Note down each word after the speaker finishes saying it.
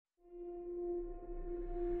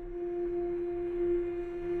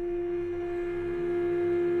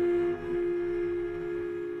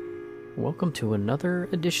welcome to another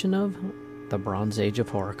edition of the Bronze Age of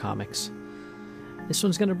Horror Comics. This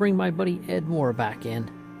one's going to bring my buddy Ed Moore back in,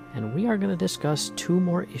 and we are going to discuss two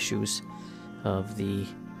more issues of the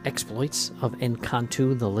exploits of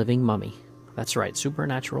Encantu the Living Mummy. That's right,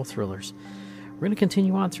 supernatural thrillers. We're going to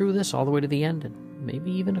continue on through this all the way to the end, and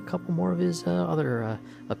maybe even a couple more of his other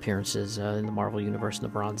appearances in the Marvel Universe in the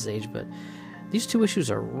Bronze Age, but these two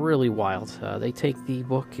issues are really wild. They take the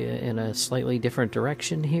book in a slightly different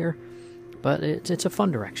direction here, but it's a fun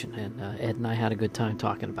direction, and Ed and I had a good time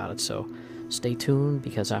talking about it, so stay tuned,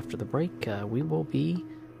 because after the break, we will be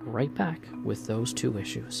right back with those two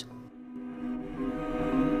issues.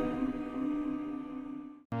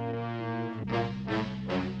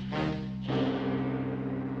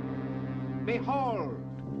 Behold,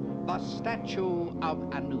 the statue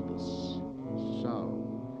of Anubis.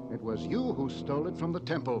 So, it was you who stole it from the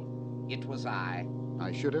temple. It was I.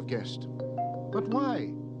 I should have guessed. But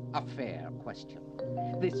why? A fair question.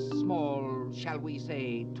 This small, shall we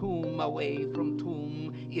say, tomb away from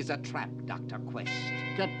tomb is a trap, Dr. Quest.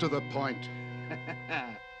 Get to the point.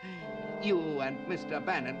 You and Mr.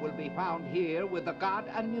 Bannon will be found here with the god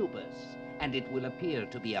Anubis, and it will appear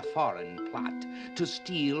to be a foreign plot to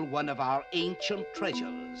steal one of our ancient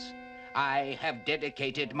treasures. I have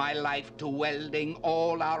dedicated my life to welding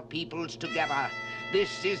all our peoples together.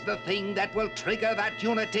 This is the thing that will trigger that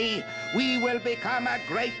unity. We will become a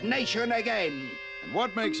great nation again. And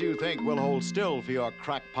what makes you think we'll hold still for your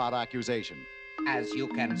crackpot accusation? As you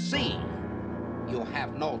can see, you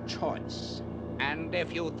have no choice. And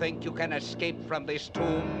if you think you can escape from this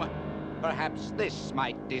tomb, perhaps this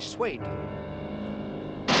might dissuade you.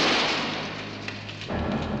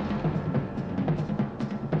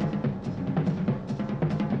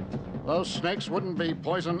 Those snakes wouldn't be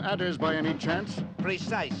poison adders by any chance?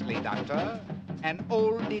 Precisely, Doctor. An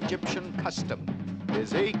old Egyptian custom.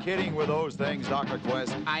 Is he kidding with those things, Dr.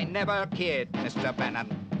 Quest? I never kid, Mr.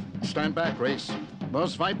 Bannon. Stand back, Reese.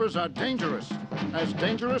 Those vipers are dangerous. As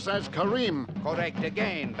dangerous as Kareem. Correct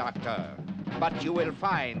again, Doctor. But you will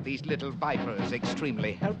find these little vipers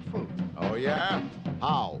extremely helpful. Oh, yeah?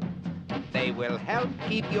 How? They will help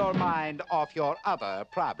keep your mind off your other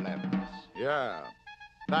problems. Yeah.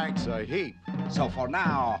 Thanks a heap. So for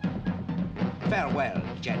now, farewell,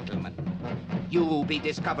 gentlemen. You will be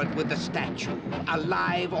discovered with the statue,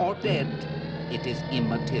 alive or dead. It is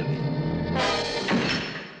immaterial.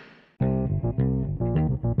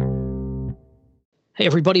 Hey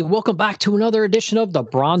everybody, welcome back to another edition of the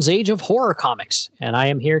Bronze Age of Horror Comics, and I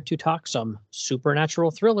am here to talk some supernatural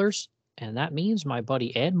thrillers, and that means my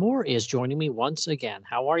buddy Ed Moore is joining me once again.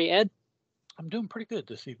 How are you, Ed? I'm doing pretty good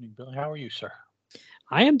this evening, Billy. How are you, sir?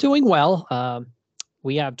 I am doing well.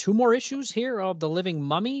 We have two more issues here of The Living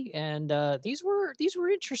Mummy, and these were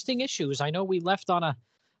interesting issues. I know we left on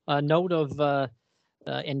a note of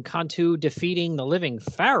Encantu defeating the living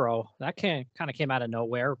pharaoh. That kind of came out of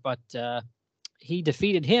nowhere, but he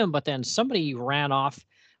defeated him. But then somebody ran off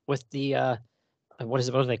with the what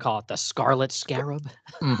do they call it? The Scarlet Scarab.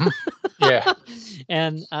 Mm-hmm. Yeah.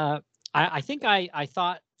 And I think I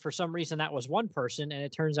thought for some reason that was one person, and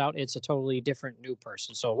it turns out it's a totally different new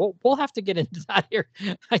person. So we'll have to get into that here.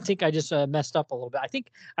 I think I just messed up a little bit. I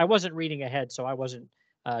think I wasn't reading ahead, so I wasn't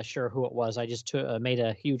sure who it was. I just made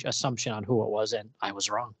a huge assumption on who it was, and I was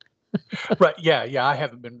wrong. Right. Yeah. I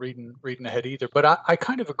haven't been reading ahead either, but I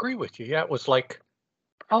kind of agree with you. Yeah. It was like,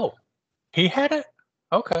 oh, he had it.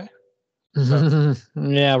 Okay. So.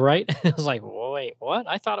 Yeah. Right. I was like, wait, what?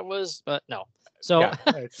 I thought it was, but no. So,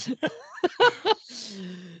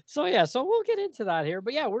 yeah, so we'll get into that here.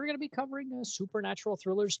 But yeah, we're going to be covering Supernatural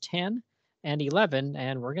Thrillers 10 and 11,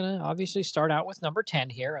 and we're going to obviously start out with number 10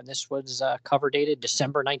 here. And this was cover dated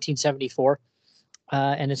December 1974,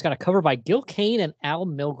 and it's got a cover by Gil Kane and Al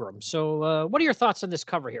Milgrom. So, what are your thoughts on this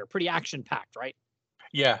cover here? Pretty action-packed, right?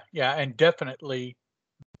 Yeah, and definitely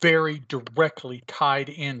very directly tied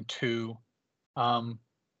into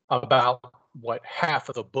about what half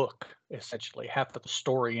of the book, essentially half of the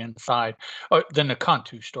story inside, the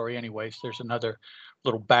Encantu story anyways. There's another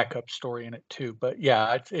little backup story in it too, but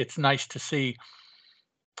yeah, it's nice to see,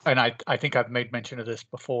 and I think I've made mention of this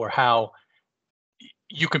before, how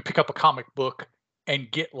you can pick up a comic book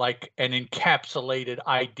and get like an encapsulated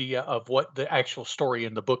idea of what the actual story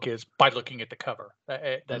in the book is by looking at the cover.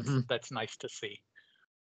 That's nice to see.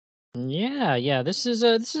 Yeah. This is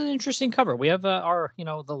an interesting cover. We have our,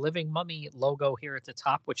 the Living Mummy logo here at the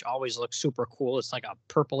top, which always looks super cool. It's like a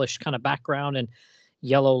purplish kind of background and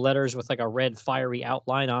yellow letters with like a red fiery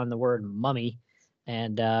outline on the word mummy.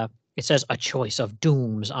 And it says a choice of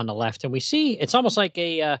dooms on the left. And we see it's almost like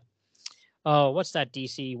a what's that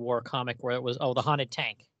DC War comic where it was, the Haunted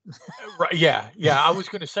Tank. Right. Yeah. Yeah. I was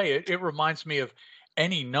going to say it reminds me of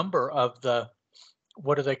any number of the,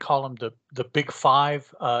 what do they call them? The big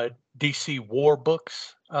five DC war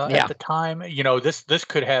books at Yeah. the time. You know, this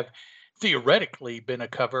could have theoretically been a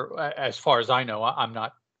cover, as far as I know. I'm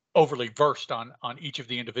not overly versed on each of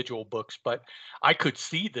the individual books, but I could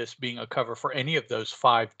see this being a cover for any of those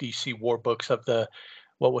five DC war books of the,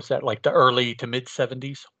 what was that, like the early to mid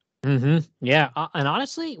 70s. Yeah, and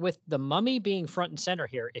honestly, with the mummy being front and center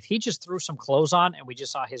here, if he just threw some clothes on and we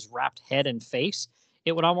just saw his wrapped head and face,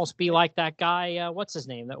 it would almost be like that guy. What's his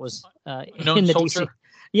name? That was Unknown in the DC. Soldier.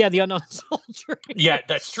 Yeah, the unknown soldier. Yeah,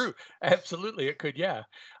 that's true. Absolutely, it could. Yeah,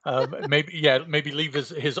 maybe. Yeah, maybe leave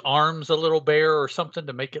his arms a little bare or something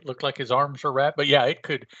to make it look like his arms are wrapped. But yeah, it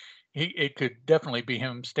could. It could definitely be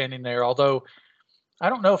him standing there. Although I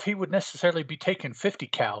don't know if he would necessarily be taking 50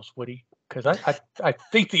 cows, would he? Because I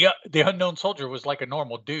think the unknown soldier was like a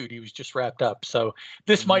normal dude. He was just wrapped up. So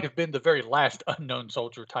this Mhm. might have been the very last unknown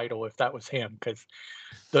soldier title if that was him. Because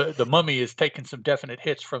the mummy is taking some definite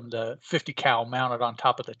hits from the 50 cow mounted on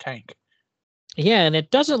top of the tank. Yeah, and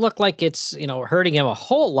it doesn't look like it's hurting him a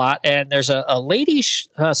whole lot. And there's a lady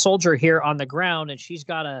soldier here on the ground, and she's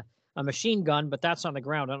got a machine gun, but that's on the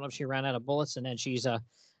ground. I don't know if she ran out of bullets, and then she's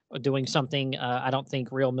doing something I don't think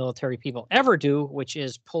real military people ever do, which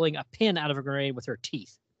is pulling a pin out of a grenade with her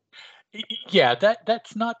teeth. Yeah,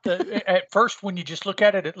 that's not the at first when you just look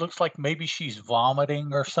at it, it looks like maybe she's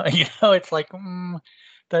vomiting or something. It's like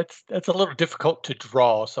that's a little difficult to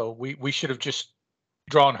draw. So we should have just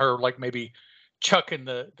drawn her like maybe chucking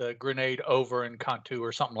the grenade over in Cantu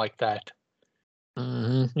or something like that.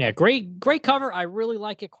 Yeah, great cover. I really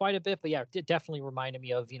like it quite a bit. But yeah, it definitely reminded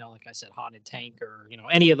me of like I said, Haunted Tank, or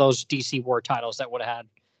any of those DC war titles that would have had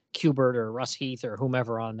Kubert or Russ Heath or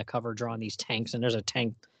whomever on the cover drawing these tanks. And there's a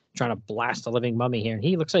tank trying to blast a living mummy here, and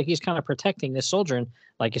he looks like he's kind of protecting this soldier. And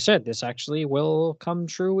like you said, this actually will come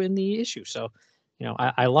true in the issue. So,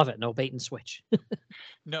 I love it. No bait and switch.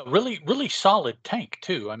 No, really solid tank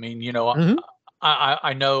too. I mean, Hmm.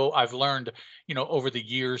 I know I've learned, over the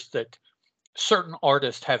years that certain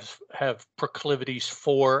artists have proclivities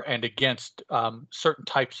for and against certain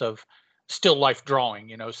types of still life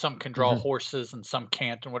drawing. Some can draw Hmm. horses and some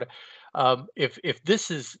can't, and whatever.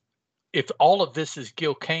 If all of this is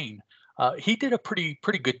Gil Kane, he did a pretty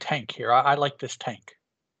good tank here. I like this tank.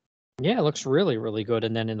 Yeah, it looks really, really good.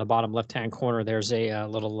 And then in the bottom left-hand corner, there's a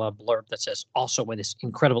little blurb that says, "Also in this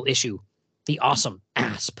incredible issue, the awesome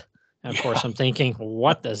asp." And of Yeah. course, I'm thinking,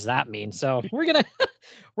 what does that mean? So we're gonna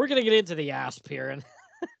we're gonna get into the asp here, and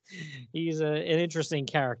he's an interesting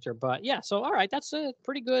character. But yeah, so all right, that's a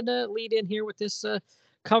pretty good lead in here with this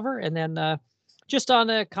cover. And then just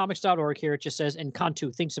on comics.org here, it just says, "And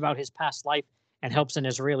Kantu thinks about his past life and helps an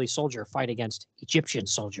Israeli soldier fight against Egyptian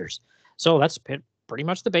soldiers." So that's pretty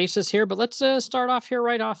much the basis here. But let's start off here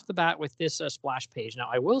right off the bat with this splash page. Now,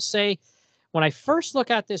 I will say, when I first look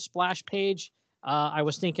at this splash page, I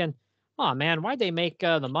was thinking, oh man, why'd they make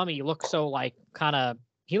the mummy look so like kind of,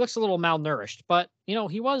 he looks a little malnourished, but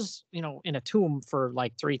he was, in a tomb for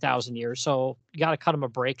like 3,000 years. So you got to cut him a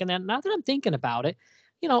break. And then now that I'm thinking about it,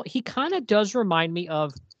 he kind of does remind me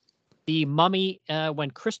of the mummy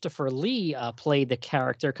when Christopher Lee played the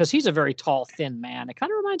character, because he's a very tall, thin man. It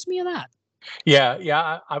kind of reminds me of that. Yeah,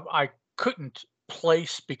 yeah. I couldn't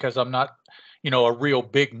place because I'm not, a real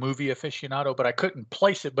big movie aficionado, but I couldn't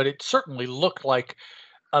place it. But it certainly looked like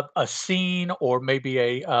a scene or maybe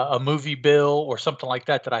a movie bill or something like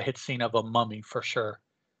that I had seen of a mummy for sure.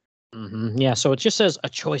 Yeah, so it just says a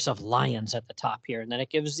choice of lions at the top here, and then it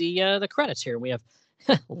gives the credits here. We have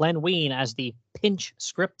Len Wein as the pinch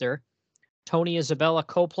scripter, Tony Isabella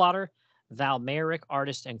co-plotter, Val Merrick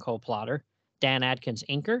artist and co-plotter, Dan Adkins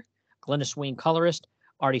inker, Glynis Wein colorist,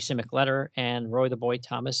 Artie Simic letterer, and Roy the Boy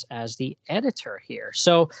Thomas as the editor here.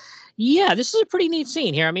 So, yeah, this is a pretty neat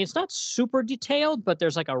scene here. I mean, it's not super detailed, but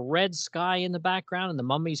there's like a red sky in the background, and the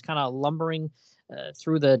mummy's kind of lumbering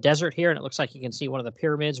through the desert here, and it looks like you can see one of the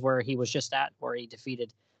pyramids where he was just at, where he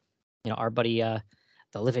defeated, our buddy,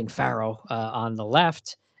 the living pharaoh on the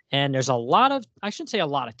left. And there's a lot of, I shouldn't say a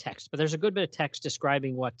lot of text, but there's a good bit of text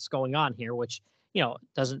describing what's going on here, which,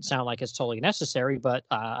 doesn't sound like it's totally necessary, but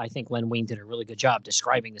I think Len Wein did a really good job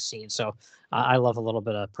describing the scene. So I love a little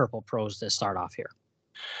bit of purple prose to start off here.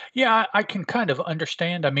 Yeah, I can kind of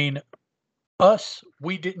understand. I mean,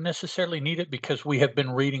 we didn't necessarily need it because we have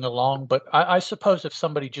been reading along, but I suppose if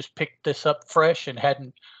somebody just picked this up fresh and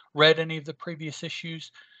hadn't read any of the previous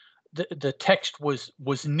issues, the text was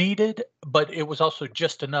needed, but it was also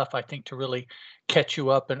just enough, I think, to really catch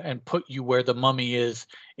you up and put you where the mummy is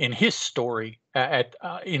in his story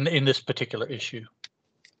in this particular issue.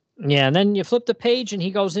 Yeah, and then you flip the page, and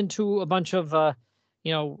he goes into a bunch of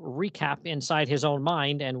recap inside his own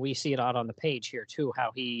mind, and we see it out on the page here too.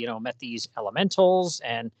 How he met these elementals,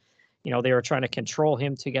 and they were trying to control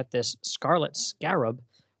him to get this Scarlet Scarab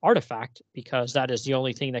artifact because that is the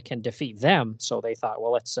only thing that can defeat them. So they thought,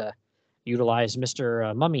 well, let's utilize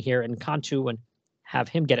Mister Mummy here in Kantu and have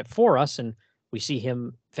him get it for us. And we see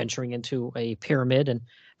him venturing into a pyramid and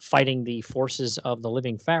fighting the forces of the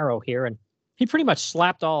living pharaoh here, and he pretty much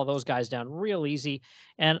slapped all of those guys down real easy.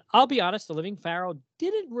 And I'll be honest, the living pharaoh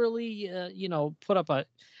didn't really, put up a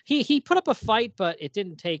he put up a fight, but it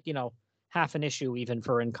didn't take half an issue even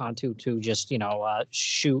for Encantu to just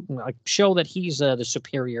shoot, like show that he's the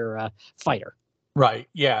superior fighter. Right.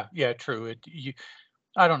 Yeah. Yeah. True.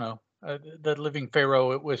 I don't know. The living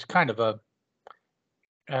pharaoh. It was kind of a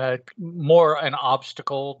more an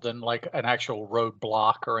obstacle than like an actual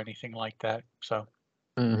roadblock or anything like that. So.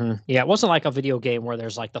 Yeah, it wasn't like a video game where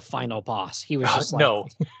there's like the final boss. He was just like no,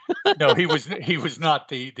 no, he was not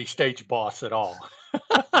the stage boss at all.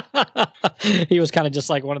 He was kind of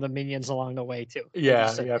just like one of the minions along the way too. Yeah,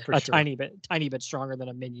 Just yeah, for a sure. tiny bit stronger than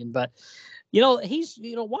a minion. But he's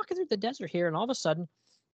walking through the desert here, and all of a sudden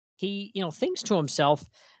he thinks to himself,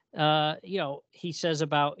 he says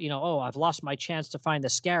about oh, I've lost my chance to find the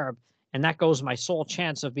scarab, and that goes my sole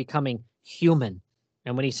chance of becoming human.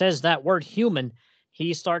 And when he says that word human,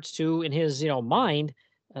 he starts to, in his mind,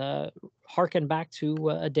 harken back to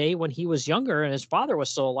a day when he was younger and his father was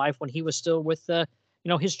still alive, when he was still with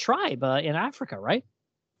his tribe in Africa, right?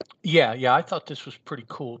 Yeah, yeah. I thought this was pretty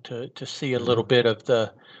cool to see a little Mhm. bit of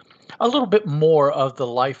a little bit more of the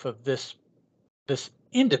life of this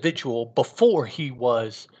individual before he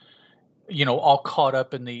was, all caught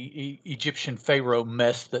up in the Egyptian pharaoh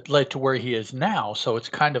mess that led to where he is now. So it's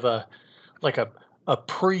kind of like a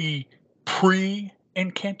pre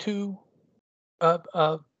Encantu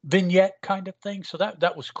vignette kind of thing. So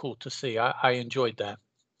that was cool to see. I enjoyed that.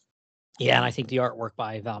 Yeah, and I think the artwork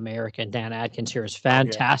by Val Merrick and Dan Adkins here is Oh yeah.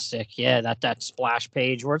 fantastic. Yeah, that splash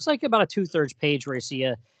page where it's like about a 2/3 page where you see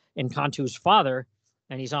Encantu's father,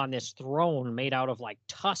 and he's on this throne made out of like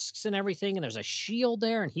tusks and everything, and there's a shield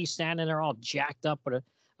there, and he's standing there all jacked up with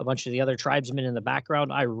a bunch of the other tribesmen in the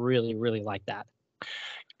background. I really, really like that.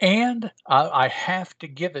 And I have to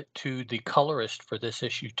give it to the colorist for this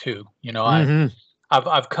issue too. Hmm.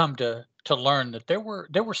 I've come to learn that there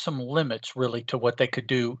were some limits really to what they could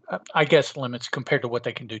do. I guess limits compared to what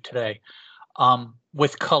they can do today,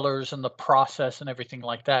 with colors and the process and everything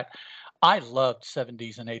like that. I loved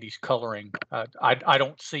 70s and 80s coloring. I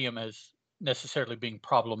don't see them as necessarily being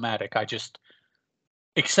problematic. I just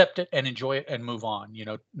accept it and enjoy it and move on,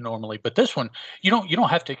 normally. But this one, you don't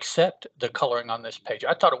have to accept the coloring on this page.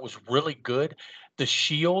 I thought it was really good. The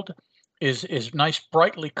shield is nice,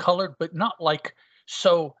 brightly colored, but not like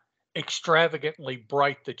so extravagantly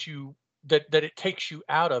bright that it takes you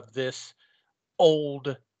out of this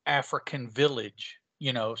old African village.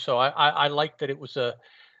 So I like that it was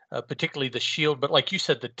particularly the shield, but like you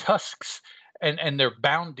said, the tusks, and they're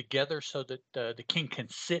bound together so that the king can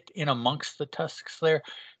sit in amongst the tusks there.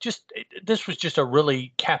 This was just a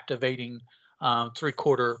really captivating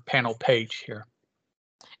 3/4 panel page here,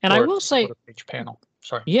 And I or will say, 3/4 page panel.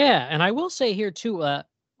 Sorry. yeah, and I will say here too,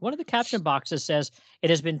 one of the caption boxes says it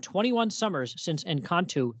has been 21 summers since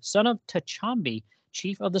Encantu, son of Tachambi,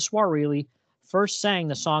 chief of the Swarili, first sang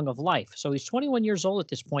the Song of Life. So he's 21 years old at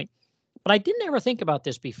this point. But I didn't ever think about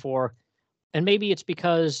this before. And maybe it's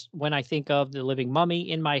because when I think of the living mummy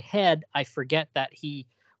in my head, I forget that he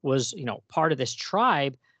was, part of this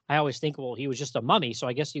tribe. I always think, well, he was just a mummy, so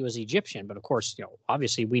I guess he was Egyptian. But of course,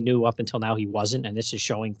 obviously we knew up until now he wasn't, and this is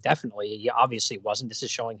showing definitely he obviously wasn't. This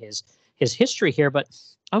is showing his history here. But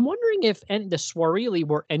I'm wondering if the Swarili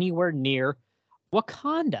were anywhere near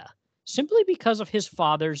Wakanda, simply because of his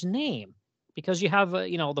father's name. Because you have,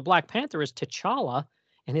 the Black Panther is T'Challa,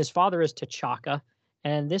 and his father is T'Chaka,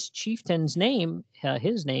 and this chieftain's name,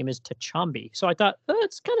 his name is Tachambi. So I thought, oh,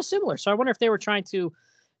 it's kind of similar. So I wonder if they were trying to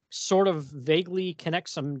sort of vaguely connect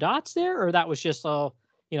some dots there, or that was just,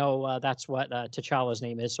 that's what T'Challa's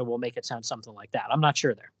name is. So we'll make it sound something like that. I'm not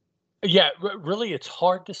sure there. Yeah, really, it's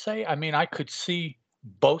hard to say. I mean, I could see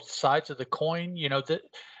both sides of the coin. That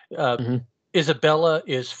uh, Hmm. Isabella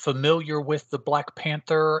is familiar with the Black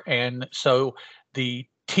Panther, and so the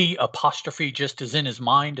T apostrophe just is in his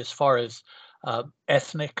mind as far as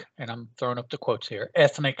ethnic, and I'm throwing up the quotes here,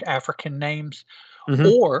 ethnic African names. Hmm.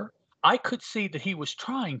 Or I could see that he was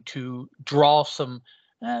trying to draw some,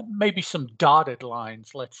 maybe some dotted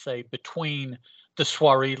lines, let's say, between the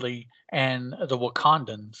Swarili and the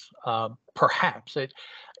Wakandans. Perhaps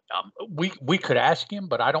we could ask him,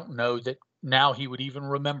 but I don't know that now he would even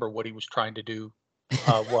remember what he was trying to do,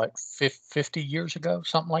 50 years ago,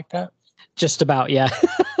 something like that? Just about, yeah.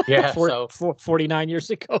 Yeah, so 49 years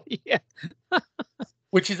ago, yeah.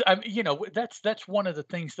 which is, that's one of the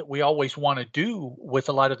things that we always wanna do with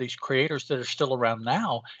a lot of these creators that are still around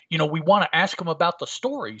now. We wanna ask them about the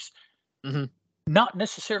stories, Mhm. not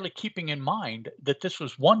necessarily keeping in mind that this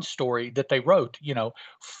was one story that they wrote,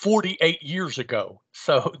 48 years ago.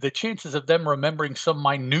 So the chances of them remembering some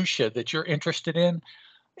minutia that you're interested in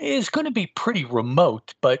is going to be pretty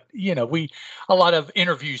remote. But a lot of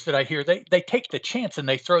interviews that I hear, they take the chance and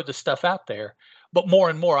they throw the stuff out there. But more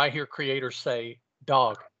and more, I hear creators say,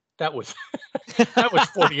 "Dog, that was that was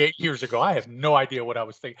 48 years ago. I have no idea what I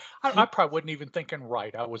was thinking. I probably wasn't even thinking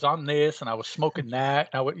right. I was on this and I was smoking that.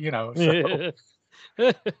 And I would, so."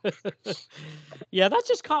 Yeah, that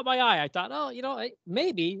just caught my eye. I thought, oh,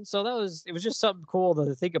 maybe. So it was just something cool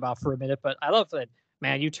to think about for a minute. But I love that,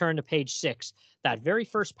 man. You turn to page 6, that very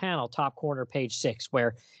first panel, top corner, page 6,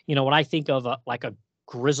 where when I think of like a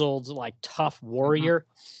grizzled, like tough warrior,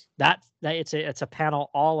 that it's a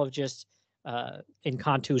panel all of just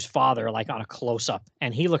Encantu's father, like on a close up,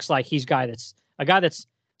 and he looks like he's a guy that's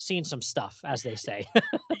seen some stuff, as they say.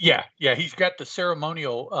 Yeah, he's got the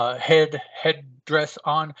ceremonial headdress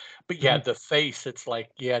on, but yeah, Mhm. the face, it's like,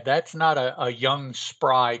 yeah, that's not a young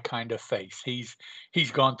spry kind of face.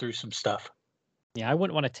 He's gone through some stuff. Yeah, I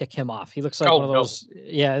wouldn't want to tick him off. He looks like one Oh of no. those,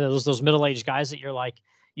 yeah, those middle-aged guys that you're like,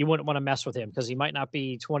 you wouldn't want to mess with him because he might not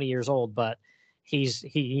be 20 years old, but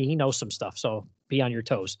he knows some stuff. So be on your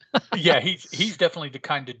toes. Yeah, he's definitely the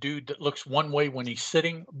kind of dude that looks one way when he's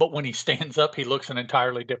sitting, but when he stands up, he looks an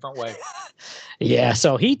entirely different way. Yeah,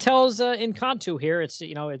 so he tells Encantu here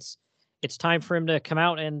it's time for him to come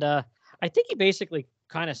out, and I think he basically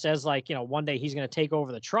kind of says, like, one day he's going to take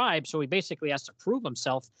over the tribe, so he basically has to prove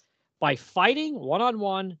himself by fighting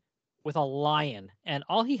one-on-one with a lion, and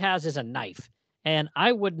all he has is a knife. And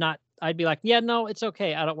I'd be like, yeah, no, it's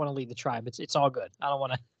okay. I don't want to leave the tribe. It's all good. I don't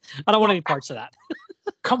want Well, any parts of that.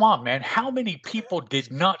 come on, man. How many people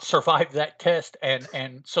did not survive that test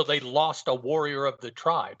and so they lost a warrior of the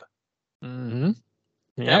tribe? Hmm.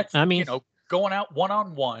 Yep. That's, I mean, going out one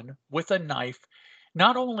on one with a knife,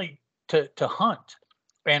 not only to hunt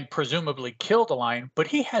and presumably kill the lion, but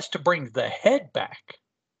he has to bring the head back.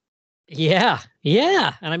 yeah,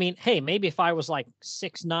 yeah. And I mean, hey, maybe if I was like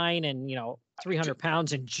 6'9" and 300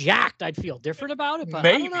 pounds and jacked, I'd feel different about it. But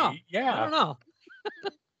I don't know. Maybe, I yeah. don't know.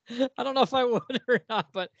 I don't know if I would or not.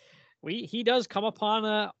 But he does come upon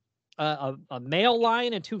a male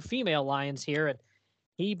lion and 2 female lions here, and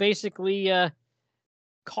he basically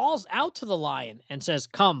calls out to the lion and says,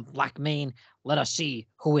 "Come, Blackmane, let us see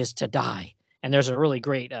who is to die." And there's a really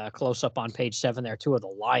great close up on page 7 there, too, of the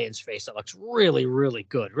lion's face that looks really, really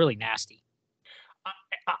good, really nasty.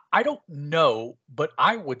 I, I don't know, but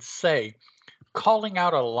I would say calling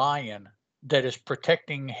out a lion that is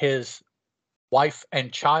protecting his wife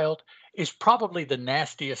and child is probably the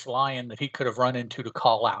nastiest lion that he could have run into to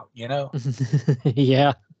call out, you know?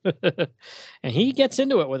 Yeah. And he gets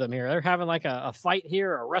into it with him here. They're having like a fight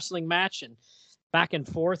here, a wrestling match, and back and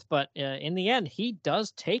forth. But in the end, he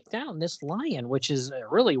does take down this lion, which is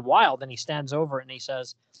really wild. And he stands over it and he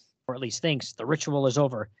says, or at least thinks, the ritual is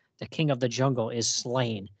over. The king of the jungle is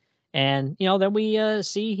slain. And, then we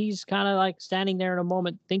see he's kind of like standing there in a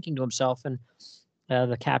moment thinking to himself. And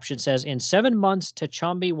the caption says, "In 7 months,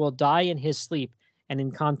 Tachambi will die in his sleep, and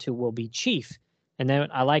Encantu will be chief." And then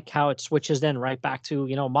I like how it switches then right back to,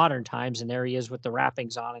 modern times. And there he is with the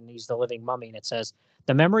wrappings on, and he's the living mummy. And it says,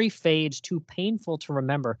 "The memory fades, too painful to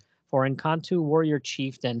remember, for Encantu, warrior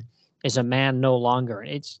chieftain, is a man no longer."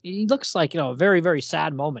 And he looks like, a very, very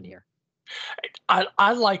sad moment here.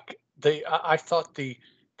 I like I thought the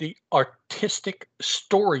artistic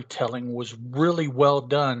storytelling was really well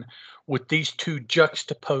done with these two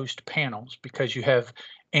juxtaposed panels because you have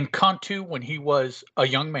Encantu when he was a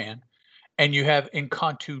young man, and you have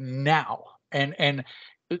Encantu now, and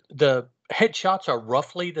the headshots are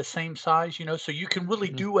roughly the same size, so you can really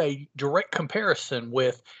Mhm. do a direct comparison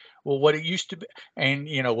with, well, what it used to be, and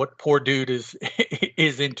what poor dude is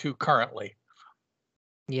is into currently.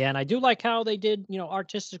 Yeah, and I do like how they did,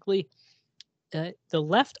 artistically, the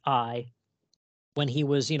left eye when he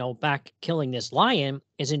was, back killing this lion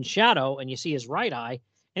is in shadow, and you see his right eye.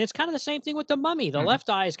 And it's kind of the same thing with the mummy. The Mhm. left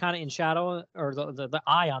eye is kind of in shadow, or the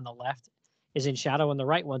eye on the left is in shadow, and the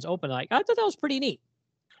right one's open. Like, I thought that was pretty neat.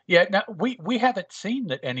 Yeah, now we haven't seen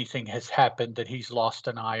that anything has happened that he's lost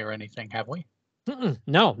an eye or anything, have we? Mm-mm,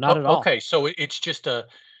 no, not Oh, at all. okay, so it's just a,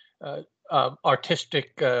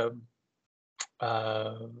 artistic,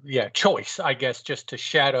 yeah, choice, I guess, just to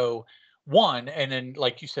shadow one, and then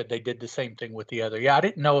like you said, they did the same thing with the other. Yeah, I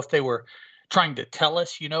didn't know if they were trying to tell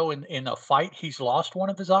us, in a fight he's lost one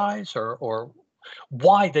of his eyes, or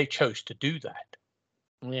why they chose to do that.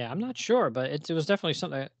 Yeah, I'm not sure, but it was definitely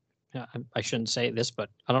something that, I shouldn't say this, but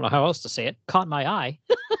I don't know how else to say it. Caught my eye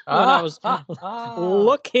when I was Ah.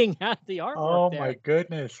 looking at the artwork Oh my there.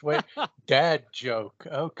 goodness. Wait, dad joke.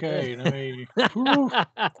 Okay, let me. Whew.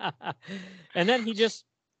 And then he just,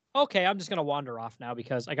 okay, I'm just gonna wander off now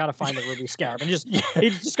because I gotta find the ruby scarab, and just Yeah, he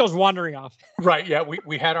just goes wandering off. right. Yeah,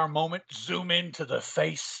 we had our moment. Zoom into the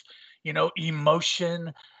face,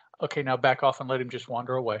 emotion. Okay, now back off and let him just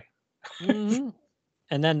wander away. hmm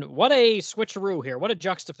And then what a switcheroo here! What a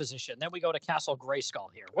juxtaposition! Then we go to Castle Grayskull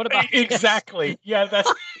here. What about this? Exactly. Yeah,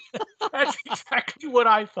 that's exactly what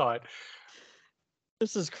I thought.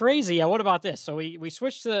 This is crazy. Yeah, what about this? So we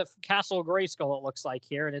switch to Castle Grayskull. It looks like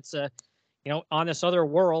here, and it's on this other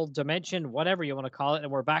world dimension, whatever you want to call it,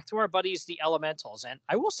 and we're back to our buddies, the Elementals. And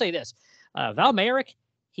I will say this, Val Merrick,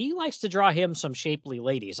 he likes to draw him some shapely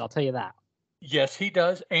ladies. I'll tell you that. Yes, he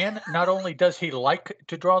does. And not only does he like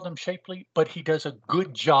to draw them shapely, but he does a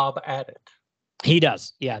good job at it. He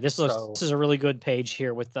does. Yeah, So, this is a really good page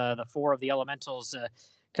here with the four of the Elementals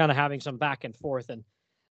kind of having some back and forth, and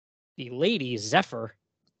the lady Zephyr,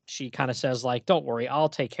 she kind of says like, "Don't worry, I'll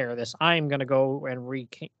take care of this. I'm gonna go and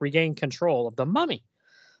regain control of the mummy."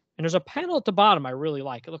 And there's a panel at the bottom I really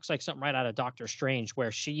like. It looks like something right out of Doctor Strange,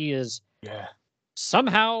 where she is yeah.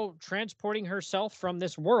 somehow transporting herself from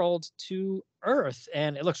this world to Earth,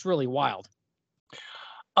 and it looks really wild.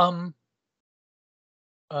 Um,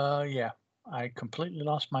 yeah. I completely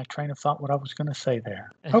lost my train of thought what I was going to say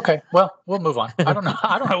there. Okay, well, we'll move on. I don't know.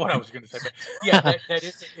 I don't know what I was going to say, but yeah, that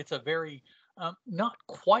is it's a very not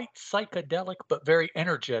quite psychedelic, but very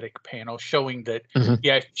energetic panel showing that Mhm.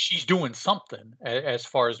 yeah, she's doing something as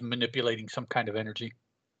far as manipulating some kind of energy.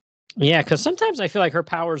 Yeah, because sometimes I feel like her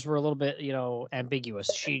powers were a little bit,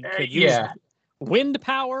 ambiguous. She could use Yeah. wind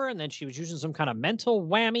power, and then she was using some kind of mental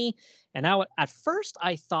whammy. And now, at first,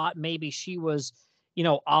 I thought maybe she was,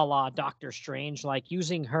 a la Doctor Strange, like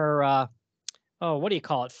using her, what do you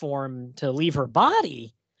call it, form to leave her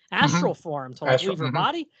body, Hmm. astral form to like leave her Hmm.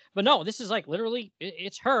 body. But no, this is like literally,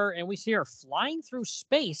 it's her, and we see her flying through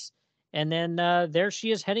space, and then there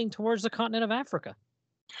she is heading towards the continent of Africa.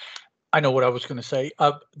 I know what I was going to say.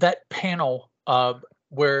 That panel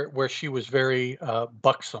where she was very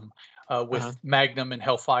buxom Uh-huh. with Magnum and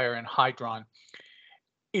Hellfire and Hydron.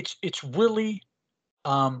 It's really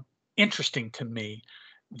um, interesting to me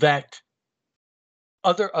that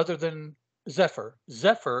other than Zephyr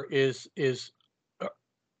is uh,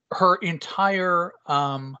 her entire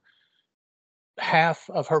half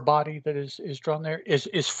of her body that is drawn there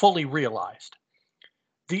is fully realized.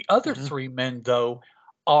 The other Mhm. three men, though,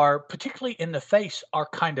 are particularly in the face, are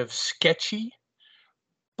kind of sketchy,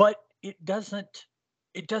 but it doesn't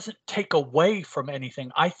take away from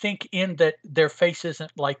anything. I think in that their face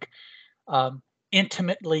isn't like um,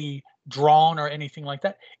 intimately drawn or anything like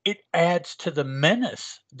that. It adds to the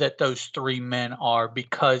menace that those three men are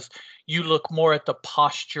because you look more at the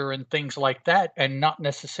posture and things like that, and not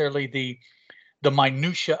necessarily the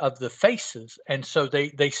minutia of the faces. And so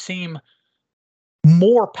they seem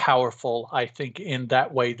more powerful, I think, in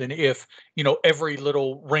that way than if, every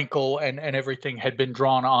little wrinkle and everything had been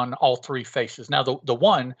drawn on all three faces. Now, the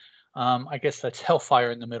one, I guess that's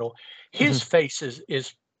Hellfire in the middle. His Mhm. face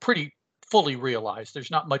is pretty fully realized.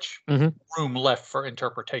 There's not much Mhm. room left for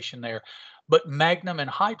interpretation there. But Magnum and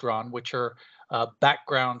Hydron, which are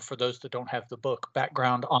background for those that don't have the book,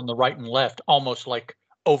 background on the right and left, almost like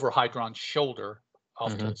over Hydron's shoulder,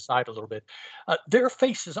 off to Mhm. the side a little bit. Their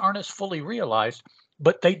faces aren't as fully realized,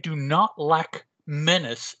 but they do not lack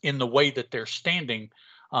menace in the way that they're standing.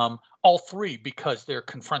 All three because they're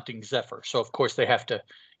confronting Zephyr. So of course they have to,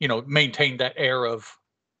 maintain that air of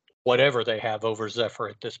whatever they have over Zephyr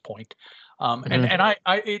at this point. And Mhm. and I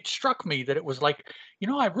it struck me that it was like,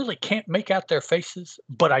 I really can't make out their faces,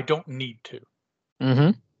 but I don't need to.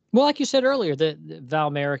 Mhm. Well, like you said earlier, the Val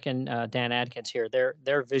Merrick and Dan Adkins here,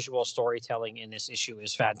 their visual storytelling in this issue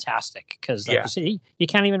is fantastic because, like you Yeah. said, you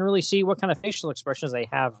can't even really see what kind of facial expressions they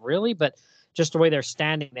have, really, but just the way they're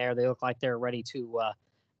standing there, they look like they're ready to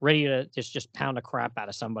just pound the crap out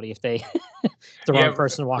of somebody if they if the Yeah, wrong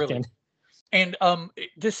person walked really. in. And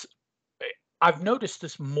this I've noticed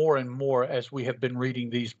this more and more as we have been reading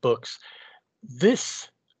these books. This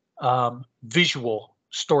visual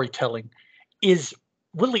storytelling is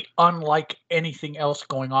really unlike anything else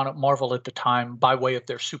going on at Marvel at the time by way of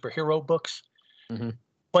their superhero books, Hmm.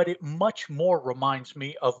 but it much more reminds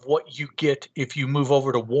me of what you get if you move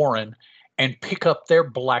over to Warren and pick up their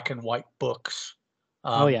black and white books.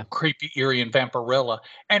 Oh yeah. Creepy, Eerie, and Vampirella,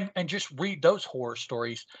 and just read those horror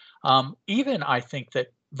stories. Even I think that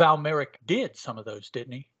Val Merrick did some of those,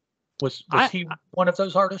 didn't he? Was I he one of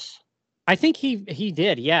those artists? I think he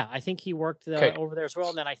did. Yeah, I think he worked Okay. over there as well.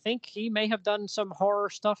 And then I think he may have done some horror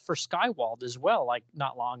stuff for Skywald as well, like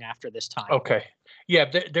not long after this time. Okay. Yeah,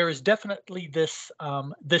 there is definitely this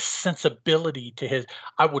sensibility to his.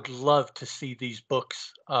 I would love to see these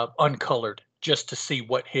books uncolored, just to see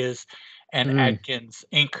what his and Mm, Adkins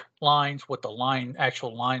ink lines, what the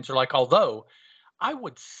actual lines are like. Although I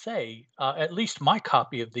would say, at least my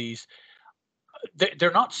copy of these, they're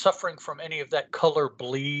not suffering from any of that color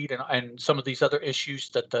bleed and some of these other issues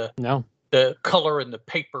that no. the color and the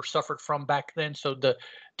paper suffered from back then. So the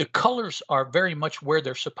colors are very much where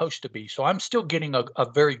they're supposed to be. So I'm still getting a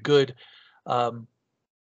very good um,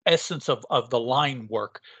 essence of the line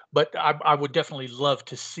work. But I would definitely love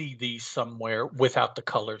to see these somewhere without the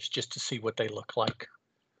colors, just to see what they look like.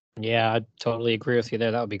 Yeah, I totally agree with you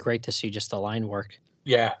there. That would be great to see just the line work.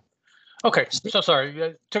 Yeah. Okay. So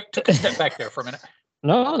sorry. Took a step back there for a minute.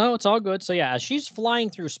 No, no, it's all good. So yeah, as she's flying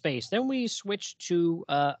through space, then we switch to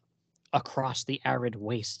across the arid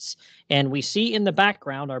wastes, and we see in the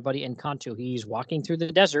background our buddy Encanto. He's walking through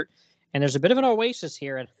the desert, and there's a bit of an oasis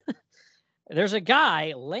here, and there's a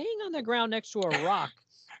guy laying on the ground next to a rock,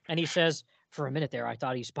 and he says, "For a minute there, I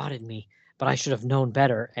thought he spotted me, but I should have known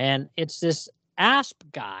better." And it's this asp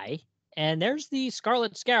guy, and there's the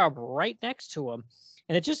Scarlet Scarab right next to him,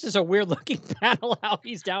 and it just is a weird looking panel how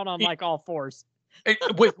he's down on like all fours.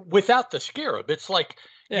 Without the scarab, it's like,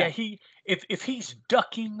 yeah, Yeah. if he's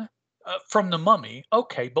ducking from the mummy,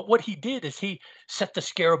 okay, but what he did is he set the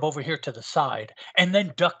scarab over here to the side and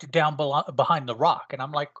then ducked down behind the rock, and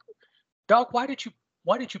I'm like, dog, why did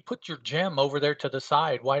you put your gem over there to the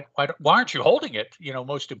side? Why aren't you holding it?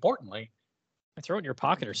 Most importantly, Throw it in your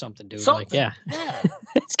pocket or something, dude. Like, something. yeah, Yeah.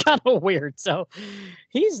 it's kind of weird. So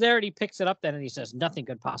he's there and he picks it up then and he says, "Nothing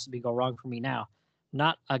could possibly go wrong for me now.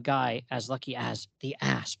 Not a guy as lucky as the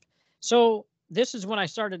asp." So this is when I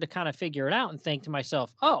started to kind of figure it out and think to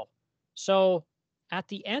myself, oh, so at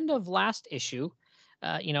the end of last issue,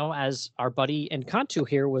 as our buddy Encanto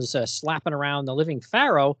here was slapping around the living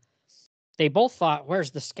pharaoh, they both thought, "Where's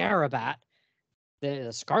the scarab at?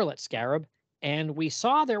 The scarlet scarab?" And we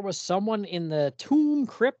saw there was someone in the tomb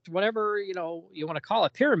crypt, whatever you want to call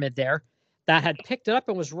it, pyramid there, that had picked it up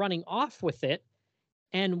and was running off with it.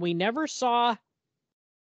 And we never saw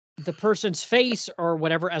the person's face or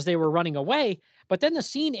whatever as they were running away. But then the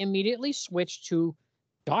scene immediately switched to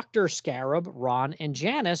Dr. Scarab, Ron, and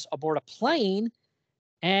Janice aboard a plane.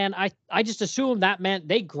 And I just assumed that meant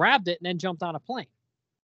they grabbed it and then jumped on a plane.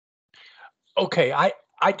 Okay,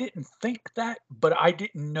 I didn't think that, but I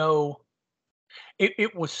didn't know.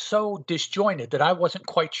 It was so disjointed that I wasn't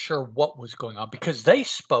quite sure what was going on, because they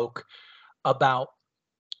spoke about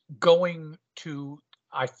going to,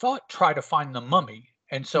 I thought, try to find the mummy.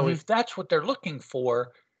 And so Mhm. if that's what they're looking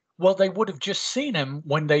for, well, they would have just seen him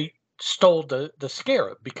when they stole the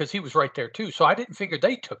scarab, because he was right there too. So I didn't figure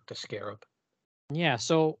they took the scarab. Yeah,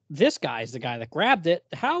 so this guy's the guy that grabbed it.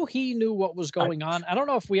 How he knew what was I, going on, I don't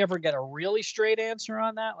know if we ever get a really straight answer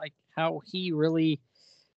on that, like how he really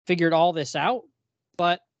figured all this out.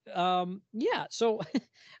 But yeah, so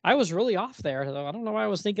I was really off there. Though I don't know why I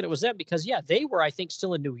was thinking it was them, because yeah, they were, I think,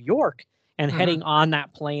 still in New York and Mhm. heading on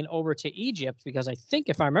that plane over to Egypt, because I think,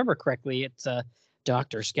 if I remember correctly, it's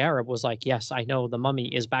Dr. Scarab was like, "Yes, I know the mummy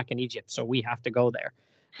is back in Egypt, so we have to go there."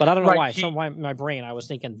 But I don't know Right. why. So my brain, I was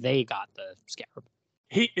thinking they got the scarab.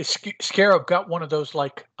 Scarab got one of those,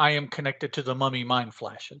 like, I am connected to the mummy mind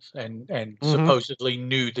flashes, and Hmm. supposedly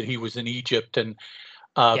knew that he was in Egypt, and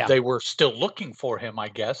Yeah. they were still looking for him, I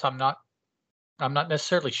guess. I'm not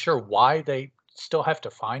necessarily sure why they still have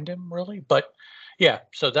to find him, really, but yeah.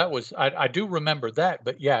 So that was, I do remember that,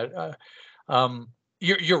 but yeah,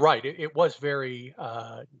 you're right. It was very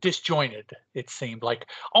disjointed. It seemed like,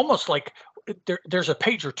 almost like, there's a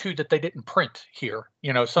page or two that they didn't print here.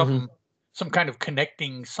 Hmm. Some kind of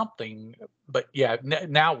connecting something. But yeah,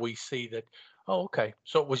 now we see that. Oh, okay.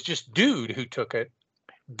 So it was just Dude who took it.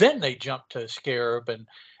 Then they jumped to Scarab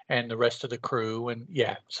and the rest of the crew, and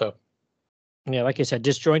yeah. So Yeah, like I said,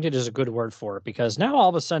 disjointed is a good word for it, because now all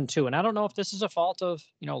of a sudden too, and I don't know if this is a fault of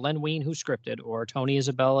Len Wein who scripted, or Tony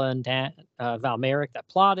Isabella and Val Merrick that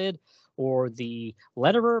plotted, or the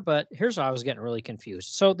letterer, but here's how I was getting really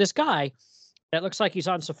confused. So this guy that looks like he's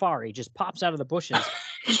on safari just pops out of the bushes,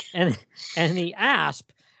 and the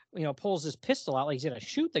asp, pulls his pistol out like he's gonna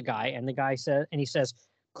shoot the guy, and the guy says, and he says,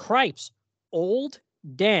 "Cripes, old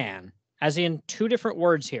Dan." As in two different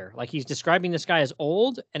words here. Like he's describing this guy as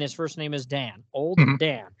old and his first name is Dan. Old Mhm.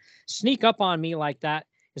 Dan. sneak up on me like that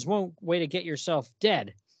is one way to get yourself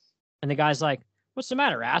dead. And the guy's like, what's the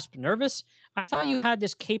matter, Asp? Nervous? I thought you had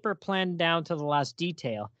this caper planned down to the last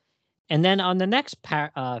detail. And then on the next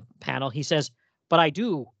panel, he says, but I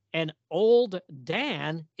do. And old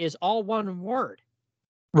Dan is all one word.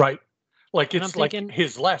 Right. Like And it's I'm thinking, like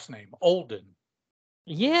his last name, Olden.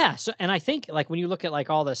 yeah. So, and I think like when you look at like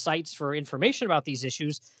all the sites for information about these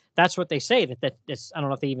issues, that's what they say that this, I don't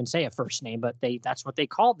know if they even say a first name, but that's what they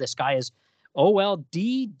called this guy is Oldan,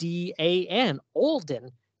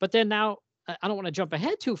 Olden. But then now I don't want to jump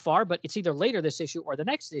ahead too far, but it's either later this issue or the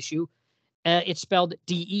next issue. It's spelled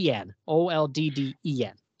DEN,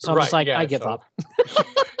 OLDDEN. So I'm just like, I give up.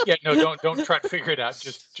 Yeah, no, don't try to figure it out.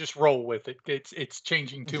 Just roll with it. It's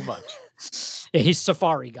changing too much. Yeah, he's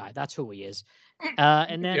Safari Guy. That's who he is.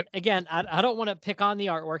 And then again, I don't want to pick on the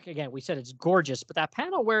artwork. Again, we said it's gorgeous, but that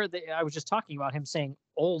panel where I was just talking about him saying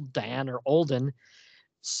Old Dan or Olden,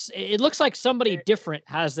 it looks like somebody different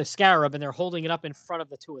has the scarab and they're holding it up in front of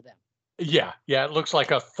the two of them. Yeah, it looks like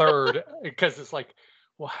a third because it's like,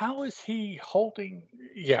 well, how is he holding?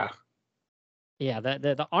 Yeah. Yeah,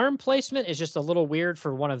 the arm placement is just a little weird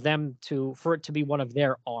for one of them for it to be one of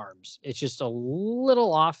their arms. It's just a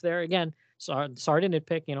little off there. Again, sorry to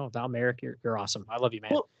nitpick. Val Merrick, you're awesome. I love you,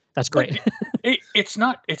 man. Well, that's great. It's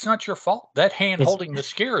not your fault. That hand holding the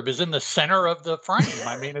scarab is in the center of the frame.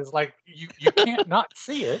 I mean, it's like you can't not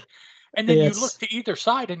see it. And then you look to either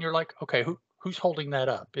side and you're like, okay, who's holding that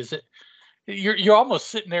up? Is it you're almost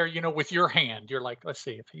sitting there, with your hand. You're like, let's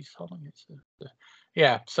see if he's holding it.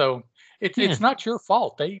 Yeah, so it's not your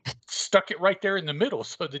fault. They stuck it right there in the middle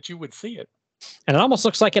so that you would see it. And it almost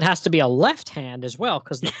looks like it has to be a left hand as well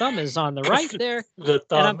because the thumb is on the right there. The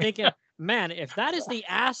thumb. And I'm thinking, man, if that is the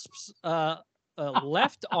Asp's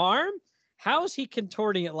left arm, how is he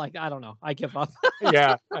contorting it like, I don't know. I give up.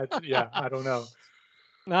 Yeah, I don't know.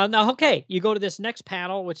 Now, okay, you go to this next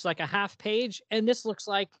panel, which is like a half page, and this looks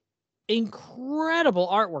like incredible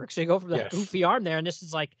artwork. So you go from the goofy arm there, and this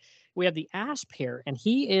is like, we have the Asp here, and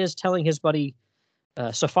he is telling his buddy,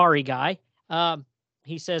 Safari Guy,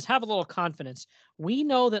 he says, have a little confidence. We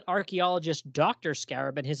know that archaeologist Dr.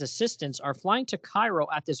 Scarab and his assistants are flying to Cairo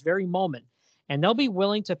at this very moment, and they'll be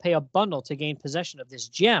willing to pay a bundle to gain possession of this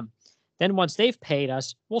gem. Then once they've paid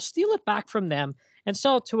us, we'll steal it back from them and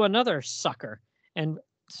sell it to another sucker, and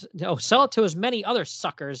sell it to as many other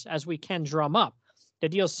suckers as we can drum up. The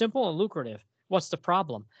deal's simple and lucrative. What's the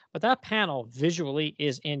problem? But that panel visually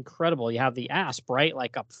is incredible. You have the Asp, right?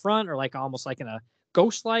 Like up front or like almost like in a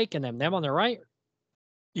ghost-like, and then them on the right.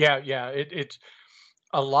 Yeah. It's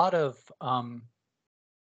a lot of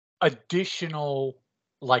additional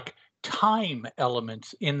like time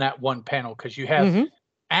elements in that one panel because you have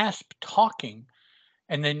Asp talking,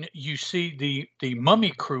 and then you see the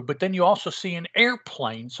mummy crew, but then you also see an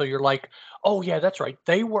airplane. So you're like, oh yeah, that's right.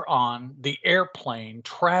 They were on the airplane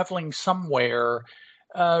traveling somewhere,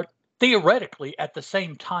 theoretically at the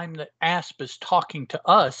same time that Asp is talking to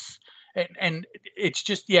us. And it's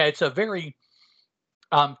just, it's a very,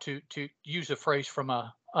 to use a phrase from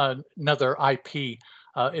another IP,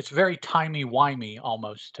 it's very timey-wimey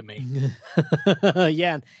almost to me.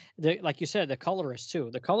 Yeah. Like you said, the colorists too.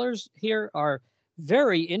 The colors here are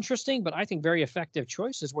very interesting, but I think very effective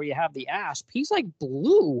choices where you have the Asp. He's like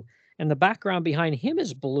blue and the background behind him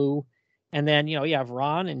is blue. And then, you have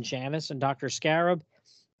Ron and Janice and Dr. Scarab.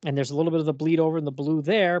 And there's a little bit of the bleed over in the blue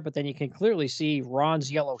there, but then you can clearly see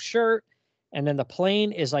Ron's yellow shirt. And then the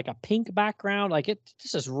plane is like a pink background.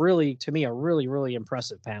 This is really, to me, a really, really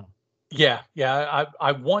impressive panel. Yeah.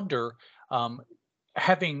 I wonder,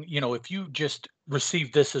 having, if you just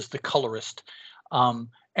received this as the colorist,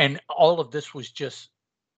 and all of this was just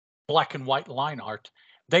black and white line art,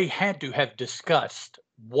 they had to have discussed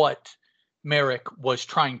what Merrick was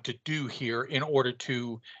trying to do here in order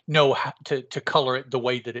to know how to color it the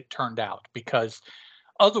way that it turned out, because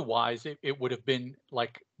otherwise it would have been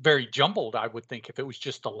like very jumbled, I would think, if it was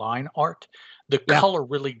just the line art. The color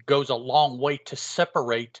really goes a long way to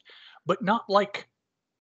separate, but not like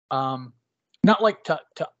to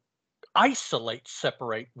isolate,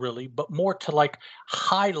 separate really, but more to like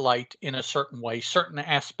highlight in a certain way certain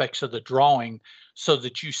aspects of the drawing so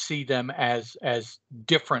that you see them as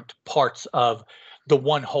different parts of the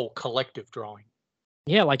one whole collective drawing.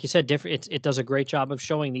 Yeah, like you said, it does a great job of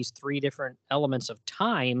showing these three different elements of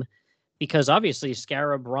time, because obviously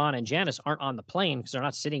Scarab, Ron, and Janice aren't on the plane because they're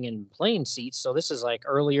not sitting in plane seats. So this is like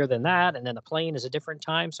earlier than that, and then the plane is a different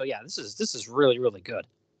time. So yeah, this is really, really good.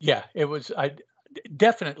 Yeah, it was.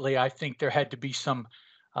 Definitely, I think there had to be some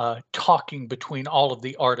talking between all of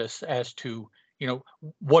the artists as to,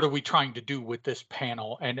 what are we trying to do with this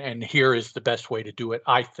panel? And here is the best way to do it,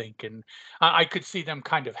 I think. And I could see them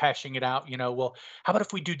kind of hashing it out, well, how about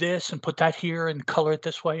if we do this and put that here and color it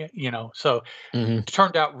this way? So Hmm. it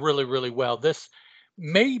turned out really, really well. This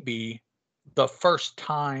may be the first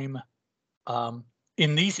time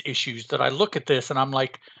in these issues that I look at this and I'm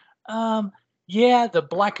like, yeah, the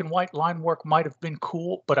black and white line work might have been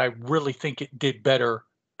cool, but I really think it did better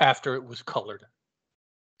after it was colored.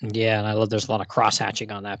 Yeah, and I love there's a lot of cross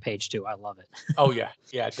hatching on that page too. I love it. Oh yeah,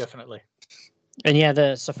 definitely. And yeah,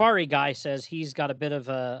 the Safari guy says he's got a bit of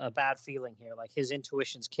a bad feeling here. Like his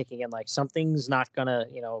intuition's kicking in, like something's not gonna,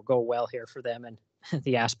 go well here for them. And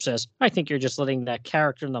the Asp says, I think you're just letting that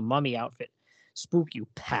character in the mummy outfit spook you,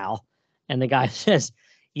 pal. And the guy says,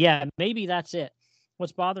 yeah, maybe that's it.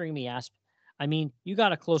 What's bothering me, Asp? I mean, you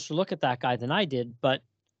got a closer look at that guy than I did, but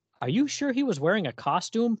are you sure he was wearing a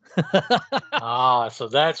costume? So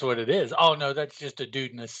that's what it is. Oh no, that's just a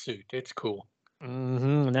dude in a suit. It's cool.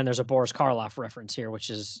 And then there's a Boris Karloff reference here,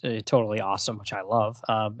 which is totally awesome, which I love.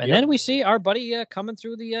 And Yep. then we see our buddy coming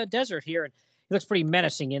through the desert here, and he looks pretty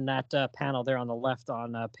menacing in that panel there on the left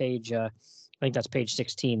on page. I think that's page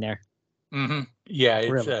 16 there. Mm-hmm. Yeah,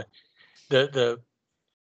 it's Really? the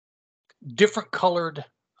different colored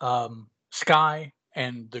sky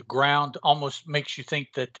and the ground almost makes you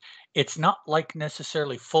think that it's not like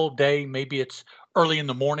necessarily full day. Maybe it's early in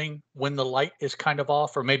the morning when the light is kind of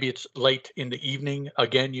off, or maybe it's late in the evening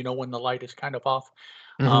again, when the light is kind of off.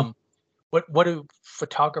 Mhm. What do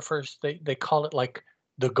photographers, they call it, like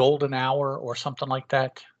the golden hour or something like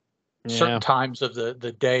that? Yeah. Certain times of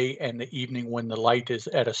the day and the evening when the light is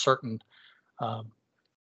at a certain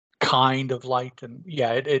kind of light. And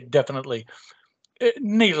yeah, it definitely,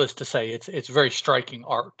 needless to say, it's very striking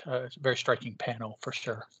art. It's a very striking panel for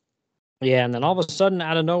sure. Yeah, and then all of a sudden,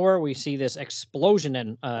 out of nowhere, we see this explosion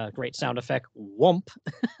and great sound effect, whoomp.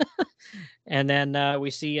 And then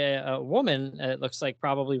we see a woman, it looks like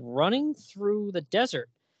probably running through the desert.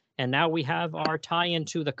 And now we have our tie-in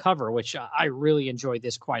to the cover, which I really enjoyed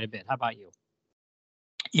this quite a bit. How about you?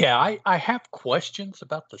 Yeah, I have questions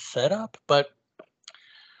about the setup, but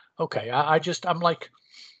okay, I'm like,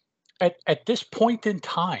 at this point in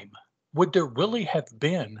time, would there really have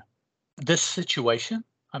been this situation?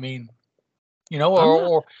 I mean, I'm not-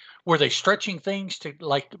 or were they stretching things to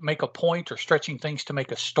like make a point, or stretching things to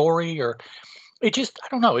make a story, or it just, I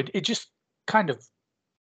don't know. It just kind of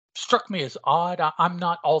struck me as odd. I'm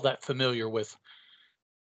not all that familiar with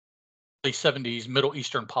the 70s Middle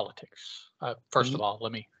Eastern politics. First of Ye- all,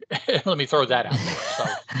 let me let me throw that out there. So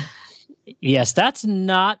Yes, that's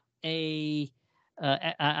not a.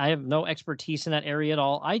 I have no expertise in that area at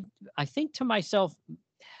all. I think to myself,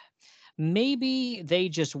 maybe they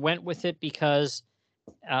just went with it because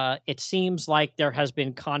it seems like there has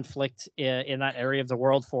been conflict in that area of the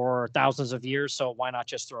world for thousands of years. So why not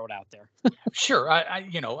just throw it out there? sure, I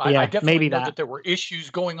Yeah, definitely maybe know that. that there were issues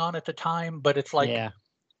going on at the time, but it's like, Yeah.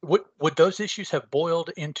 would those issues have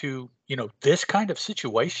boiled into this kind of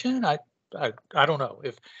situation? I don't know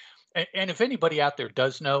if and if anybody out there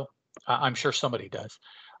does know, I'm sure somebody does.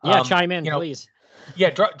 Yeah, Um, chime in, you know, please. yeah,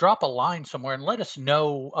 drop a line somewhere and let us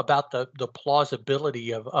know about the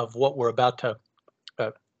plausibility of what we're about to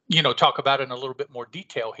talk about in a little bit more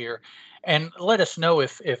detail here, and let us know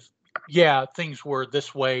if yeah, things were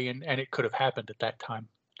this way and it could have happened at that time.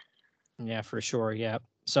 Yeah, for sure. Yeah.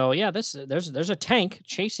 So yeah, there's a tank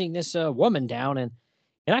chasing this woman down, and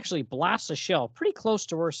it actually blasts a shell pretty close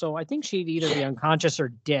to her. So I think she'd either be unconscious or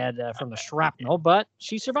dead from the shrapnel, but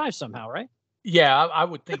she survives somehow, right? Yeah, I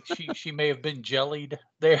would think she may have been jellied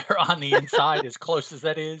there on the inside, as close as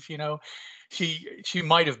that is. She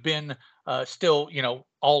might have been still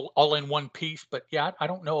all in one piece. But yeah, I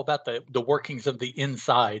don't know about the workings of the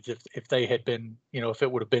insides, if they had been, if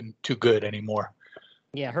it would have been too good anymore.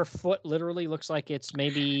 Yeah, her foot literally looks like it's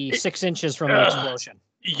maybe 6 inches from the Ugh. explosion.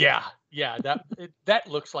 Yeah, that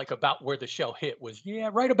looks like about where the shell hit was. Yeah,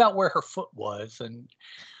 right about where her foot was. And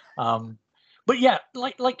but yeah,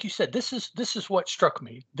 like you said, this is what struck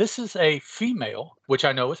me. This is a female, which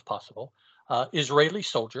I know is possible, Israeli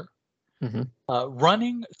soldier, Hmm.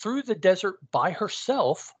 running through the desert by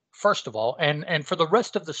herself. First of all, and for the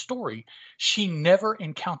rest of the story, she never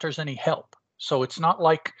encounters any help. So it's not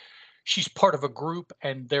like she's part of a group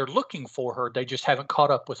and they're looking for her. They just haven't caught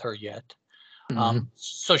up with her yet.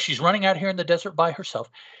 So she's running out here in the desert by herself,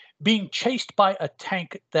 being chased by a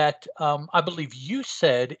tank that I believe you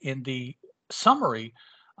said in the summary,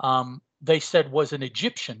 they said was an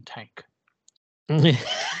Egyptian tank.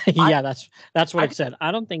 Yeah, that's what I it said.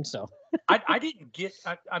 I don't think so. I didn't get.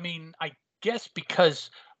 I mean, I guess because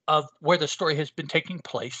of where the story has been taking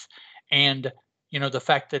place, and the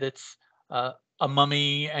fact that it's a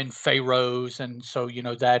mummy and pharaohs, and so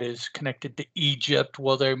that is connected to Egypt.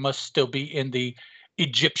 Well, they must still be in the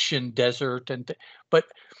Egyptian desert, but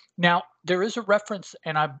now there is a reference,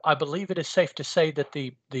 and I believe it is safe to say that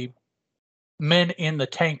the men in the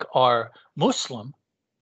tank are Muslim.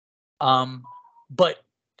 But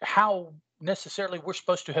how necessarily we're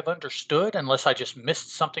supposed to have understood, unless I just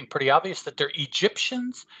missed something pretty obvious, that they're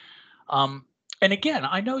Egyptians. And again,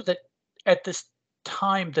 I know that at this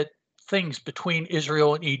time that things between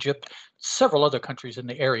Israel and Egypt, several other countries in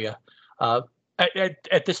the area, uh,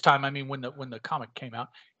 at this time, I mean, when the comic came out,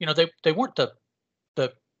 they weren't the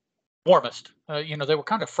warmest. They were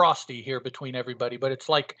kind of frosty here between everybody. But it's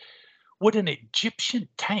like, would an Egyptian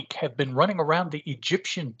tank have been running around the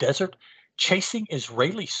Egyptian desert chasing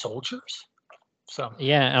Israeli soldiers? So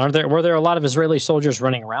Yeah, were there a lot of Israeli soldiers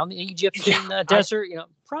running around the Egyptian desert?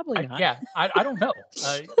 Probably not. I don't know.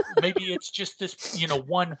 Maybe it's just this,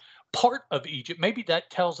 one part of Egypt. Maybe that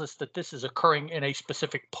tells us that this is occurring in a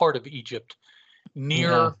specific part of Egypt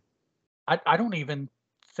near. Yeah. I don't even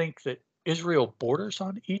think that Israel borders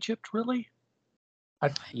on Egypt, really.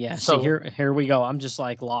 Yeah. So See, here we go. I'm just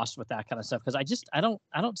like lost with that kind of stuff because I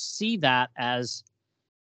don't see that as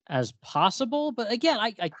possible. But again,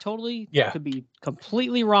 I totally could be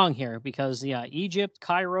completely wrong here because Egypt,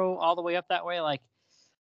 Cairo, all the way up that way, like,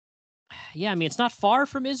 yeah, I mean, it's not far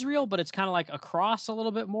from Israel, but it's kind of like across a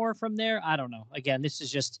little bit more from there. I don't know. Again,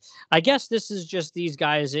 I guess this is just these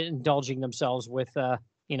guys indulging themselves with,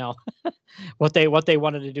 what they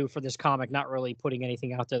wanted to do for this comic, not really putting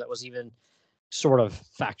anything out there that was even sort of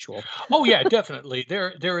factual. Oh yeah, definitely.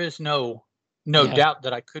 There is no doubt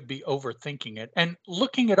that I could be overthinking it. And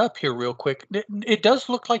looking it up here real quick, it does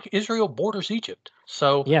look like Israel borders Egypt.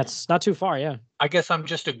 So yeah, it's not too far. Yeah. I guess I'm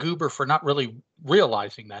just a goober for not really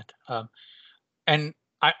realizing that. And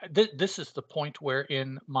this is the point where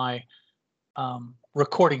in my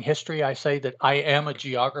recording history, I say that I am a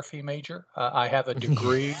geography major. I have a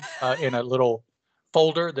degree in a little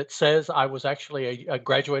folder that says I was actually a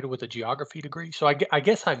graduated with a geography degree. So I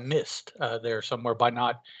guess I missed there somewhere by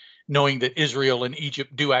not knowing that Israel and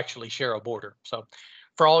Egypt do actually share a border. So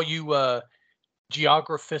for all you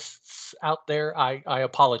geographists out there, I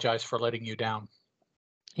apologize for letting you down.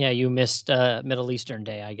 Yeah, you missed Middle Eastern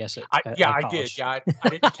Day, I guess. I did. Yeah, I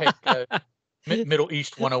didn't take Middle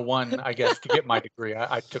East 101, I guess, to get my degree.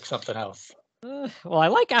 I took something else. Well, I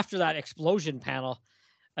like after that explosion panel,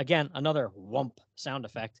 again, another whump sound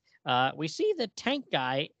effect. We see the tank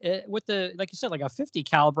guy with the, like you said, like a 50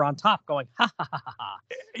 caliber on top going, ha, ha, ha, ha, ha.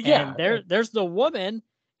 Yeah. And there's the woman,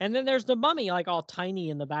 and then there's the mummy, like all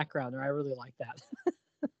tiny in the background there. I really like that.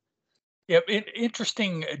 Yeah,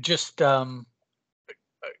 interesting, just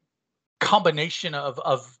combination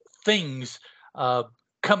of things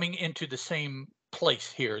coming into the same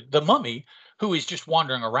place here. The mummy, who is just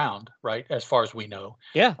wandering around, right, as far as we know,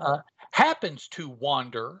 Yeah. Happens to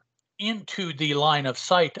wander into the line of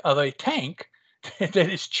sight of a tank that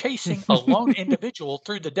is chasing a lone individual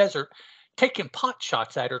through the desert, taking pot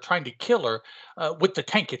shots at her, trying to kill her with the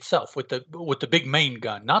tank itself, with the big main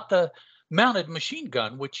gun, not the mounted machine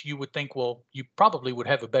gun, which you would think, well, you probably would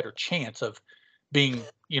have a better chance of being,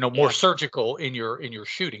 more surgical in your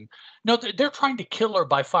shooting. No, they're trying to kill her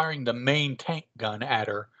by firing the main tank gun at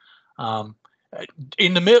her.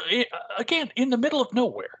 In the middle, again, in the middle of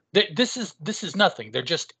nowhere. This is nothing. They're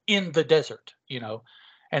just in the desert,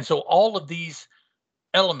 and so all of these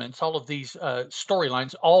elements, all of these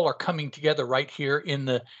storylines, all are coming together right here in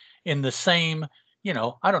the same,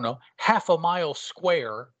 I don't know, half a mile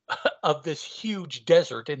square of this huge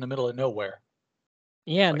desert in the middle of nowhere.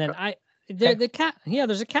 Yeah, and then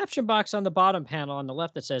there's a caption box on the bottom panel on the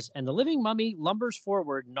left that says, "And the living mummy lumbers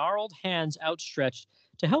forward, gnarled hands outstretched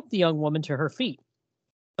to help the young woman to her feet."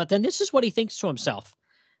 But then this is what he thinks to himself: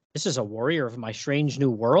 "This is a warrior of my strange new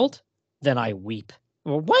world. Then I weep."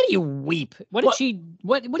 Well, why do you weep? What do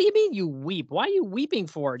you mean you weep? Why are you weeping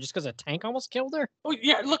for? Just because a tank almost killed her? Oh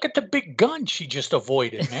yeah, look at the big gun she just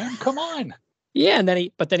avoided, man. Come on. Yeah, and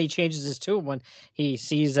then he changes his tune when he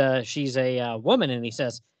sees she's a woman, and he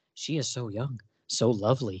says, "She is so young, so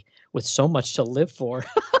lovely, with so much to live for."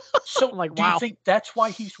 So I'm like, do wow. you think that's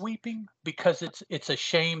why he's weeping? Because it's a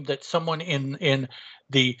shame that someone in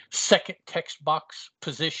the second text box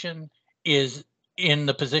position is in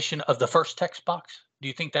the position of the first text box? Do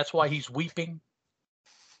you think that's why he's weeping?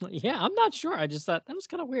 Yeah, I'm not sure. I just thought that was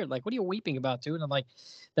kind of weird. Like, what are you weeping about, dude? And I'm like,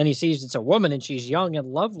 then he sees it's a woman and she's young and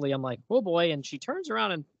lovely. I'm like, oh boy. And she turns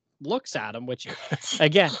around and looks at him, which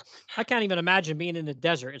again, I can't even imagine being in the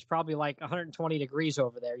desert. It's probably like 120 degrees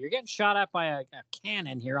over there. You're getting shot at by a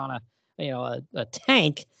cannon here on a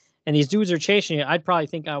tank. and these dudes are chasing you, I'd probably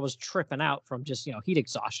think I was tripping out from just, heat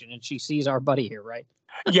exhaustion. And she sees our buddy here, right?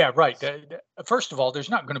 Yeah, right. First of all, there's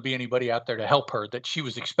not going to be anybody out there to help her that she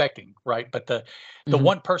was expecting, right? But the Mhm.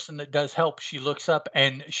 one person that does help, she looks up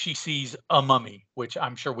and she sees a mummy, which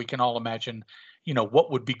I'm sure we can all imagine,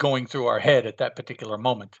 what would be going through our head at that particular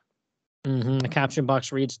moment. The caption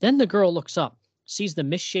box reads, "Then the girl looks up, sees the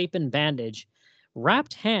misshapen bandage,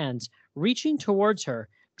 wrapped hands reaching towards her,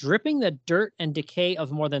 dripping the dirt and decay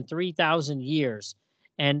of more than 3,000 years,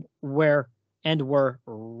 and were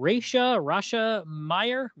Rasha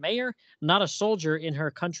Mayer, not a soldier in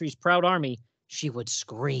her country's proud army, she would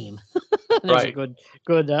scream." There's a Right.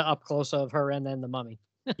 good up close of her and then the mummy.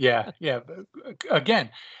 Yeah. Yeah.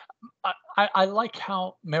 Again, I like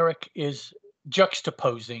how Merrick is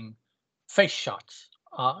juxtaposing face shots.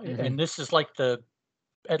 hmm And this is like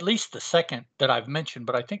at least the second that I've mentioned,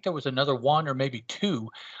 but I think there was another one or maybe two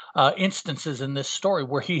instances in this story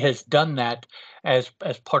where he has done that as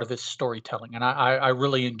part of his storytelling, and I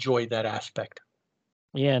really enjoy that aspect.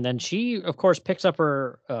 Yeah, and then she, of course, picks up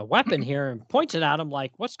her weapon here and points it at him,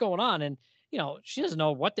 like, "What's going on?" And she doesn't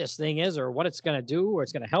know what this thing is or what it's going to do or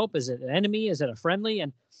it's going to help. Is it an enemy? Is it a friendly?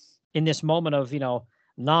 And in this moment of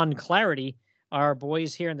non-clarity, our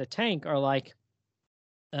boys here in the tank are like,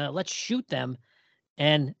 "Let's shoot them."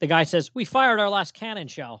 And the guy says, "We fired our last cannon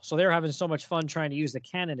shell." So they're having so much fun trying to use the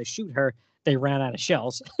cannon to shoot her, they ran out of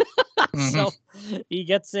shells. Hmm. So he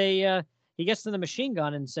gets he gets to the machine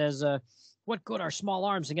gun and says, "What good are small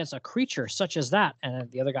arms against a creature such as that?" And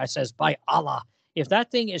the other guy says, "By Allah, if that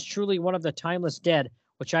thing is truly one of the timeless dead,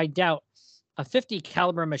 which I doubt, a 50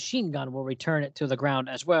 caliber machine gun will return it to the ground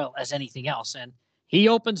as well as anything else." And he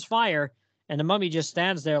opens fire, and the mummy just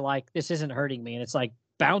stands there like, "This isn't hurting me." And it's like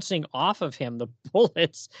bouncing off of him, the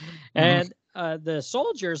bullets. Hmm. And the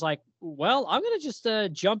soldier's like, "Well, I'm going to just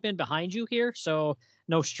jump in behind you here so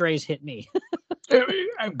no strays hit me."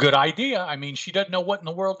 Good idea. I mean, she doesn't know what in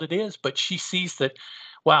the world it is, but she sees that,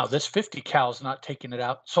 wow, this 50 cal's not taking it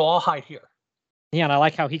out, so I'll hide here. Yeah, and I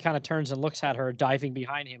like how he kind of turns and looks at her, diving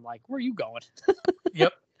behind him, like, "Where are you going?"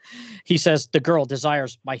 Yep. He says, "The girl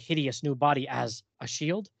desires my hideous new body as a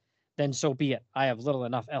shield. Then so be it. I have little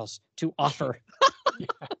enough else to offer."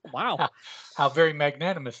 Wow. How very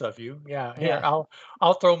magnanimous of you. Yeah, here, Yeah.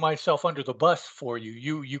 I'll throw myself under the bus for you.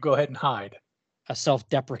 You go ahead and hide. A self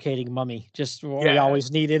deprecating mummy. Just what we Yeah,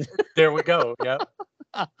 always needed. there we go. Yep.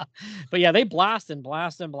 But yeah, they blast and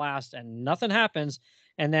blast and blast, and nothing happens.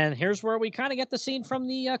 And then here's where we kind of get the scene from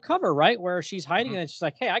the cover, right? Where she's hiding Mhm. and she's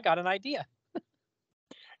like, "Hey, I got an idea."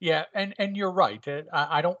 Yeah, and you're right.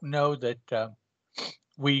 I don't know that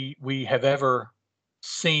we have ever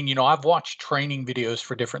seen. I've watched training videos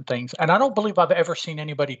for different things, and I don't believe I've ever seen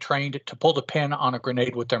anybody trained to pull the pin on a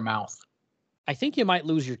grenade with their mouth. I think you might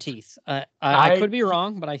lose your teeth. I I could be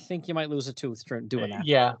wrong, but I think you might lose a tooth doing that.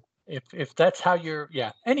 Yeah, if that's how you're,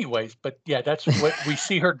 yeah. Anyways, but yeah, that's what we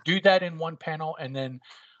see her do that in one panel, and then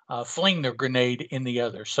fling the grenade in the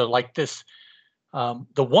other. So like this,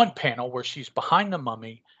 the one panel where she's behind the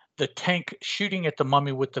mummy, the tank shooting at the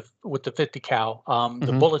mummy with the 50 cal,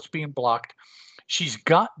 the hmm bullets being blocked. She's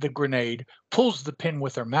got the grenade, pulls the pin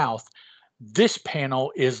with her mouth. This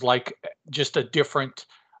panel is like just a different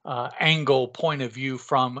angle point of view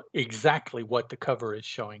from exactly what the cover is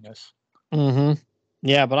showing us. hmm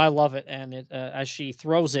Yeah, but I love it. And as she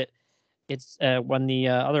throws it, it's when the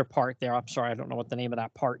other part there. I'm sorry, I don't know what the name of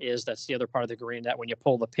that part is. That's the other part of the green. That when you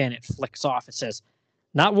pull the pin, it flicks off. It says,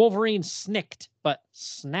 not Wolverine snicked, but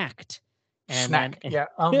snacked. And then Snack. Yeah.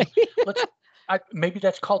 Let's. Maybe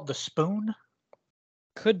that's called the spoon.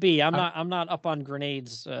 could be. I'm I'm, not. I'm not up on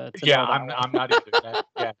grenades to yeah, know that one. I'm not either.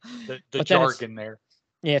 Yeah, the But then it's jargon there.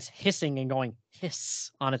 yeah, it's hissing and going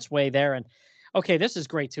hiss on its way there. And okay, this is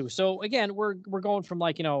great too. So again, we're going from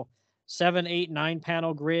like 7, 8, 9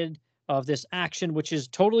 panel grid of this action, which is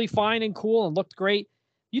totally fine and cool and looked great.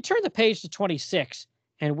 You turn the page to 26,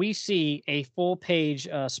 and we see a full page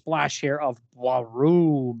splash here of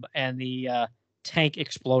Waroom and the tank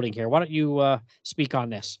exploding here. Why don't you speak on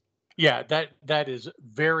this? Yeah, that is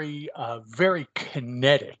very very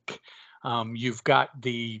kinetic. You've got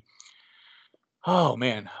the Oh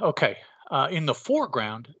man. Okay. In the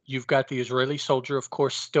foreground, you've got the Israeli soldier, of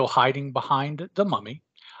course, still hiding behind the mummy.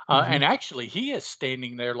 hmm And actually, he is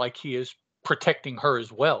standing there like he is protecting her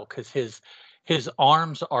as well, because his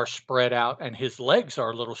arms are spread out and his legs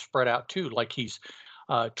are a little spread out too, like he's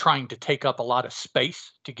trying to take up a lot of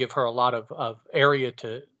space to give her a lot of area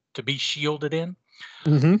to be shielded in.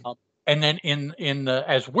 hmm And then in the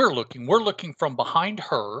as we're looking from behind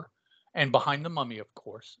her and behind the mummy, of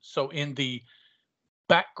course. So in the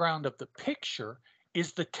background of the picture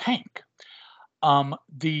is the tank.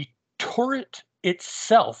 The turret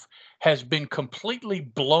itself has been completely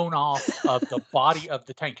blown off of the body of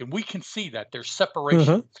the tank, and we can see that there's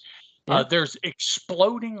separation. Yeah. There's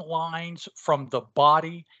exploding lines from the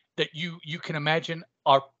body that you can imagine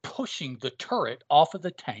are pushing the turret off of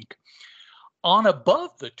the tank. On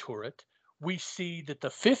above the turret, we see that the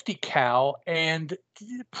 50 cal and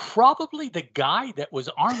probably the guy that was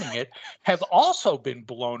arming it have also been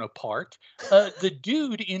blown apart. The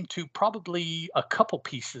dude into probably a couple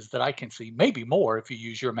pieces that I can see, maybe more if you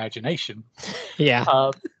use your imagination.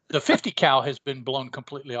 Yeah. The 50 cal has been blown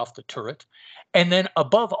completely off the turret. And then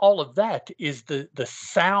above all of that is the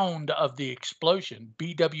sound of the explosion,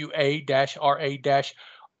 BWA-RA-ROOM.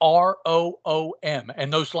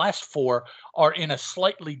 And those last four are in a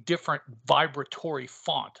slightly different vibratory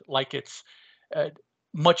font, like it's a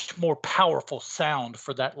much more powerful sound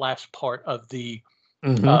for that last part of the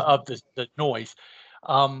noise.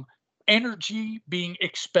 Energy being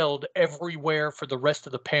expelled everywhere for the rest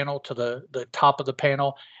of the panel to the top of the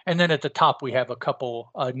panel. And then at the top, we have a couple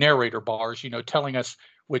narrator bars, telling us,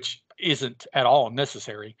 which isn't at all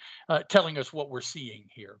necessary, telling us what we're seeing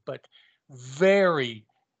here. But very,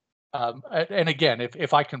 and again,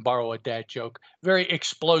 if I can borrow a dad joke, very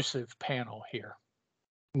explosive panel here.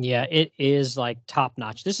 Yeah, it is like top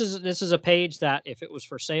notch. This is a page that if it was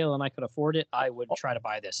for sale and I could afford it, I would try to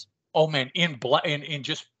buy this. Oh man, in black, in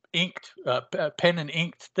just inked, pen and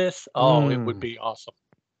inked this. Oh, it would be awesome.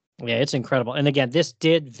 Yeah, it's incredible. And again, this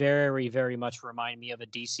did very, very much remind me of a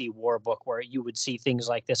DC War book where you would see things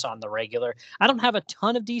like this on the regular. I don't have a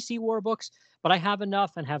ton of DC War books, but I have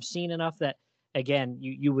enough and have seen enough that, again,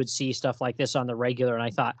 you would see stuff like this on the regular. And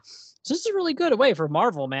I thought, this is a really good way for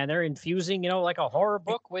Marvel, man. They're infusing, like a horror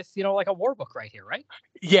book with, like a war book right here, right?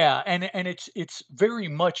 Yeah, and it's very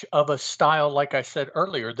much of a style, like I said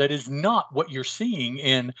earlier, that is not what you're seeing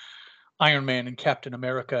in Iron Man and Captain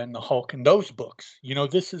America and the Hulk and those books.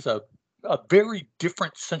 This is a very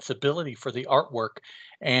different sensibility for the artwork,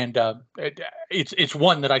 and it's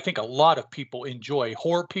one that I think a lot of people enjoy.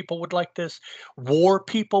 Horror people would like this. War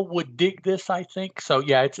people would dig this, I think. So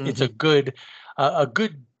yeah, it's a good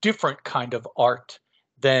different kind of art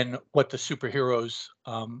than what the superheroes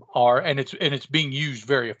are, and it's being used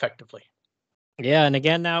very effectively. Yeah, and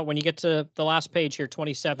again, now when you get to the last page here,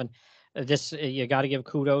 27, this you got to give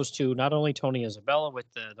kudos to not only Tony Isabella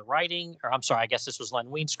with the writing, or I'm sorry, I guess this was Len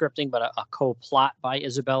Wein scripting, but a co-plot by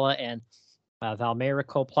Isabella and Valmera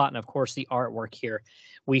co-plot, and of course the artwork here.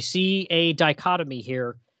 We see a dichotomy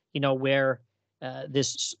here, where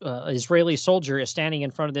this Israeli soldier is standing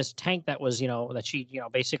in front of this tank that was, that she,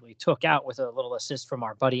 basically took out with a little assist from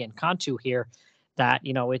our buddy Nkantu here. That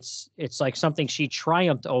it's like something she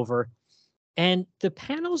triumphed over, and the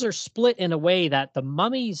panels are split in a way that the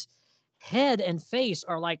mummy's head and face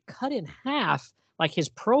are like cut in half, like his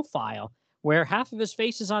profile, where half of his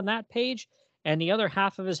face is on that page, and the other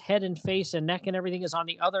half of his head and face and neck and everything is on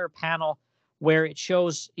the other panel, where it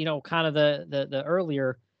shows, kind of the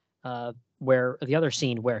earlier. Where the other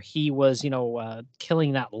scene where he was,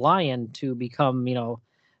 killing that lion to become,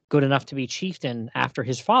 good enough to be chieftain after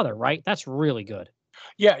his father, right? That's really good.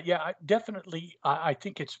 Yeah, definitely. I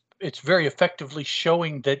think it's very effectively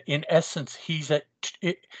showing that in essence he's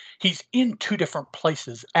in two different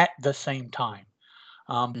places at the same time.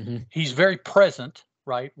 He's very present,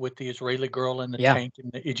 right, with the Israeli girl in the tank in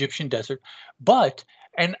the Egyptian desert,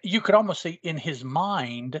 and you could almost say in his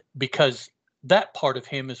mind, because that part of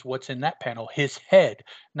him is what's in that panel, his head,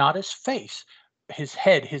 not his face, his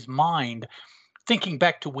head, his mind, thinking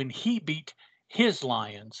back to when he beat his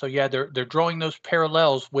lion. So yeah, they're drawing those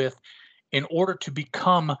parallels with, in order to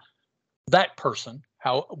become that person,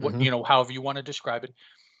 however you want to describe it,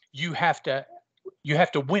 you have to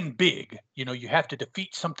win big. You have to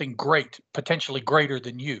defeat something great, potentially greater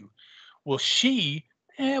than you. Well, she,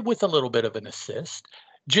 with a little bit of an assist,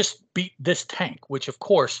 just beat this tank, which of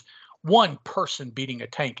course, one person beating a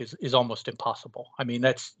tank is almost impossible. I mean,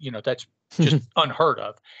 that's just unheard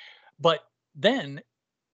of. But then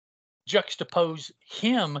juxtapose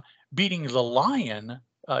him beating the lion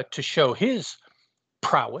to show his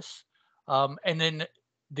prowess, and then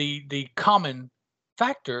the common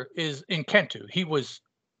factor is Nkantu. He was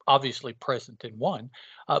obviously present in one,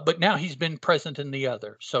 but now he's been present in the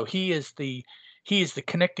other. So he is the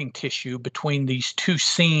connecting tissue between these two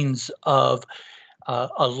scenes of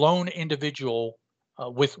a lone individual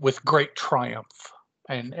with great triumph.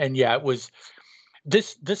 And yeah, it was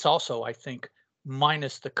this also, I think,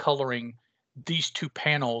 minus the coloring, these two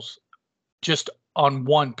panels just on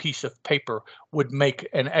one piece of paper would make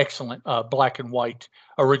an excellent black and white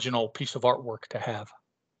original piece of artwork to have.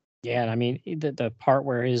 Yeah, and I mean the part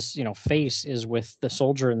where his face is with the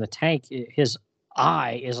soldier in the tank, his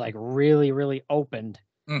eye is like really opened,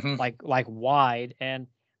 Hmm. like wide, and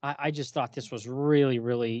I just thought this was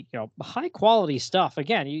really high quality stuff.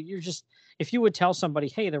 Again, you're just if you would tell somebody,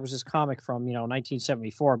 hey, there was this comic from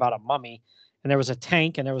 1974 about a mummy, and there was a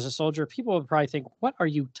tank and there was a soldier, people would probably think, what are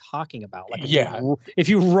you talking about? Like Yeah, if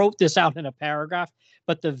you wrote this out in a paragraph,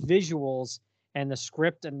 but the visuals and the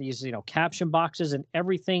script and these caption boxes and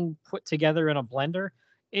everything put together in a blender,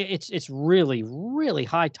 it's really like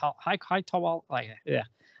yeah,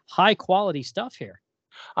 high quality stuff here.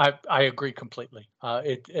 I agree completely.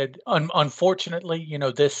 Unfortunately,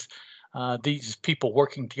 this these people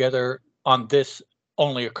working together on this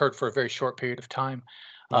only occurred for a very short period of time.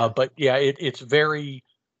 Yeah. But yeah, it's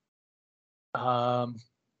um,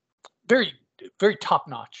 very very top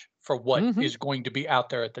notch for what Hmm. is going to be out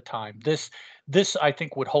there at the time. This I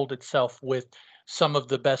think would hold itself with some of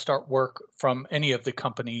the best artwork from any of the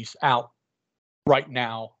companies out right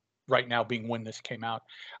now. Right now being when this came out,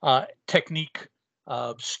 technique,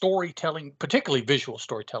 storytelling, particularly visual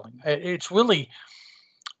storytelling. It's really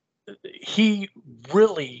he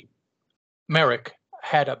really Merrick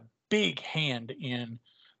had a big hand in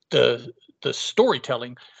the the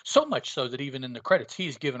storytelling, so much so that even in the credits,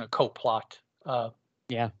 he's given a co-plot uh,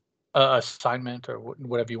 Yeah. assignment or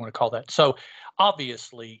whatever you want to call that. So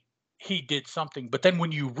obviously he did something. But then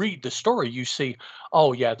when you read the story, you see,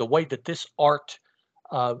 oh yeah, the way that this art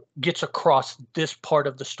gets across this part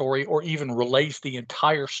of the story, or even relays the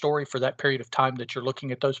entire story for that period of time that you're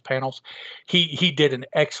looking at those panels. He did an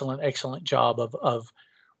excellent job of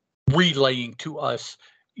relaying to us,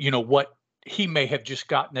 what he may have just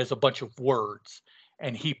gotten as a bunch of words,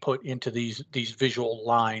 and he put into these visual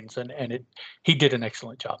lines, and he did an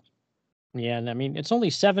excellent job. Yeah, and I mean, it's only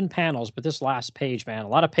 7 panels, but this last page, man, a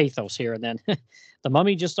lot of pathos here, and then the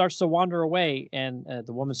mummy just starts to wander away, and,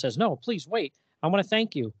 the woman says, "No, please wait. I wanna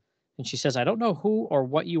thank you." And she says, "I don't know who or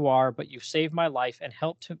what you are, but you've saved my life and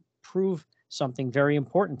helped to prove something very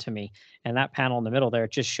important to me." And that panel in the middle there,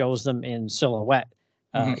 it just shows them in silhouette,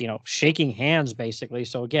 Mhm. shaking hands, basically.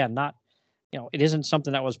 So again, not it isn't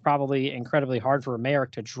something that was probably incredibly hard for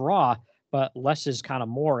Merrick to draw, but less is kind of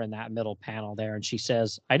more in that middle panel there. And she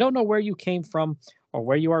says, I don't know where you came from or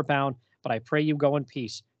where you are bound, but I pray you go in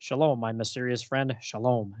peace. Shalom, my mysterious friend.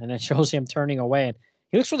 Shalom. And it shows him turning away. And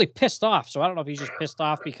he looks really pissed off. So I don't know if he's just pissed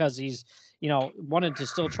off because he's, wanted to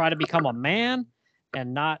still try to become a man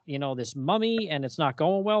and not, this mummy and it's not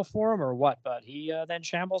going well for him or what. But he then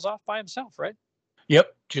shambles off by himself, right?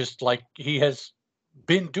 Yep, just like he has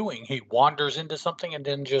been doing. He wanders into something and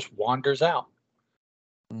then just wanders out.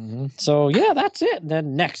 So yeah, that's it. And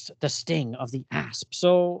then next, the sting of the asp.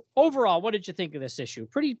 So overall, what did you think of this issue?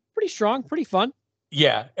 Pretty strong, pretty fun.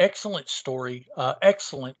 Yeah, excellent story,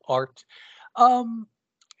 excellent art. Um,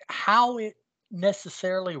 how it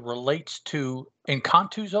necessarily relates to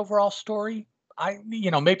Encanto's overall story,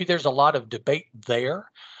 maybe there's a lot of debate there.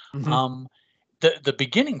 Hmm. Um, the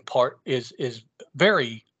beginning part is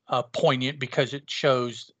very poignant because it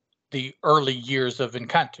shows the early years of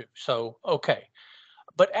Encanto. So okay,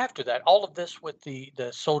 but after that, all of this with the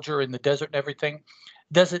soldier in the desert and everything,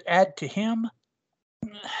 does it add to him?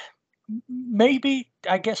 Maybe,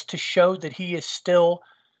 I guess, to show that he is still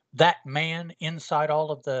that man inside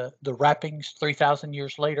all of the wrappings 3,000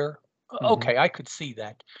 years later. Hmm. Okay, I could see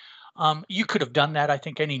that. You could have done that, I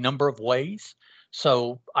think, any number of ways.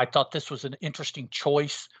 So I thought this was an interesting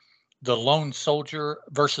choice. The lone soldier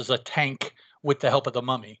versus a tank with the help of the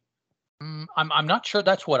mummy. I'm not sure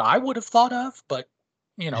that's what I would have thought of, but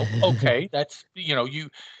okay, that's you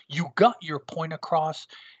got your point across.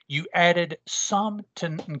 You added some to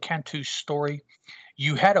Nkantu's story.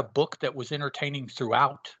 You had a book that was entertaining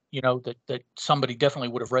throughout. That somebody definitely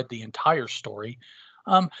would have read the entire story.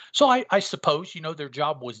 So I suppose their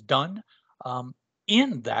job was done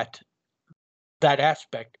in that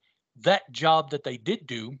aspect. That job that they did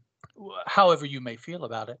do, however you may feel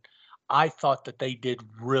about it, I thought that they did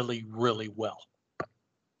really well.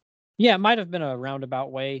 Yeah, it might have been a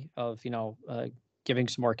roundabout way of giving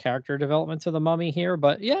some more character development to the mummy here,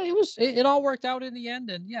 but yeah, it all worked out in the end,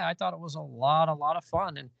 and yeah, I thought it was a lot of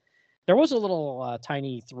fun, and there was a little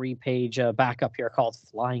tiny 3-page backup here called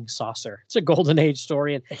Flying Saucer. It's a golden age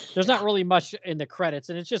story, and there's not Yeah. really much in the credits,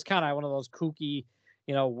 and it's just kind of one of those kooky,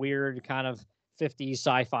 weird kind of 50s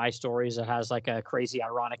sci-fi stories that has like a crazy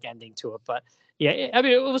ironic ending to it. But yeah, I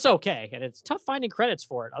mean, it was okay, and it's tough finding credits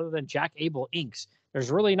for it other than Jack Abel inks. There's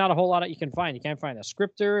really not a whole lot that you can find. You can't find a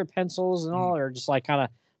scripter, pencils, and Mm. all, or just like kind of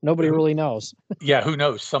nobody Who really knows. Yeah, who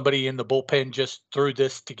knows? Somebody in the bullpen just threw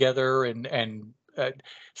this together and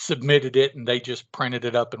submitted it and they just printed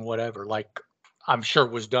it up and whatever. Like I'm sure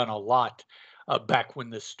was done a lot back when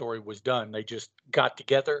this story was done. They just got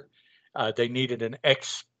together. They needed an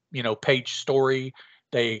page story.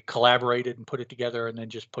 They collaborated and put it together and then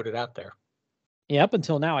just put it out there. Yeah, up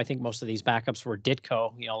until now, I think most of these backups were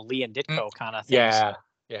Ditko, Lee and Ditko kind of things.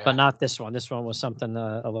 Yeah. But not this one. This one was something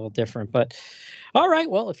a little different. But all right,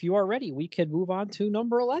 well, if you are ready, we could move on to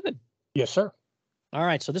number 11. Yes, sir. All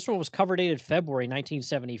right, so this one was cover dated February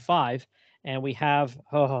 1975, and we have,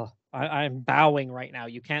 I'm bowing right now.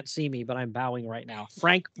 You can't see me, but I'm bowing right now.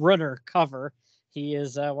 Frank Brunner cover. He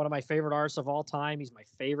is one of my favorite artists of all time. He's my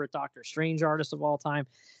favorite Doctor Strange artist of all time.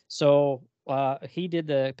 So he did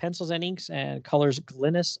the pencils and inks and colors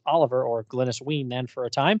Glynis Oliver, or Glynis Wein then for a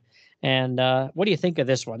time. And what do you think of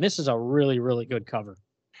this one? This is a really, really good cover.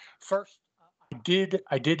 First,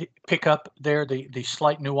 I did pick up there the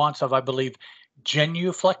slight nuance of, I believe,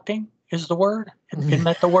 genuflecting is the word. Isn't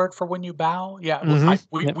that the word for when you bow? Yeah,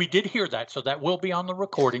 we did hear that, so that will be on the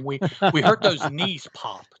recording. We heard those knees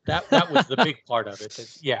pop. That was the big part of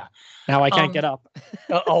it. Yeah. Now I can't get up.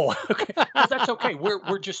 Okay. Well, that's okay.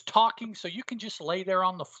 We're just talking, so you can just lay there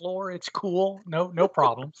on the floor. It's cool. No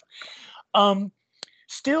problems.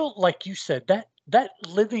 Still, like you said, that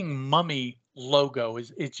living mummy logo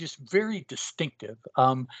is just very distinctive.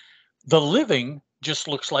 The living just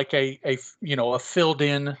looks like a filled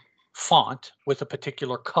in font with a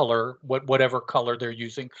particular color, whatever color they're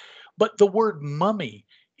using. But the word mummy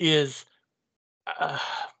is,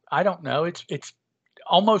 I don't know, it's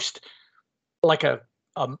almost like a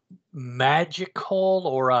magical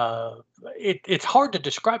or it's hard to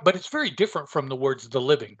describe, but it's very different from the words the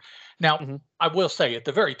living. Now, I will say at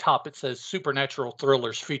the very top, it says supernatural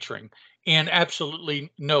thrillers featuring, and absolutely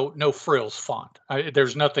no frills font.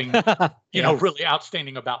 There's nothing, really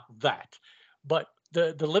outstanding about that. But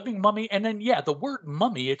the living mummy, and then, the word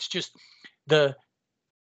mummy, it's just the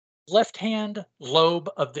left-hand lobe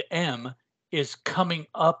of the M is coming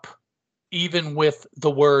up even with the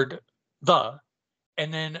word the,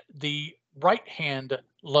 and then the right-hand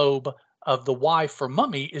lobe of the Y for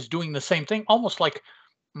mummy is doing the same thing, almost like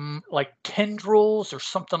tendrils or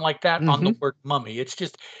something like that on the word mummy.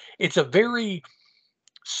 It's a very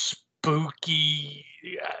spooky,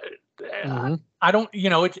 I don't,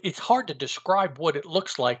 it's hard to describe what it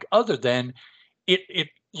looks like other than it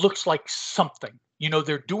looks like something,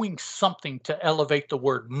 they're doing something to elevate the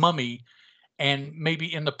word mummy and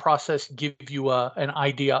maybe in the process give you an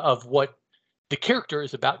idea of what the character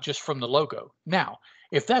is about just from the logo. Now,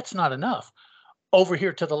 if that's not enough, over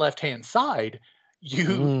here to the left-hand side,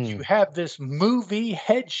 you have this movie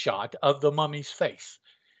headshot of the mummy's face.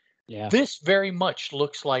 Yeah. This very much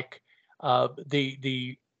looks like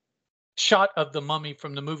the shot of the mummy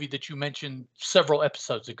from the movie that you mentioned several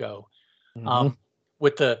episodes ago,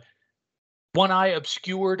 with the one eye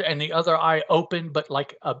obscured and the other eye open, but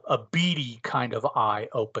like a beady kind of eye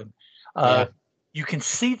open. You can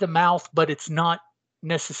see the mouth, but it's not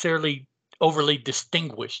necessarily overly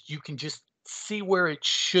distinguished. You can just see where it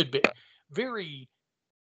should be. Very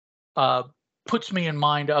puts me in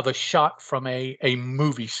mind of a shot from a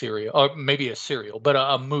movie serial, or maybe a serial, but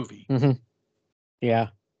a movie. Yeah.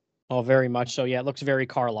 Oh, very much so. Yeah, it looks very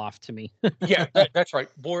Karloff to me. Yeah, that's right.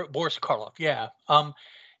 Boris Karloff. Yeah.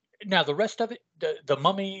 Now the rest of it, the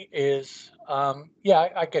mummy is,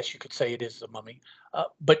 I guess you could say it is the mummy.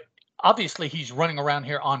 But obviously he's running around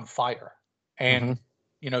here on fire, and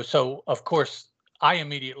so of course I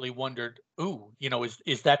immediately wondered,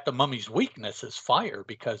 is that the mummy's weakness is fire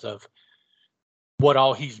because of what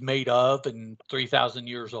all he's made of and 3,000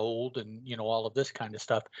 years old and, all of this kind of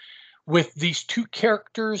stuff. With these two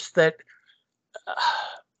characters that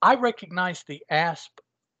I recognize the Asp,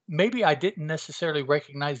 maybe I didn't necessarily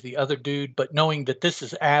recognize the other dude, but knowing that this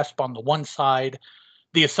is Asp on the one side,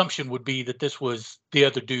 the assumption would be that this was the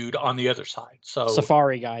other dude on the other side. So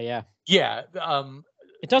Safari guy, yeah. Yeah.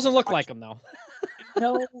 It doesn't look like him though.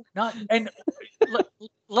 No, not. And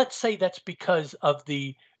let's say that's because of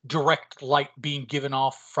the direct light being given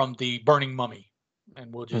off from the burning mummy,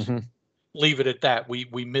 and we'll just leave it at that.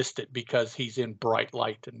 We missed it because he's in bright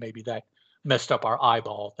light, and maybe that messed up our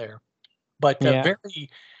eyeball there. But very,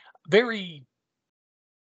 very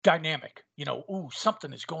dynamic.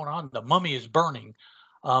 Something is going on. The mummy is burning.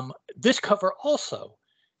 This cover also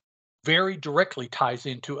very directly ties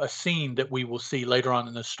into a scene that we will see later on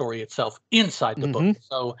in the story itself inside the book.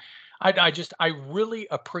 So I really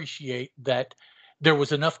appreciate that there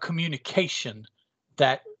was enough communication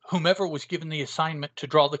that whomever was given the assignment to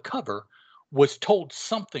draw the cover was told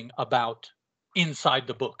something about inside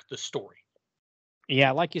the book, the story.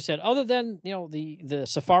 Yeah, like you said, other than, the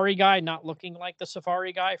Safari guy not looking like the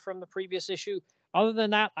Safari guy from the previous issue, other than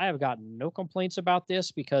that, I have got no complaints about this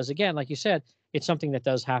because, again, like you said, it's something that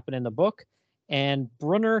does happen in the book. And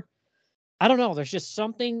Brunner, I don't know, there's just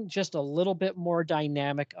something just a little bit more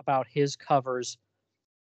dynamic about his covers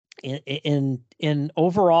in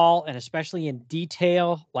overall and especially in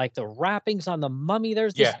detail, like the wrappings on the mummy.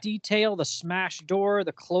 There's this Yeah. detail, the smashed door,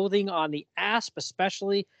 the clothing on the asp,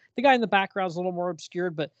 especially. The guy in the background is a little more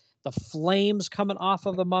obscured, but the flames coming off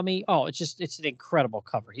of the mummy. Oh, it's an incredible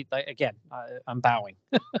cover. Again, I'm bowing.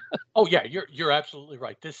 Oh yeah, you're absolutely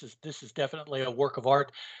right. This is definitely a work of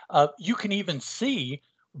art. You can even see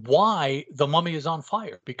why the mummy is on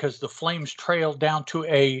fire because the flames trail down to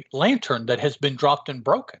a lantern that has been dropped and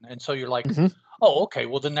broken. And so you're like, Mhm. oh, okay,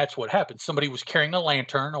 well then that's what happened. Somebody was carrying a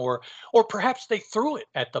lantern, or perhaps they threw it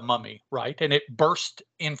at the mummy, right? And it burst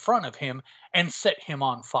in front of him and set him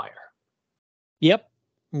on fire. Yep.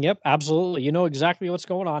 Yep, absolutely. You know exactly what's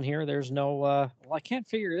going on here. There's no well, I can't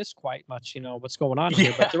figure this quite much, what's going on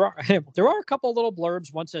here, but Yeah. there are there are a couple little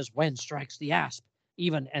blurbs. One says, "When strikes the asp,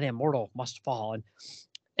 even an immortal must fall."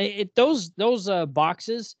 And those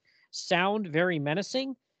boxes sound very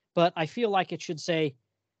menacing, but I feel like it should say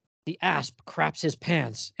the asp craps his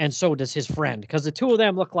pants, and so does his friend, because the two of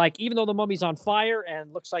them look like, even though the mummy's on fire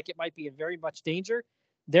and looks like it might be in very much danger,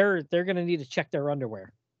 they're going to need to check their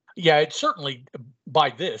underwear. Yeah, it certainly by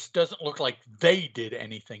this doesn't look like they did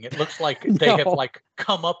anything. It looks like they have No. like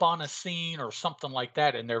come up on a scene or something like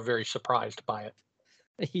that, and they're very surprised by it.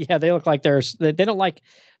 Yeah, they look like they don't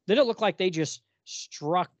look like they just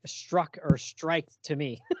struck or strike to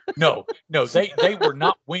me. No, no, they were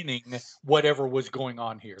not winning whatever was going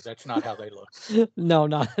on here. That's not how they look. No,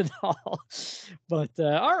 not at all. But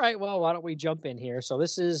all right, well, why don't we jump in here? So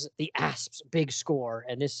this is the Asp's big score,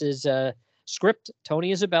 and this is script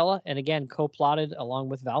Tony Isabella, and again co-plotted along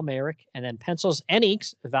with Val Merrick, and then pencils and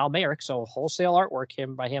inks Val Merrick, so wholesale artwork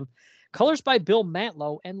by him. Colors by Bill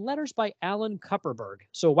Mantlo and letters by Alan Kupperberg.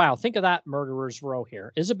 So wow, think of that murderer's row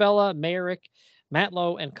here. Isabella, Merrick,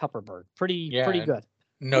 Mantlo, and Kupperberg. Pretty Yeah, good.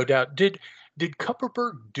 no doubt. Did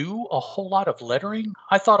Kupperberg do a whole lot of lettering?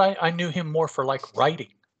 I thought I knew him more for like writing.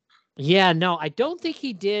 Yeah, no, I don't think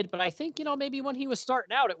he did, but I think, maybe when he was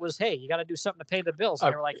starting out, it was, hey, you got to do something to pay the bills. And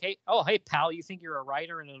Uh, they were like, hey, pal, you think you're a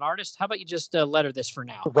writer and an artist? How about you just letter this for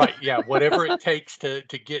now? right, yeah, whatever it takes to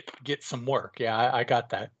get some work. Yeah, I got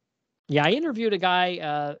that. Yeah, I interviewed a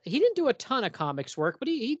guy. He didn't do a ton of comics work, but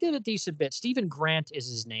he did a decent bit. Stephen Grant is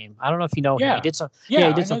his name. I don't know if you know him. He Yeah, did some, yeah, he yeah,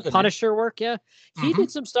 I did know some the name. Punisher work. Yeah, he Hmm.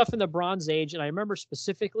 did some stuff in the Bronze Age, and I remember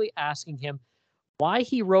specifically asking him why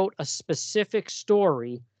he wrote a specific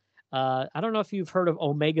story. I don't know if you've heard of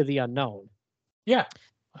Omega the Unknown, Yeah,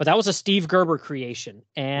 but that was a Steve Gerber creation,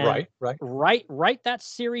 and right, right. right that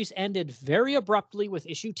series ended very abruptly with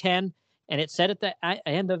issue 10, and it said at the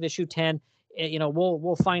end of issue 10,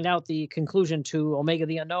 we'll find out the conclusion to Omega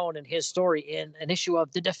the Unknown and his story in an issue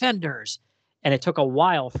of The Defenders. And it took a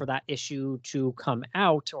while for that issue to come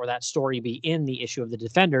out, or that story be in the issue of The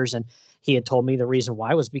Defenders. And he had told me the reason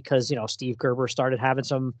why was because, Steve Gerber started having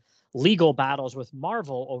some legal battles with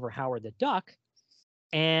Marvel over Howard the Duck,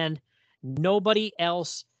 and nobody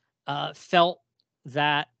else felt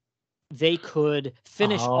that they could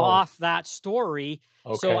finish Oh, off that story.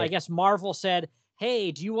 So I okay. guess Marvel said,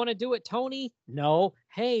 "Hey, do you want to do it, Tony?" No.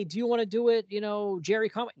 "Hey, do you want to do it, Jerry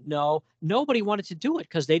Comic?" No. Nobody wanted to do it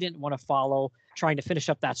because they didn't want to follow trying to finish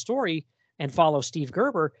up that story and follow Steve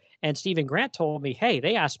Gerber. And Stephen Grant told me, "Hey,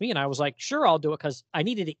 they asked me," and I was like, "Sure, I'll do it," because I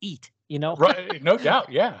needed to eat. Right, no doubt.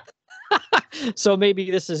 Yeah. So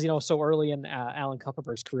maybe this is, so early in Alan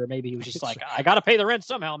Kupperberg's career, maybe he was just It's like, "I got to pay the rent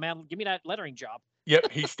somehow, man. Give me that lettering job."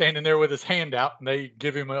 Yep, he's standing there with his hand out, and they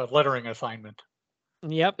give him a lettering assignment.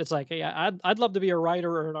 Yep, it's like, yeah, I'd love to be a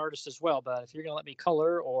writer or an artist as well, but if you're gonna let me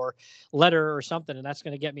color or letter or something, and that's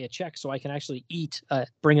gonna get me a check so I can actually eat,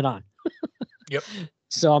 bring it on. Yep.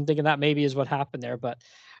 So I'm thinking that maybe is what happened there. But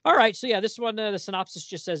all right, so yeah, this one, the synopsis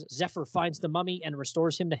just says Zephyr finds the mummy and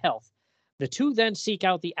restores him to health. The two then seek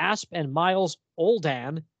out the Asp and Miles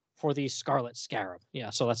Oldan for the Scarlet Scarab. Yeah,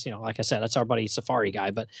 so that's, like I said, that's our buddy Safari guy.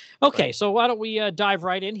 But Right. okay, so why don't we dive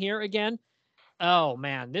right in here again? Oh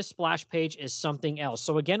man, this splash page is something else.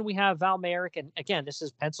 So again, we have Val Merrick, and again, this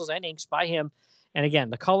is pencils and inks by him. And again,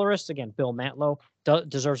 the colorist, again, Bill Mantlo,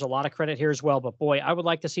 deserves a lot of credit here as well. But boy, I would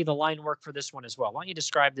like to see the line work for this one as well. Why don't you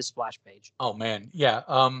describe this splash page? Oh man, yeah.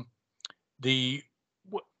 The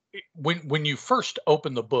when you first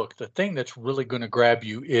open the book, the thing that's really going to grab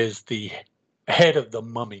you is the head of the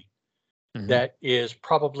mummy. Hmm. That is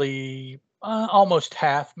probably almost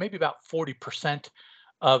half, maybe about 40%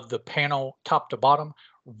 of the panel, top to bottom.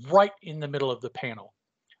 right in the middle of the panel.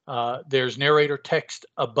 There's narrator text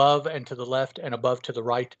above and to the left and above to the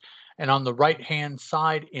right. And on the right-hand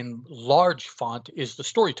side in large font is the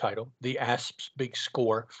story title, The Asp's Big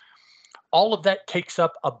Score. All of that takes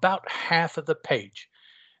up about half of the page.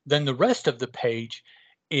 Then the rest of the page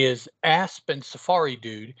is Asp and Safari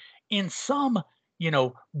Dude in some,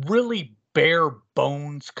 really bare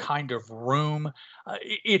bones kind of room.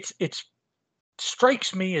 It's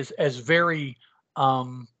strikes me as very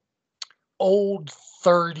old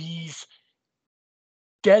 30s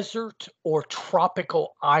desert or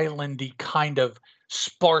tropical islandy kind of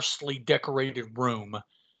sparsely decorated room.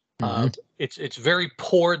 It's very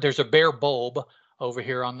poor. There's a bare bulb over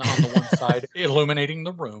here on the one side illuminating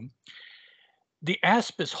the room. The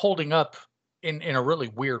Asp is holding up in a really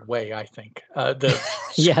weird way, I think.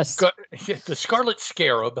 Yes. The Scarlet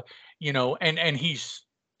Scarab, and he's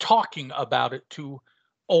talking about it to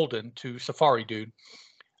Olden, to Safari Dude.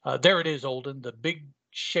 There it is, Olden, the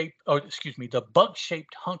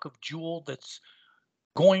bug-shaped hunk of jewel that's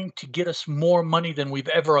going to get us more money than we've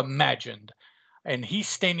ever imagined. And he's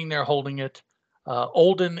standing there holding it.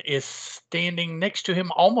 Olden is standing next to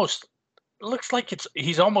him, almost looks like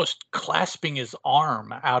he's almost clasping his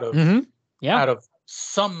arm out of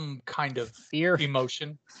some kind of fear,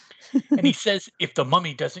 emotion. And he says, "If the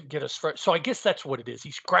mummy doesn't get us first," so I guess that's what it is.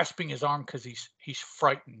 He's grasping his arm because he's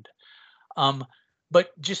frightened.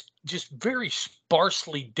 But just very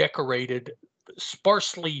sparsely decorated,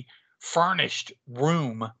 sparsely furnished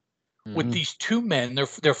room with these two men.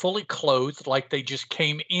 They're fully clothed, like they just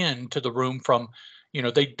came into the room from,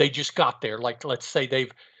 they just got there. Like, let's say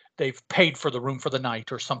they've paid for the room for the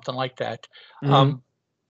night or something like that.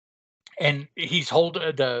 And he's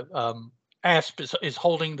Asp is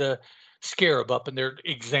holding the scarab up, and they're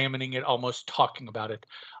examining it, almost talking about it.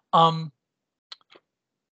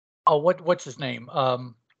 What's his name?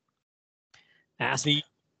 Asp,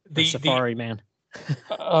 the Safari Man.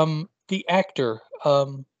 The actor,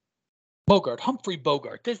 Bogart, Humphrey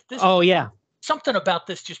Bogart. This Oh yeah. Something about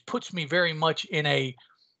this just puts me very much in a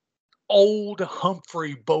old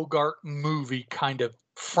Humphrey Bogart movie kind of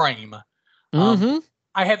frame.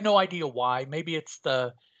 I have no idea why. Maybe it's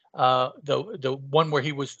the one where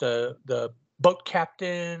he was the boat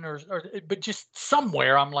captain, or but just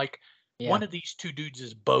somewhere I'm like, one of these two dudes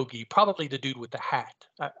is Bogey, probably the dude with the hat.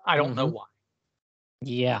 I don't know why.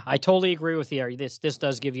 Yeah, I totally agree with you. This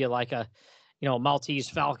does give you like a, Maltese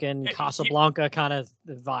Falcon, Casablanca kind of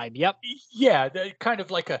vibe. Yep. Yeah, kind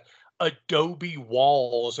of like a adobe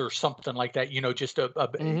walls or something like that. Just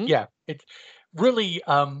yeah. It's really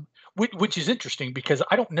which is interesting because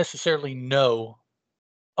I don't necessarily know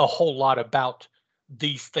a whole lot about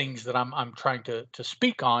these things that I'm trying to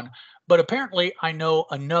speak on, but apparently I know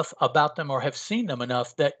enough about them or have seen them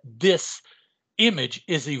enough that this image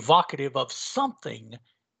is evocative of something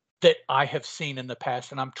that I have seen in the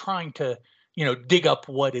past, and I'm trying to dig up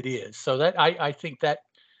what it is. So that I think that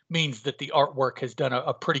means that the artwork has done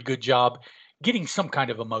a pretty good job getting some kind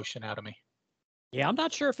of emotion out of me. Yeah, I'm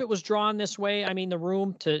not sure if it was drawn this way. I mean, the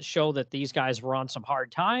room to show that these guys were on some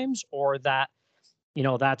hard times, or that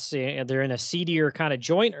that's they're in a seedier kind of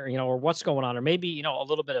joint, or or what's going on, or maybe a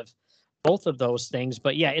little bit of both of those things.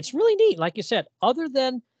 But yeah, it's really neat. Like you said, other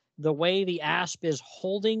than the way the Asp is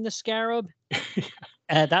holding the scarab,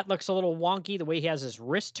 that looks a little wonky. The way he has his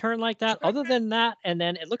wrist turned like that. Other than that, and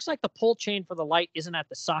then it looks like the pull chain for the light isn't at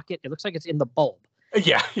the socket. It looks like it's in the bulb.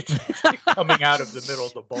 Yeah, it's coming out of the middle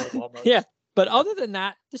of the bulb almost. Yeah, but other than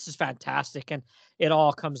that, this is fantastic, and it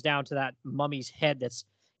all comes down to that mummy's head. That's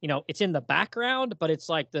it's in the background, but it's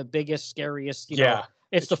like the biggest, scariest.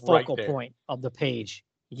 It's the focal point of the page.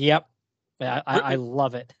 Yep. I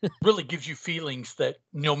love it. Really gives you feelings that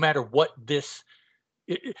no matter what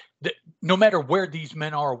no matter where these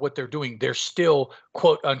men are, what they're doing, they're still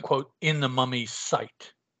quote unquote in the mummy's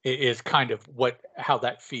sight. Is kind of how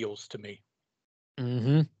that feels to me.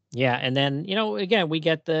 Yeah, and then again we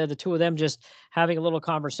get the two of them just having a little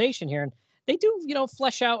conversation here, and they do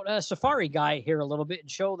flesh out Safari Guy here a little bit and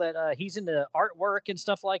show that he's into artwork and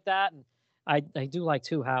stuff like that. And I do like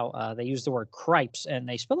too how they use the word cripes, and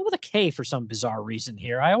they spell it with a K for some bizarre reason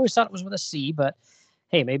here. I always thought it was with a C, but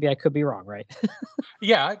hey, maybe I could be wrong, right?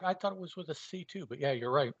 Yeah, I thought it was with a C too, but yeah,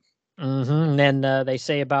 you're right. And then they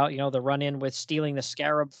say about the run-in with stealing the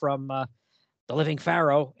scarab from the Living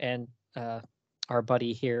Pharaoh, and our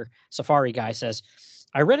buddy here, Safari Guy, says,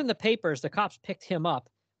 "I read in the papers the cops picked him up,"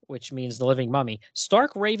 which means the living mummy,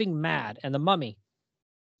 "stark raving mad, and the mummy,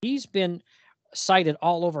 he's been sighted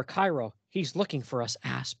all over Cairo. He's looking for us,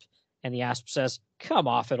 Asp." And the Asp says, "Come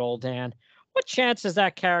off it, old Dan. What chance has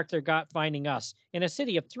that character got finding us in a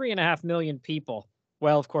city of 3.5 million people?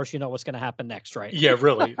 Well, of course, you know what's going to happen next, right? Yeah,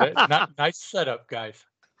 really. Nice setup, guys.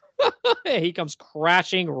 He comes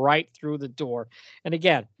crashing right through the door. And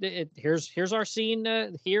again, here's our scene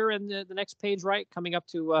here in the next page, right, coming up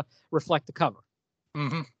to reflect the cover.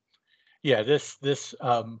 Hmm. Yeah, this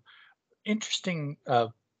interesting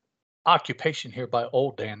occupation here by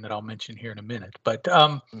Old Dan that I'll mention here in a minute. But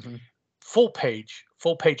Hmm. full page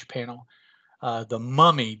panel. The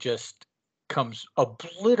mummy just comes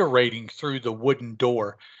obliterating through the wooden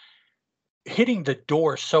door, hitting the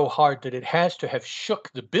door so hard that it has to have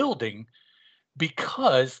shook the building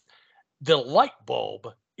because the light bulb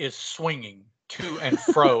is swinging to and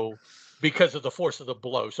fro because of the force of the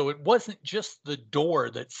blow. So it wasn't just the door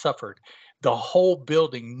that suffered. The whole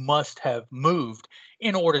building must have moved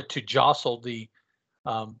in order to jostle the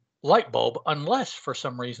light bulb, unless for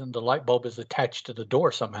some reason the light bulb is attached to the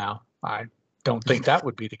door somehow. I don't think that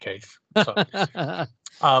would be the case. So,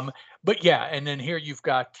 but yeah, and then here you've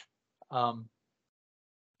got um,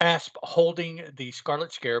 Asp holding the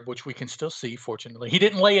Scarlet Scarab, which we can still see, fortunately. He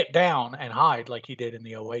didn't lay it down and hide like he did in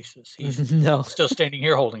the Oasis. He's No. still standing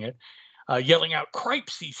here holding it, yelling out,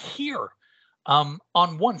 "Cripes, he's here!" On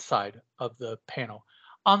one side of the panel.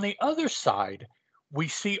 On the other side, we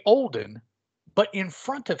see Olden, but in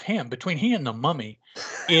front of him, between he and the mummy,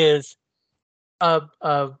 is a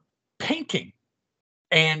painting.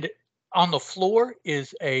 And on the floor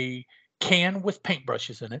is a can with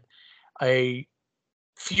paintbrushes in it, a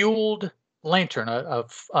fueled lantern,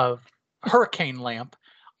 a hurricane lamp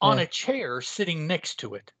on Yeah. a chair sitting next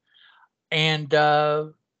to it. And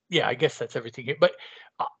yeah, I guess that's everything here. But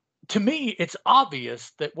to me, it's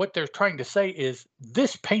obvious that what they're trying to say is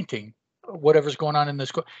this painting, whatever's going on in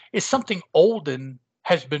this, is something Olden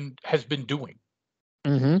has been doing.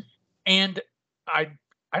 Hmm. And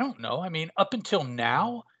I don't know. I mean, up until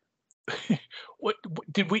now, what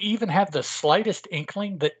did we even have the slightest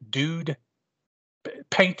inkling that dude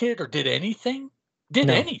painted or did anything? Did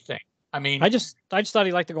No. anything? I mean, I just thought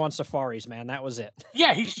he liked to go on safaris, man. That was it.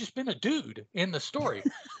 yeah, he's just been a dude in the story.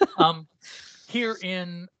 Here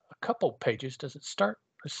in a couple pages, does it start?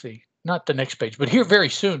 Let's see, not the next page, but here very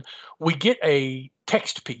soon we get a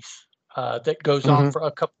text piece that goes on Mhm. for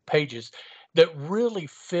a couple pages that really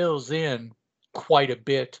fills in quite a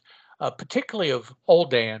bit, particularly of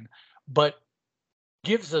Oldan, but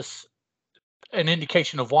gives us an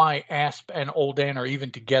indication of why Asp and Oldan are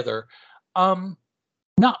even together.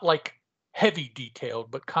 Not like heavy detailed,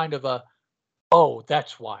 but kind of a oh,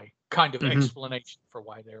 that's why kind of Mhm. explanation for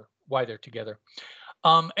why they're together.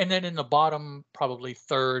 And then in the bottom, probably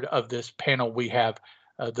third of this panel, we have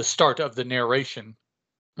the start of the narration,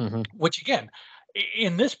 Mhm. which again,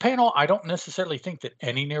 in this panel, I don't necessarily think that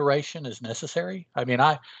any narration is necessary. I mean,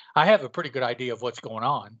 I have a pretty good idea of what's going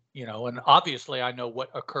on, and obviously I know what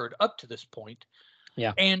occurred up to this point.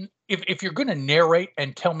 Yeah. And if you're going to narrate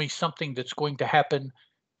and tell me something that's going to happen,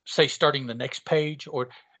 say starting the next page, or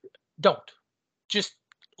don't just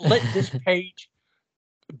let this page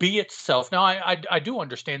be itself. Now, I do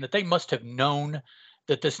understand that they must have known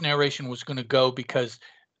that this narration was going to go because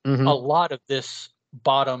a Mhm. lot of this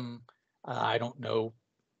bottom, I don't know,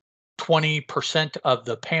 20% of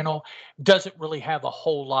the panel doesn't really have a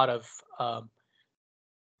whole lot of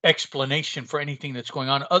explanation for anything that's going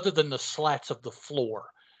on other than the slats of the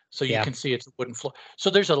floor. So you Yeah. can see it's a wooden floor. So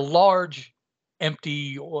there's a large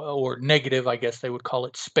empty or negative, I guess they would call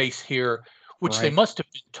it, space here, which they Right. must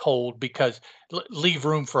have been told because leave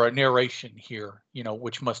room for a narration here,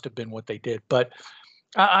 which must have been what they did. But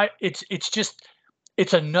it's just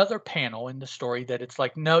it's another panel in the story that it's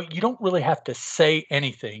like, no, you don't really have to say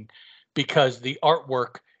anything because the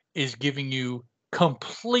artwork is giving you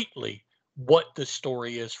completely what the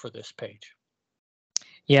story is for this page.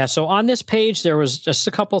 Yeah. So on this page, there was just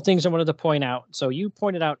a couple of things I wanted to point out. So you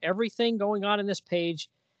pointed out everything going on in this page,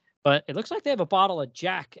 but it looks like they have a bottle of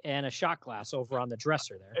Jack and a shot glass over on the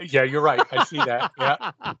dresser there. Yeah, you're right. I see that.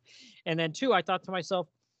 Yeah. And then two, I thought to myself,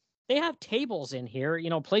 they have tables in here,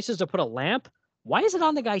 places to put a lamp. Why is it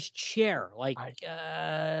on the guy's chair? Like,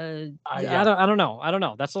 I, I don't know. I don't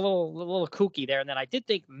know. That's a little kooky there. And then I did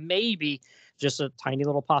think maybe just a tiny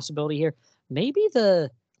little possibility here. Maybe the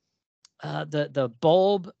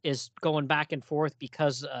bulb is going back and forth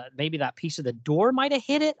because maybe that piece of the door might have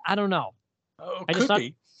hit it. I don't know. oh, I just could thought, be.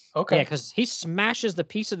 yeah, Okay. because he smashes the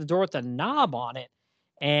piece of the door with the knob on it,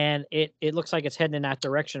 and it looks like it's heading in that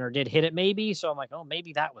direction, or did hit it maybe. So I'm like, oh,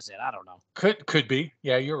 maybe that was it. I don't know. Could be.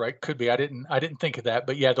 Yeah, you're right. Could be. I didn't think of that.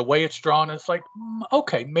 But yeah, the way it's drawn, it's like,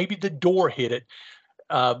 okay, maybe the door hit it.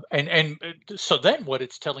 And so then what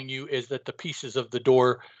it's telling you is that the pieces of the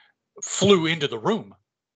door flew into the room.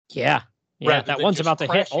 Yeah, rather that than one's just about to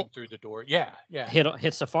hit. crashing through the door. Yeah, yeah.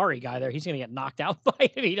 Hit Safari guy there. He's gonna get knocked out by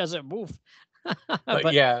it if he doesn't move. But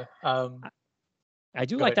But yeah, I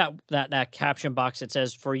do go like ahead. that caption box that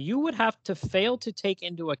says, "For you would have to fail to take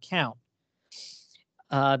into account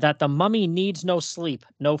that the mummy needs no sleep,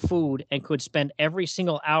 no food, and could spend every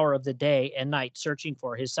single hour of the day and night searching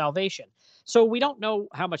for his salvation." So we don't know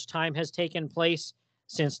how much time has taken place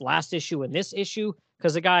since last issue and this issue,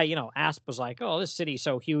 because the guy, Asp was like, "Oh, this city's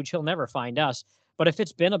so huge, he'll never find us." But if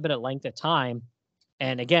it's been a bit of length of time,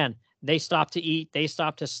 and again, they stop to eat, they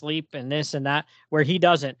stop to sleep, and this and that, where he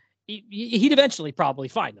doesn't, he'd eventually probably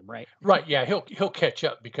find them, right? Right, yeah, he'll catch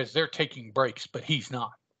up because they're taking breaks, but he's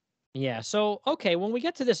not. Yeah. So, okay, when we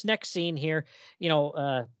get to this next scene here,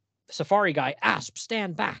 Safari guy, Asp,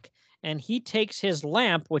 stand back. And he takes his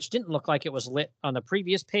lamp, which didn't look like it was lit on the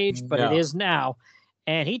previous page, but it No. is now.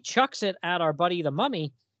 And he chucks it at our buddy, the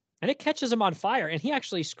mummy, and it catches him on fire. And he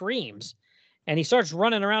actually screams and he starts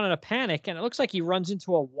running around in a panic. And it looks like he runs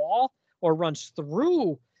into a wall or runs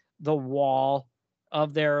through the wall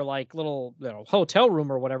of their like little hotel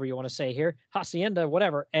room or whatever you want to say here, hacienda,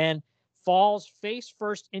 whatever, and falls face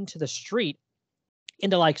first into the street,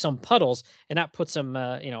 into like some puddles, and that puts him,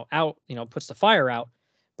 out, puts the fire out.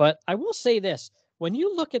 But I will say this: when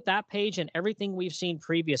you look at that page and everything we've seen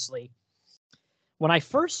previously, when I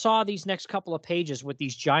first saw these next couple of pages with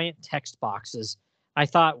these giant text boxes, I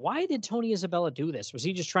thought, why did Tony Isabella do this? Was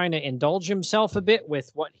he just trying to indulge himself a bit with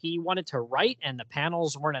what he wanted to write and the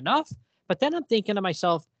panels weren't enough? But then I'm thinking to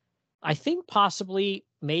myself, I think possibly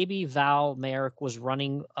maybe Val Merrick was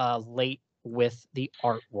running late with the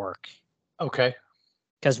artwork. Okay.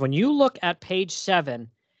 Because when you look at page 7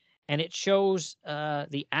 and it shows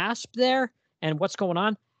the Asp there and what's going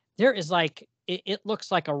on, there is like, it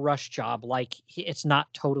looks like a rush job, like it's not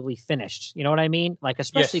totally finished. You know what I mean? Like,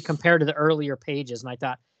 especially Yes. compared to the earlier pages. And I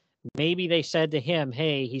thought maybe they said to him,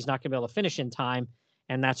 hey, he's not going to be able to finish in time.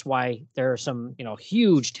 And that's why there are some,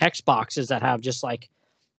 huge text boxes that have just like,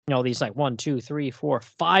 these like 1, 2, 3, 4,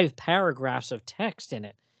 5 paragraphs of text in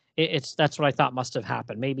it. That's what I thought must have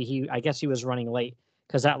happened. Maybe I guess he was running late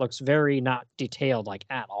because that looks very not detailed, like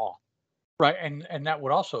at all. Right, and that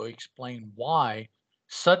would also explain why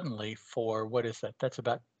suddenly for what is that? That's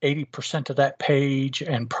about 80% of that page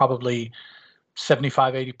and probably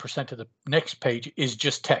 75, 80% of the next page is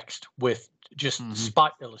just text with just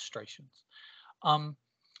spot illustrations.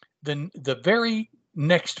 The very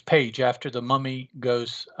next page after the mummy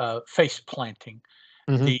goes face planting,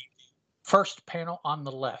 the first panel on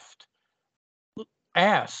the left,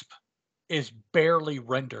 Asp is barely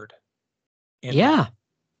rendered in that.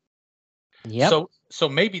 Yep. So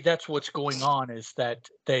maybe that's what's going on, is that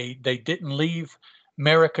they didn't leave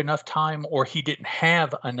Merrick enough time, or he didn't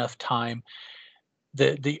have enough time.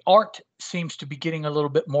 The art seems to be getting a little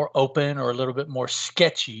bit more open or a little bit more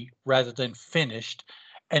sketchy rather than finished.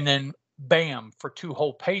 And then bam, for 2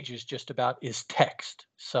 whole pages just about is text.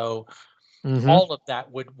 So all of that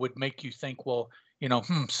would make you think, well,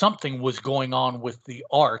 something was going on with the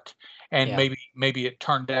art, and maybe it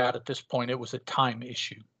turned out at this point it was a time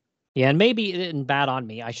issue. Yeah, and maybe it didn't bad on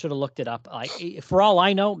me. I should have looked it up. Like, for all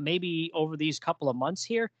I know, maybe over these couple of months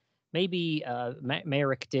here, maybe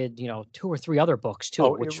Merrick did 2 or 3 other books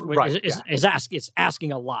too, which is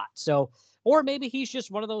asking a lot. So, or maybe he's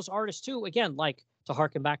just one of those artists too. Again, like, to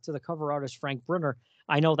harken back to the cover artist Frank Brunner,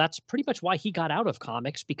 I know that's pretty much why he got out of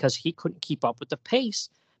comics, because he couldn't keep up with the pace,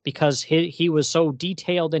 because he was so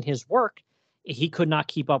detailed in his work. He could not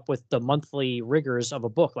keep up with the monthly rigors of a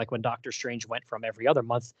book. Like when Doctor Strange went from every other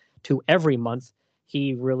month to every month,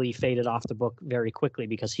 he really faded off the book very quickly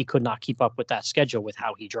because he could not keep up with that schedule with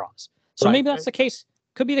how he draws. So maybe that's the case.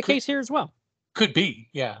 Could be the case here as well. Could be,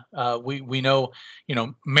 yeah. We know,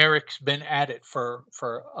 Merrick's been at it for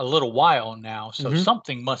a little while now, so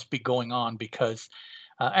something must be going on, because,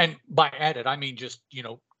 and by at it I mean just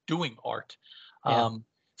doing art.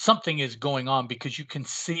 Something is going on, because you can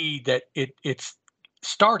see that it's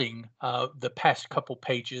starting the past couple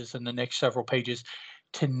pages and the next several pages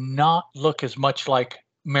to not look as much like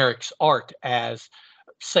Merrick's art as,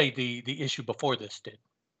 say, the issue before this did.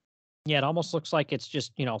 Yeah, it almost looks like it's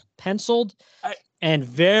just, penciled and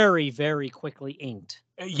very, very quickly inked.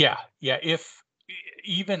 Yeah. If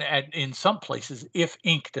even in some places, if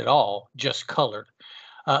inked at all, just colored.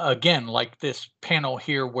 Again, like this panel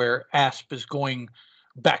here where Asp is going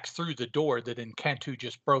back through the door that Encantu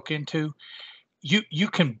just broke into, you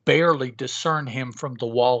can barely discern him from the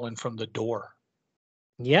wall and from the door.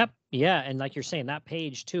 Yep. Yeah. And like you're saying, that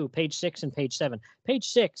page too, page 6 and page 7. Page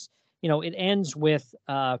 6, it ends with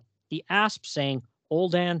the Asp saying,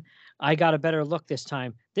 "Oldan, I got a better look this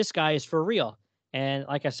time. This guy is for real." And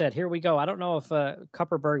like I said, here we go. I don't know if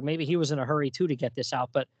Kupperberg, maybe he was in a hurry too to get this out,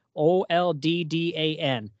 but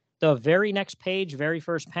OLDDAN. The very next page, very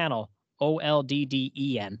first panel,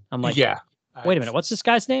 OLDDEN. I'm like, Yeah. wait a minute, what's this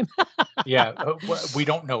guy's name? Yeah, we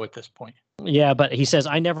don't know at this point. Yeah, but he says,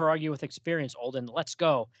 I never argue with experience, Olden. Let's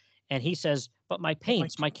go. And he says, but my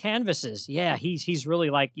paints, my canvases. Yeah, he's really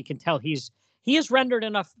like, you can tell he is rendered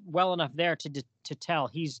well enough there to tell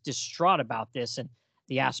he's distraught about this. And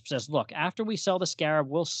the Asp says, look, after we sell the Scarab,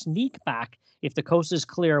 we'll sneak back. If the coast is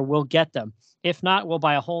clear, we'll get them. If not, we'll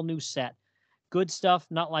buy a whole new set. Good stuff,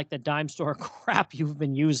 not like the dime store crap you've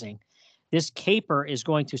been using. This caper is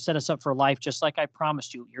going to set us up for life, just like I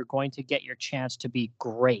promised you. You're going to get your chance to be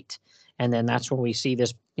great. And then that's when we see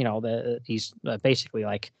this, he's basically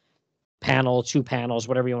like two panels,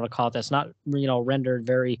 whatever you want to call it. That's not, rendered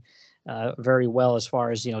very, very well as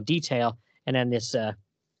far as, detail. And then this, the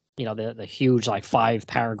huge, like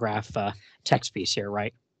 5-paragraph text piece here,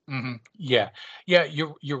 right? Mm-hmm. Yeah.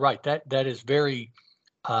 You're right. That is very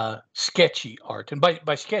sketchy art. And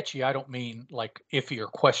by sketchy, I don't mean like iffy or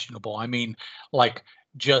questionable. I mean like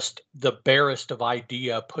just the barest of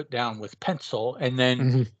idea put down with pencil, and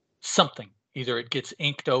then something. Either it gets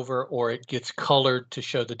inked over or it gets colored to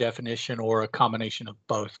show the definition, or a combination of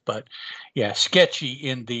both. But yeah, sketchy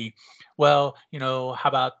in the, well, how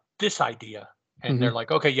about this idea? And they're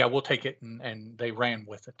like, okay, yeah, we'll take it. And they ran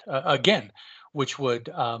with it again, which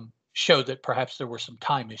would show that perhaps there were some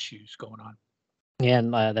time issues going on.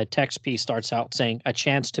 And the text piece starts out saying, a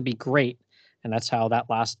chance to be great. And that's how that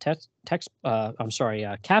last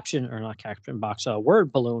caption, or not caption box,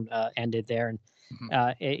 word balloon ended there. And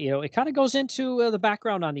it kind of goes into the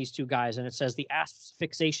background on these two guys, and it says the Asp's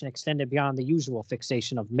fixation extended beyond the usual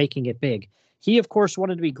fixation of making it big. He, of course,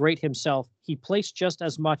 wanted to be great himself. He placed just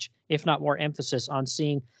as much, if not more, emphasis on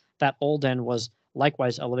seeing that Olden was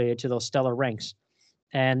likewise elevated to those stellar ranks.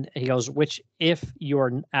 And he goes, which, if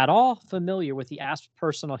you're at all familiar with the Asp's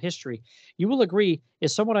personal history, you will agree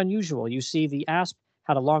is somewhat unusual. You see, the Asp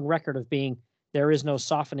had a long record of being, there is no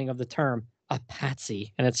softening of the term, a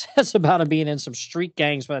patsy. And it says about him being in some street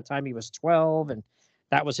gangs by the time he was 12, and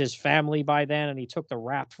that was his family by then, and he took the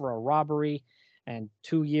rap for a robbery, and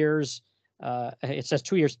 2 years, it says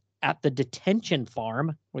 2 years at the detention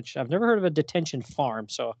farm, which I've never heard of a detention farm,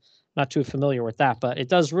 so not too familiar with that, but it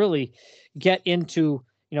does really get into,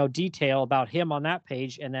 detail about him on that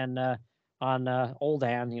page. And then on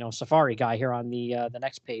Oldan, Safari guy here on the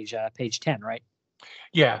next page, page 10, right?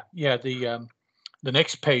 Yeah. The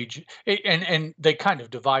next page, and they kind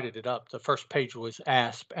of divided it up. The first page was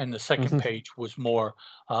Asp, and the second page was more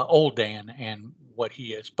Oldan and what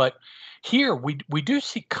he is. But here we do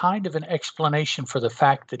see kind of an explanation for the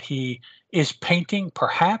fact that he is painting,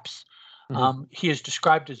 perhaps. He is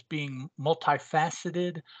described as being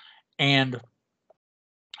multifaceted, and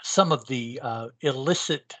some of the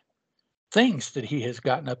illicit things that he has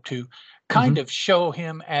gotten up to kind of show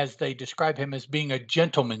him, as they describe him, as being a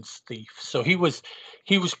gentleman's thief. So he was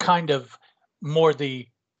kind of more the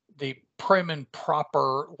prim and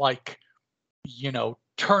proper, like,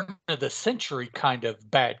 turn of the century kind of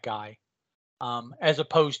bad guy, as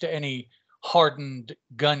opposed to any hardened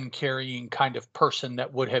gun carrying kind of person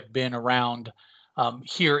that would have been around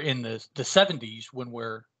here in the 70s when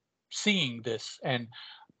we're seeing this. And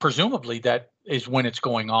presumably that is when it's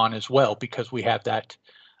going on as well, because we have that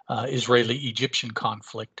Israeli-Egyptian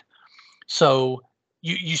conflict. So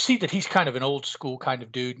you see that he's kind of an old school kind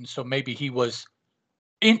of dude. And so maybe he was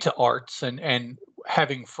into arts and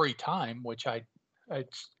having free time, which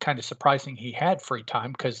it's kind of surprising he had free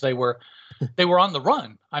time, because they were on the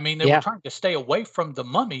run. I mean, they were trying to stay away from the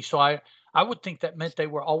mummy. So I would think that meant they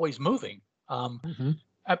were always moving.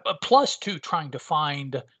 Plus, too, trying to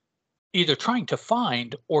find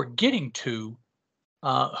or getting to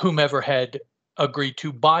whomever had agreed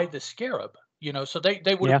to buy the Scarab. So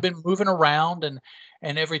they would have been moving around and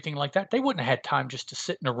everything like that. They wouldn't have had time just to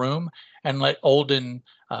sit in a room and let Olden,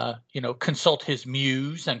 consult his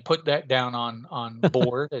muse and put that down on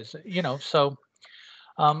board, as So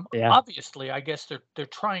obviously, I guess they're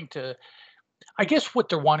trying to. I guess what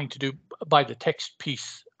they're wanting to do by the text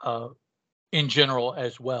piece in general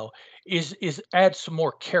as well is add some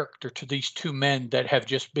more character to these two men that have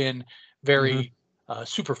just been very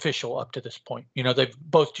superficial up to this point. They've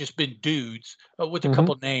both just been dudes with a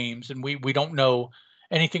couple names, and we don't know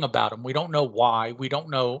anything about them. We don't know why. We don't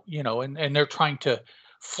know, and they're trying to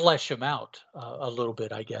flesh them out a little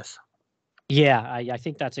bit, I guess. Yeah, I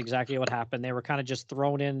think that's exactly what happened. They were kind of just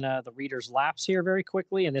thrown in the reader's laps here very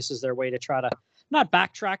quickly, and this is their way to try to not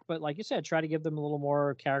backtrack, but like you said, try to give them a little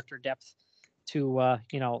more character depth to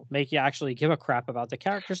make you actually give a crap about the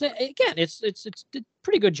characters. Again, it's a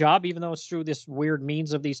pretty good job, even though it's through this weird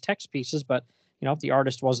means of these text pieces. But if the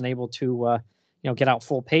artist wasn't able to get out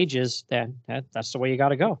full pages, then that's the way you got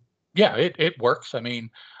to go. Yeah, it works. I mean,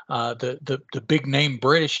 the big name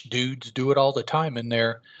British dudes do it all the time in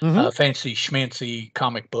their fancy schmancy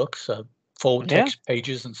comic books, full text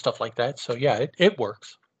pages and stuff like that. So yeah, it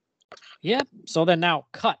works. Yeah. So then now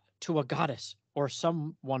cut to a goddess or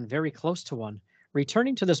someone very close to one,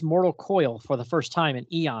 returning to this mortal coil for the first time in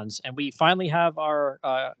eons. And we finally have our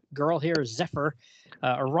girl here, Zephyr,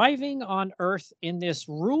 arriving on Earth in this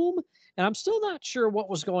room. And I'm still not sure what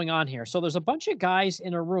was going on here. So there's a bunch of guys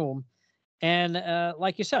in a room. And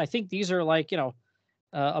like you said, I think these are like,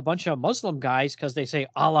 a bunch of Muslim guys, because they say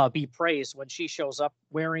Allah be praised when she shows up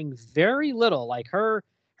wearing very little. Like her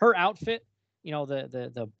outfit,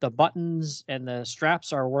 the buttons and the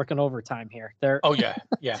straps are working overtime here. Oh yeah.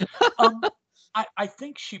 I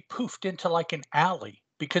think she poofed into like an alley,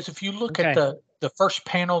 because if you look at the first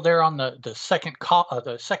panel there on the second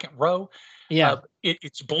row,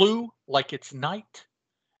 it's blue, like it's night,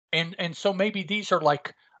 and so maybe these are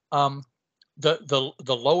like the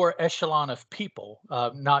lower echelon of people,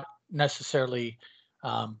 not necessarily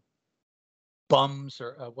bums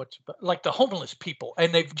or like the homeless people,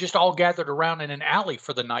 and they've just all gathered around in an alley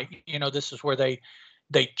for the night. This is where they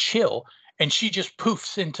chill, and she just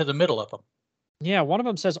poofs into the middle of them. Yeah, one of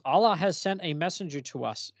them says, Allah has sent a messenger to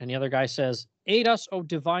us. And the other guy says, aid us, O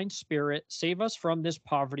divine spirit, save us from this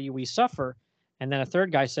poverty we suffer. And then a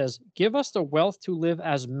third guy says, give us the wealth to live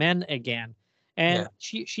as men again. And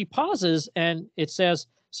she pauses, and it says,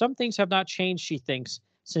 some things have not changed, she thinks,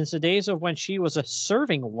 since the days of when she was a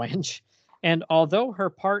serving wench. And although her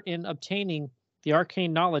part in obtaining the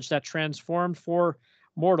arcane knowledge that transformed four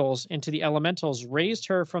mortals into the elementals raised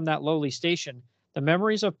her from that lowly station, the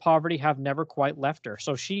memories of poverty have never quite left her.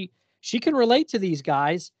 So she can relate to these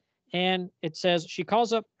guys. And it says she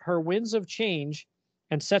calls up her winds of change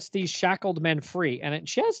and sets these shackled men free. And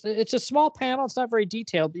it's a small panel. It's not very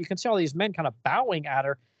detailed, but you can see all these men kind of bowing at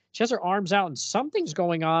her. She has her arms out and something's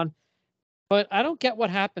going on. But I don't get what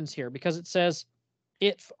happens here, because it says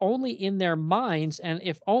if only in their minds, and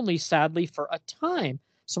if only, sadly, for a time.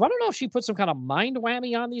 So I don't know if she put some kind of mind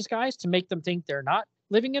whammy on these guys to make them think they're not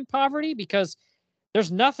living in poverty, because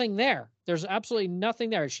there's nothing there. There's absolutely nothing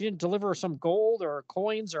there. She didn't deliver some gold or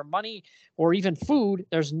coins or money or even food.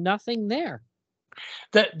 There's nothing there.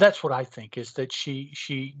 That's what I think, is that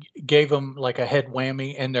she gave them like a head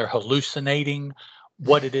whammy, and they're hallucinating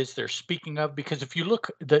what it is they're speaking of. Because if you look,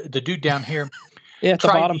 the dude down here,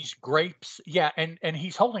 tried these grapes, and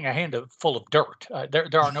he's holding a hand full of dirt.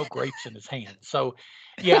 There are no grapes in his hand. So,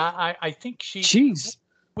 I think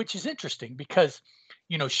which is interesting, because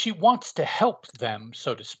she wants to help them,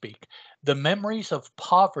 so to speak. The memories of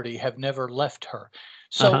poverty have never left her.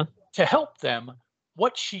 So to help them,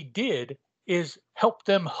 what she did is help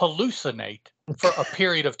them hallucinate for a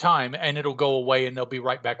period of time, and it'll go away, and they'll be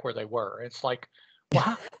right back where they were. It's like,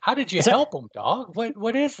 well, how did you help them, dog?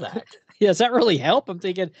 What is that? Yeah, does that really help? I'm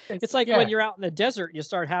thinking it's like when you're out in the desert, you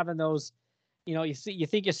start having those, you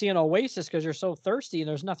think you see an oasis because you're so thirsty and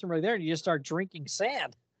there's nothing really there, and you just start drinking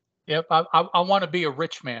sand. Yep, I want to be a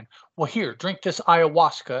rich man. Well, here, drink this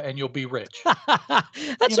ayahuasca and you'll be rich.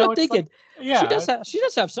 That's what I'm thinking. Like, she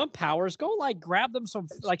does have some powers. Go grab them some,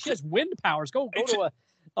 she has wind powers. Go to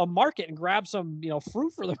a market and grab some,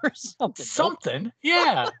 fruit for them or something. Something,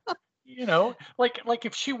 yeah. Like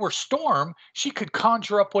if she were Storm, she could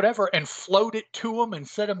conjure up whatever and float it to them and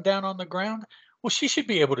set them down on the ground. Well, she should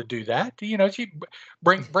be able to do that. She'd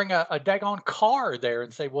bring a daggone car there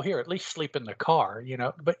and say, well, here, at least sleep in the car,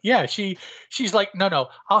 But yeah, she's like, no,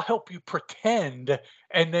 I'll help you pretend,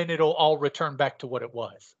 and then it'll all return back to what it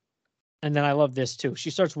was. And then I love this too. She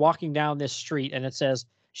starts walking down this street, and it says,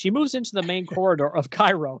 she moves into the main corridor of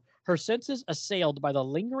Cairo, her senses assailed by the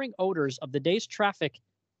lingering odors of the day's traffic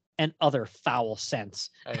and other foul scents.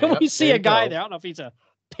 And we see a guy there. I don't know if he's a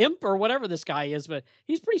pimp or whatever this guy is, but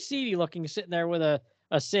he's pretty seedy looking, sitting there with a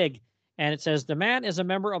cig. And it says, the man is a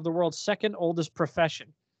member of the world's second oldest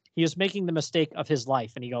profession. He is making the mistake of his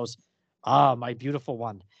life. And he goes, my beautiful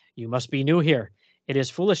one, you must be new here. It is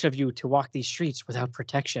foolish of you to walk these streets without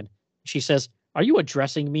protection. She says, are you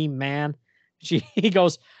addressing me, man? He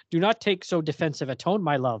goes, do not take so defensive a tone,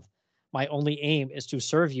 my love. My only aim is to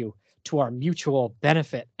serve you to our mutual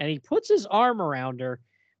benefit. And he puts his arm around her,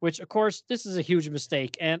 which, of course, this is a huge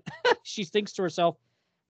mistake. And she thinks to herself,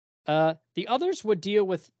 the others would deal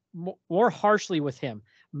with more harshly with him.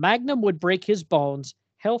 Magnum would break his bones.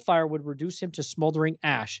 Hellfire would reduce him to smoldering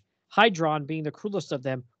ash. Hydron, being the cruelest of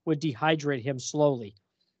them, would dehydrate him slowly.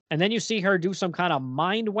 And then you see her do some kind of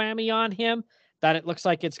mind whammy on him that it looks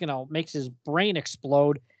like it's going to makes his brain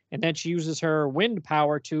explode. And then she uses her wind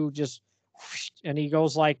power to just, and he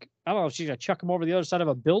goes like, I don't know if she's going to chuck him over the other side of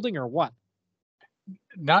a building or what.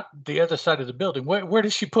 Not the other side of the building. Where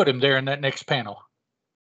does she put him there in that next panel?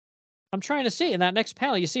 I'm trying to see. In that next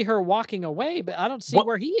panel, you see her walking away, but I don't see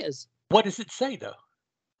where he is. What does it say, though?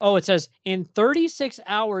 Oh, it says, in 36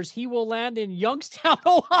 hours, he will land in Youngstown,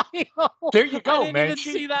 Ohio. There you go, I didn't man. even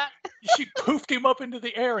see that. She poofed him up into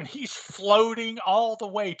the air, and he's floating all the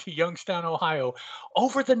way to Youngstown, Ohio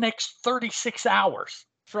over the next 36 hours.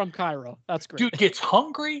 From Cairo. That's great. Dude gets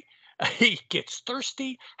hungry. He gets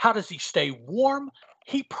thirsty. How does he stay warm?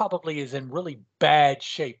 He probably is in really bad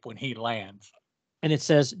shape when he lands. And it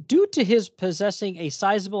says, due to his possessing a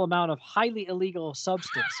sizable amount of highly illegal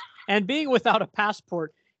substance and being without a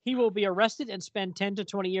passport, he will be arrested and spend 10 to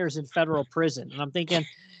 20 years in federal prison. And I'm thinking,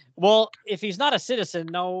 well, if he's not a citizen,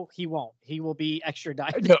 no, he won't. He will be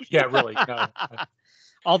extradited. No, yeah, really. No.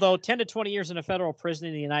 Although 10 to 20 years in a federal prison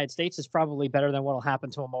in the United States is probably better than what will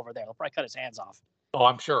happen to him over there. They'll probably cut his hands off. Oh,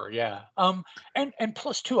 I'm sure, yeah. And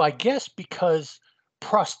plus too, I guess because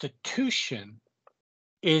prostitution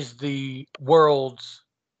is the world's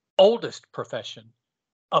oldest profession,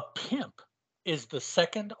 a pimp is the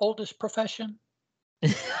second oldest profession.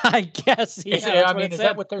 I guess. Yeah, is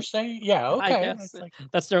that what they're saying? Yeah, okay. I guess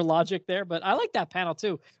that's their logic there. But I like that panel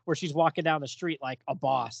too, where she's walking down the street like a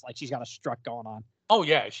boss, like she's got a strut going on. Oh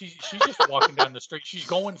yeah, she's just walking down the street. She's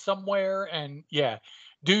going somewhere, and yeah,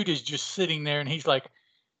 dude is just sitting there, and he's like,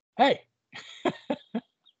 "Hey."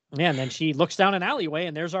 Yeah, and then she looks down an alleyway,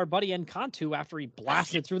 and there's our buddy Encantu after he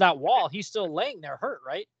blasted through that wall. He's still laying there hurt,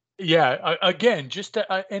 right? Yeah, again, just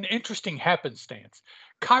an interesting happenstance.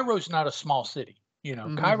 Cairo's not a small city.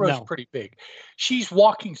 Cairo's pretty big. She's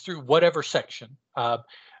walking through whatever section,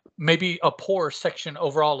 maybe a poor section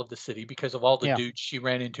overall of the city because of all the dudes she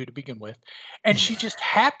ran into to begin with. And she just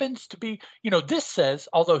happens to be, this says,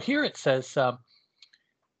 although here it says,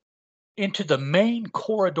 into the main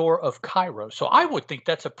corridor of Cairo. So I would think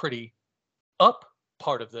that's a pretty up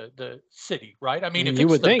part of the city, right? I mean, if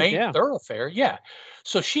it's the main thoroughfare, yeah.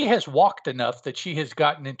 So she has walked enough that she has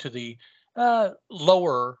gotten into the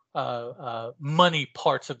lower money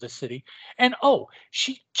parts of the city. And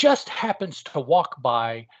she just happens to walk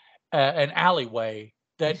by an alleyway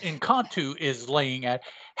that Encantu is laying at,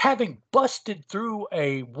 having busted through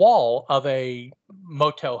a wall of a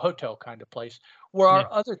motel hotel kind of place where our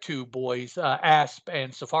other two boys, Asp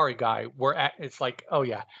and Safari Guy, were at. It's like, oh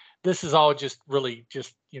yeah, this is all just really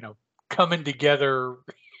just coming together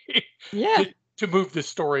to move the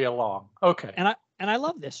story along. Okay. And I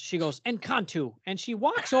love this. She goes, Encantu, and she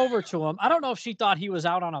walks over to him. I don't know if she thought he was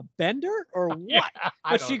out on a bender or what,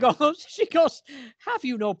 but she goes, have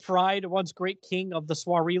you no pride? Once great king of the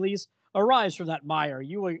Swahili's, arise from that mire.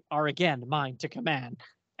 You are again mine to command.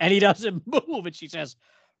 And he doesn't move, and she says,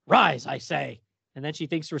 rise, I say. And then she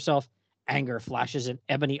thinks to herself, anger flashes in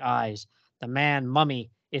ebony eyes. The man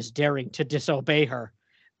mummy is daring to disobey her.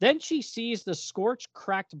 Then she sees the scorched,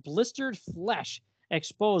 cracked, blistered flesh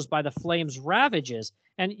exposed by the flames' ravages.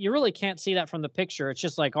 And you really can't see that from the picture. It's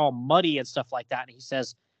just like all muddy and stuff like that. And he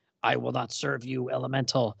says, I will not serve you,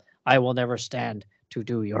 elemental. I will never stand to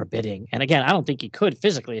do your bidding. And again, I don't think he could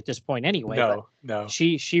physically at this point anyway. No.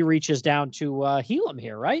 She reaches down to heal him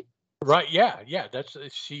here, right? Right. Yeah. That's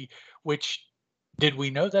which did we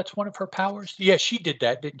know that's one of her powers? Yeah, she did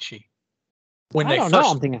that, didn't she? When they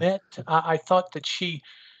first met, I thought that she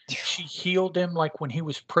healed him like when he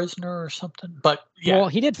was prisoner or something. But yeah. Well,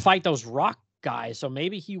 he did fight those rock guys, so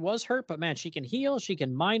maybe he was hurt, but man, she can heal, she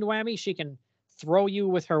can mind whammy, she can throw you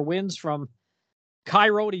with her winds from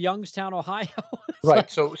Cairo to Youngstown, Ohio.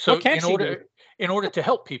 Right. So in order to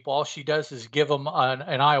help people, all she does is give them an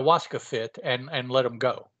ayahuasca fit and let them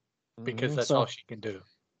go, because that's all she can do.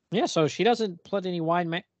 Yeah, so she doesn't put any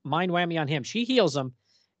mind whammy on him. She heals him,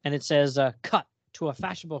 and it says, cut to a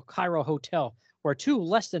fashionable Cairo hotel where two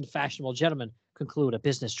less than fashionable gentlemen conclude a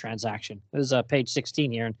business transaction. This is page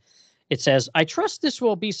 16 here, and it says, I trust this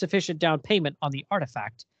will be sufficient down payment on the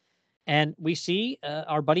artifact. And we see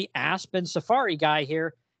our buddy Asp and Safari Guy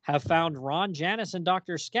here have found Ron, Janice, and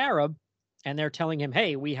Dr. Scarab, and they're telling him,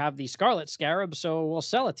 hey, we have the Scarlet Scarab, so we'll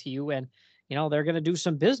sell it to you. And, they're going to do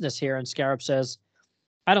some business here. And Scarab says,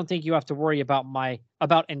 I don't think you have to worry about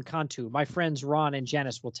Encantu. My friends Ron and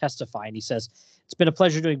Janice will testify. And he says, it's been a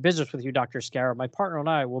pleasure doing business with you, Dr. Scarab. My partner and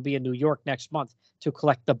I will be in New York next month to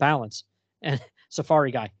collect the balance. And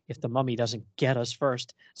Safari Guy, if the mummy doesn't get us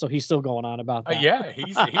first. So he's still going on about that. Yeah,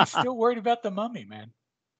 he's still worried about the mummy, man.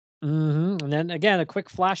 And then again, a quick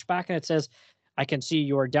flashback, and it says, I can see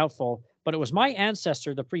you are doubtful, but it was my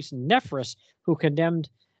ancestor, the priest Nephris, who condemned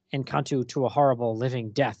Encantu to a horrible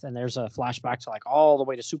living death. And there's a flashback to like all the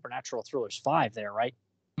way to Supernatural Thrillers 5 there, right?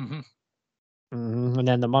 Mhm. And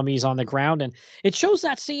then the mummy's on the ground, and it shows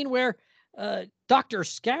that scene where Dr.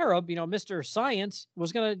 Scarab, Mr. Science,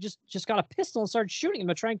 was gonna just got a pistol and started shooting him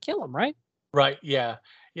to try and kill him, right? Right. Yeah.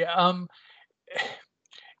 Yeah.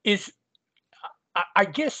 Is I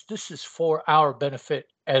guess this is for our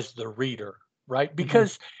benefit as the reader, right?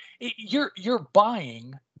 Because you're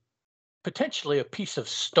buying potentially a piece of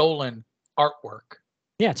stolen artwork.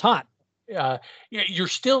 Yeah, it's hot. You're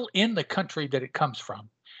still in the country that it comes from.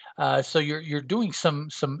 So you're doing some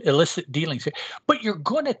illicit dealings here, but you're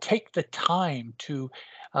going to take the time to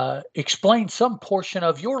explain some portion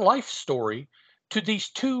of your life story to these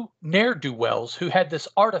two ne'er-do-wells who had this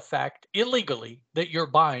artifact illegally that you're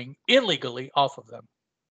buying illegally off of them.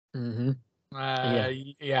 Mm-hmm.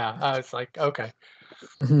 Yeah, I was like, okay.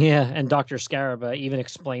 Yeah, and Dr. Scarab even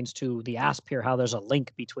explains to the Asp here how there's a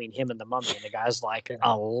link between him and the mummy, and the guy's like,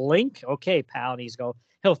 a link? Okay, pal. And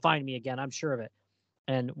he'll find me again, I'm sure of it.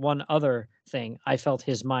 And one other thing, I felt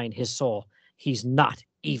his mind, his soul. He's not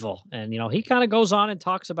evil. And, he kind of goes on and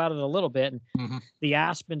talks about it a little bit. And the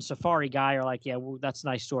Asp and Safari guy are like, yeah, well, that's a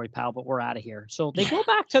nice story, pal, but we're out of here. So they go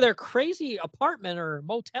back to their crazy apartment or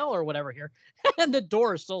motel or whatever here, and the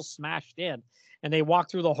door is still smashed in. And they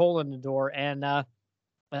walk through the hole in the door, and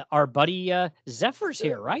our buddy Zephyr's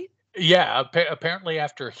here, right? Yeah, apparently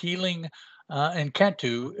after healing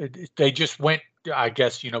Encantu, they just went, I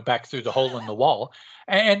guess, back through the hole in the wall,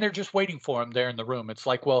 and they're just waiting for him there in the room. It's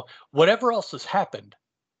like, well, whatever else has happened,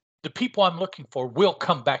 the people I'm looking for will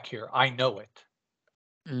come back here. I know it.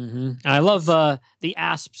 Mm-hmm. I love the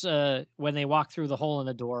Asps when they walk through the hole in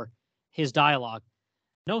the door, his dialogue.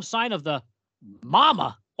 No sign of the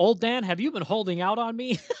mama. Old Dan, have you been holding out on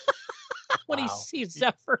me? When he sees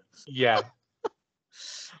Zephyr. Yeah.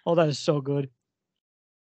 Oh, that is so good.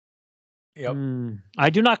 Yep. I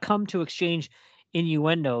do not come to exchange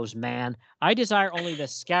innuendos, man. I desire only the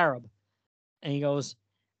scarab. And he goes,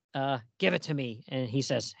 give it to me. And he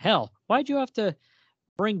says, hell, why'd you have to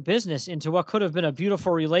bring business into what could have been a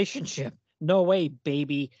beautiful relationship? No way,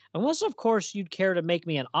 baby. Unless, of course, you'd care to make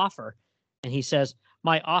me an offer. And he says,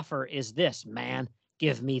 my offer is this, man.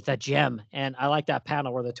 Give me the gem. And I like that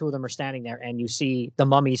panel where the two of them are standing there and you see the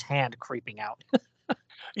mummy's hand creeping out.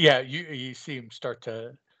 Yeah, you see him start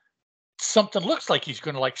to, something looks like he's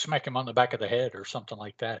going to like smack him on the back of the head or something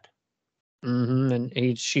like that.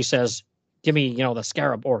 And she says, give me, the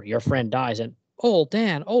scarab or your friend dies. And, oh,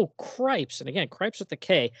 Dan, oh, cripes. And again, cripes with the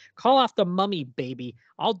K. Call off the mummy, baby.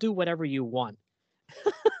 I'll do whatever you want.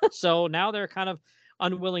 So now they're kind of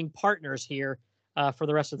unwilling partners here for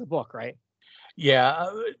the rest of the book, right? Yeah,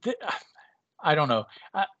 I don't know.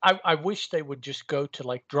 I wish they would just go to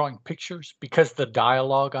like drawing pictures, because the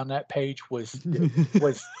dialogue on that page was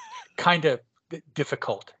kind of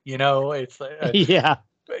difficult. It's yeah.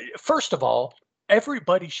 First of all,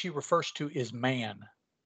 everybody she refers to is man,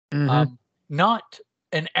 not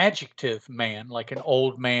an adjective man, like an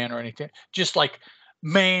old man or anything. Just like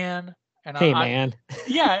man. And hey, man.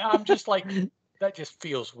 Yeah, I'm just like, that just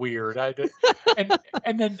feels weird.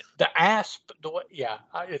 And then the Asp,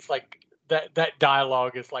 it's like that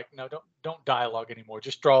dialogue is like, no, don't dialogue anymore.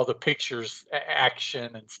 Just draw the pictures,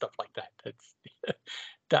 action, and stuff like that.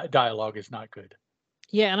 That's dialogue is not good.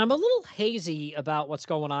 Yeah, and I'm a little hazy about what's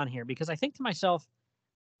going on here, because I think to myself,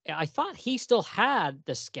 I thought he still had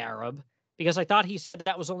the scarab, because I thought he said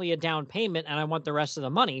that was only a down payment and I want the rest of the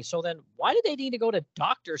money. So then why did they need to go to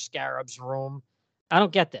Dr. Scarab's room? I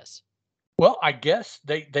don't get this. Well, I guess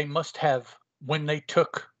they must have, when they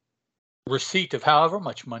took receipt of however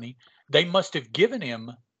much money, they must have given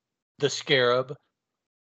him the scarab,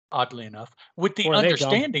 oddly enough, with the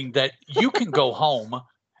understanding that you can go home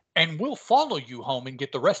and we'll follow you home and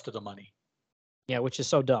get the rest of the money. Yeah, which is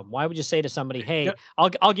so dumb. Why would you say to somebody, hey,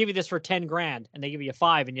 I'll give you this for 10 grand, and they give you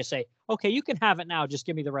 5 and you say, okay, you can have it now, just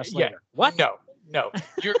give me the rest later. What? No,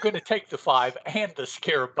 you're going to take the 5 and the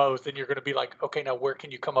scarab both, and you're going to be like, okay, now where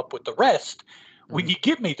can you come up with the rest? When you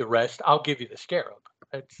give me the rest, I'll give you the scarab.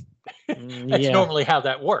 That's normally how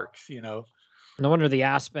that works, No wonder the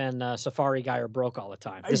Asp and Safari guy are broke all the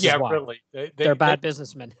time. This is why. Really. They're bad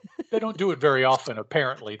businessmen. They don't do it very often,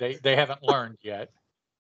 apparently. They haven't learned yet.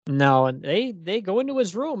 No, and they go into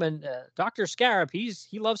his room, and Dr. Scarab, he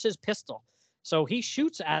loves his pistol. So he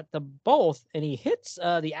shoots at them both, and he hits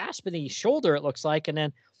the Asp in the shoulder, it looks like, and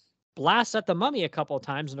then blasts at the mummy a couple of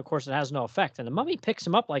times, and of course it has no effect. And the mummy picks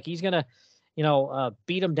him up like he's going to,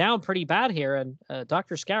 beat him down pretty bad here. And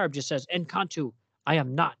Dr. Scarab just says, Encantu, I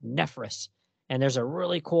am not Nephris. And there's a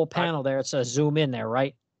really cool panel there. It's a zoom in there,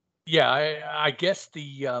 right? Yeah, I guess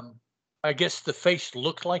the face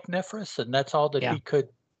looked like Nephris, and that's all that Yeah. he could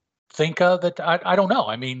think of. It I don't know.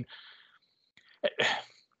 I mean,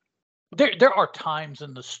 there are times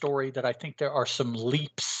in the story that I think there are some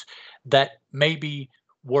leaps that maybe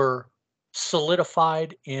were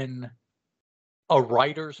solidified in a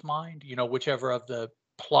writer's mind, whichever of the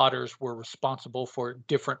plotters were responsible for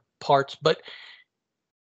different parts. But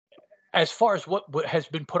as far as what has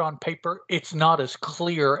been put on paper, it's not as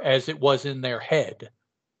clear as it was in their head,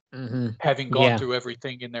 Hmm. having gone Yeah. through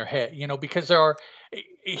everything in their head, because there are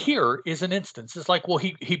here is an instance. It's like, well,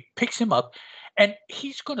 he picks him up and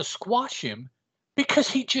he's going to squash him because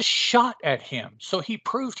he just shot at him. So he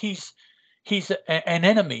proved an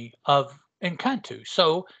enemy of Encantu.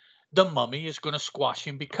 So the mummy is going to squash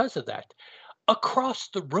him because of that. Across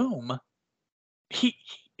the room,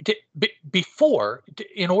 before,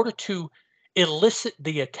 in order to elicit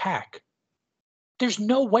the attack, there's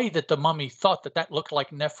no way that the mummy thought that that looked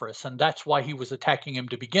like Nephris, and that's why he was attacking him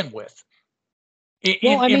to begin with.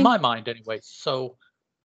 Well, I In mean, my mind, anyways. So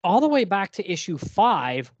all the way back to issue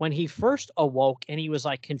 5 when he first awoke and he was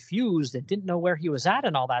like confused and didn't know where he was at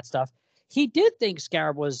and all that stuff. He did think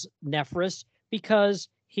Scarab was Nephris because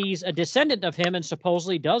he's a descendant of him and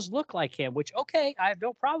supposedly does look like him, which okay, I have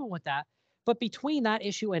no problem with that. But between that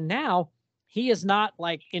issue and now, he is not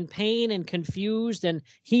like in pain and confused, and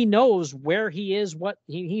he knows where he is, what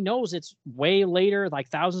he knows it's way later, like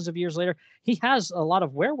thousands of years later. He has a lot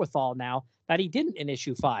of wherewithal now that he didn't in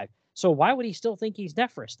issue 5. So why would he still think he's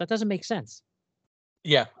Nephris? That doesn't make sense.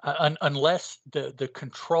 yeah, unless the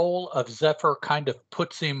control of Zephyr kind of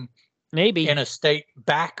puts him Maybe. in a state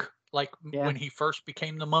back, like Yeah. when he first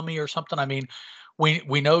became the mummy or something. I mean,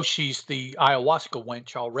 we know she's the ayahuasca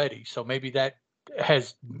wench already, so maybe that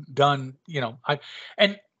has done.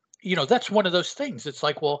 And that's one of those things. It's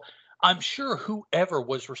like, well, I'm sure whoever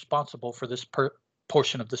was responsible for this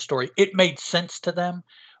portion of the story, it made sense to them,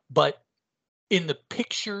 but in the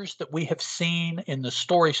pictures that we have seen in the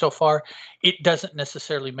story so far, it doesn't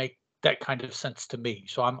necessarily make that kind of sense to me.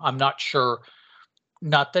 So I'm not sure.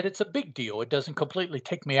 Not that it's a big deal. It doesn't completely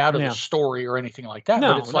take me out of the Yeah. story or anything like that.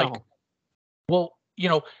 But No, it's like, no. well,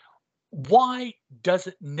 why does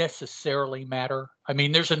it necessarily matter? I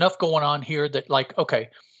mean, there's enough going on here that, like, okay,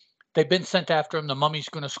 they've been sent after him. The mummy's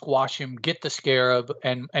going to squash him, get the scarab,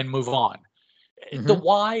 and move on. The Hmm.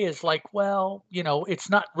 why is like, well, it's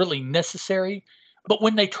not really necessary. But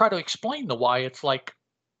when they try to explain the why, it's like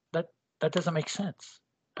that that doesn't make sense.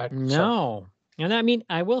 So No. And I mean,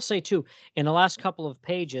 I will say too, in the last couple of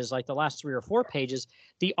pages, like the last 3 or 4 pages,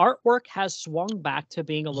 the artwork has swung back to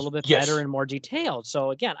being a little bit better yes, and more detailed. So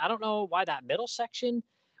again, I don't know why that middle section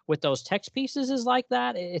with those text pieces is like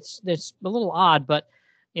that. It's a little odd, but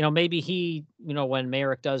maybe he, when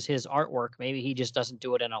Merrick does his artwork, maybe he just doesn't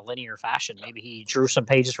do it in a linear fashion. Maybe he drew some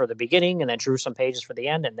pages for the beginning and then drew some pages for the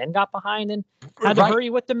end and then got behind and had to right. hurry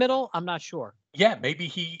with the middle. I'm not sure. Yeah, maybe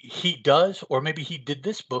he does, or maybe he did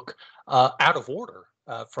this book out of order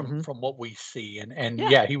Hmm. from what we see, and Yeah.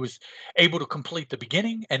 yeah, he was able to complete the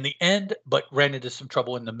beginning and the end, but ran into some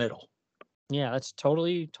trouble in the middle. Yeah, that's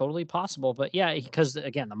totally, totally possible. But yeah, because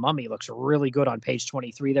again, the mummy looks really good on page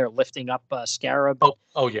 23 there, lifting up Scarab. And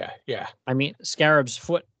Oh yeah, yeah. I mean, Scarab's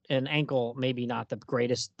foot and ankle, maybe not the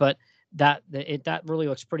greatest, but that really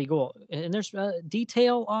looks pretty cool. And there's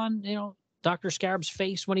detail on, Dr. Scarab's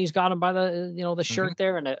face when he's got him by the Hmm. shirt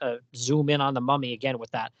there, and a zoom in on the mummy again with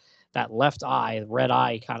that left eye, red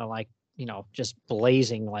eye, kind of like, just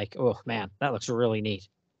blazing like, oh man, that looks really neat.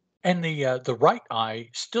 And the right eye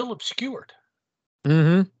still obscured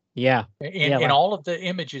Hmm. Yeah. in Yeah. in all of the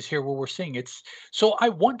images here where we're seeing it's. So I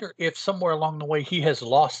wonder if somewhere along the way he has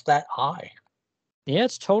lost that eye. Yeah,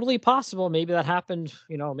 it's totally possible. Maybe that happened,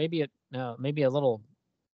 maybe a little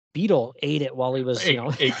beetle ate it while he was,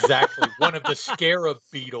 Exactly. One of the scarab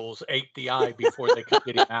beetles ate the eye before they could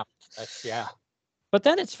get him out. That's yeah. But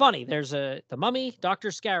then it's funny. There's the mummy,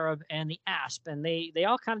 Dr. Scarab, and the asp, and they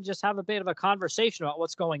all kind of just have a bit of a conversation about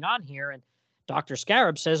what's going on here. And Dr.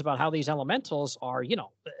 Scarab says about how these elementals are,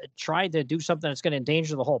 trying to do something that's going to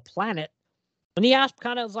endanger the whole planet. And the asp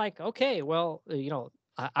kind of is like, okay, well,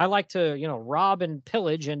 I like to, rob and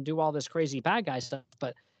pillage and do all this crazy bad guy stuff,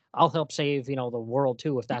 but I'll help save, the world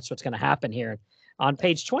too, if that's what's going to happen here. On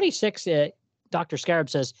page 26, Dr. Scarab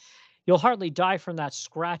says, "You'll hardly die from that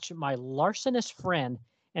scratch, my larcenous friend.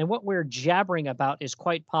 And what we're jabbering about is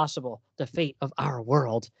quite possible the fate of our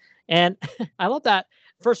world." And I love that.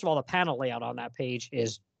 First of all, the panel layout on that page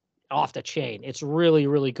is off the chain. It's really,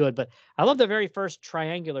 really good. But I love the very first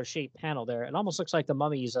triangular shaped panel there. It almost looks like the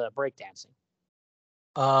mummy's breakdancing.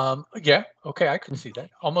 Yeah, okay, I could see that.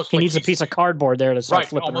 Almost He like needs a he's piece of cardboard there to start right,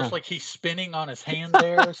 flipping almost around. like he's spinning on his hand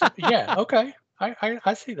there or something. Yeah, okay.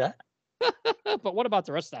 I see that. But what about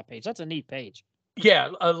the rest of that page? That's a neat page. Yeah,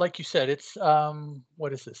 like you said, it's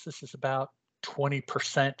what is this? This is about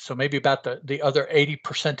 20%. So maybe about the other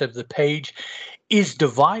 80% of the page is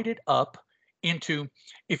divided up into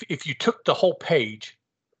if you took the whole page,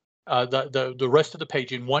 the rest of the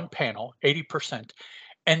page in one panel, 80%,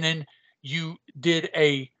 and then you did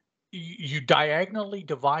you diagonally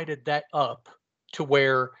divided that up to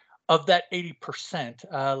where of that 80%,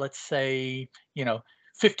 let's say,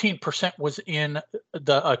 15% was in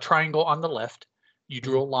the triangle on the left. You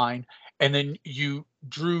drew Mhm. a line, and then you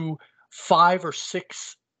drew 5 or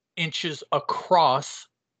 6 inches across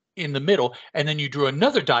in the middle, and then you drew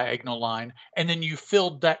another diagonal line, and then you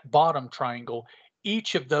filled that bottom triangle,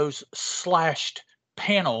 each of those slashed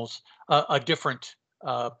panels, a different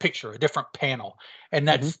picture, a different panel, and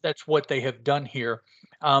Mhm. that's what they have done here.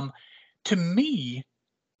 Um, to me,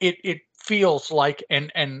 it feels like,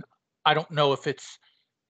 and I don't know if it's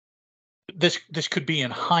this could be in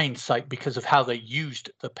hindsight because of how they used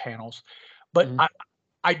the panels, but Mhm.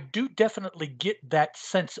 I do definitely get that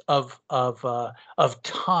sense of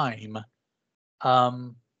time.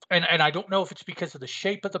 um, and I don't know if it's because of the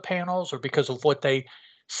shape of the panels or because of what they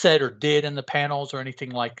said or did in the panels or anything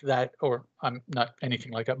like that, or I'm not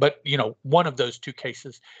anything like that, but one of those two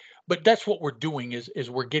cases. But that's what we're doing is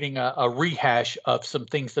we're getting a rehash of some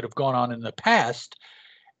things that have gone on in the past,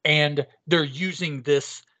 and they're using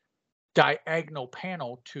this diagonal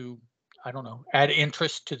panel to, I don't know, add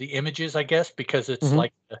interest to the images, I guess, because it's Mhm.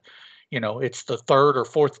 like it's the third or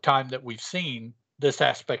fourth time that we've seen this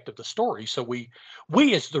aspect of the story. So we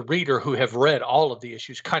as the reader who have read all of the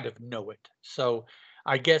issues kind of know it. So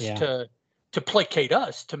I guess Yeah. to placate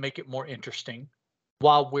us to make it more interesting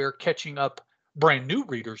while we're catching up brand new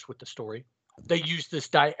readers with the story, they use this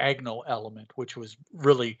diagonal element, which was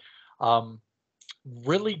um,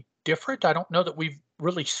 really different. I don't know that we've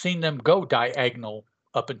really seen them go diagonal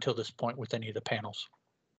up until this point with any of the panels.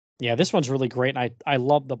 Yeah, this one's really great, and I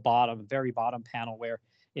love the very bottom panel where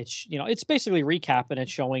it's basically recapping it,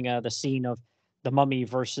 showing the scene of the mummy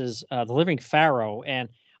versus the living pharaoh, and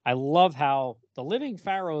I love how the living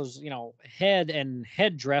pharaoh's head and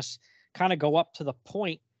headdress kind of go up to the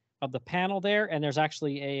point of the panel there, and there's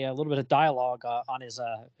actually a little bit of dialogue on his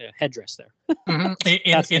headdress there. Mhm.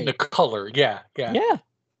 In That's in neat. the color, yeah, yeah. Yeah,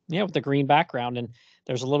 yeah, with the green background, and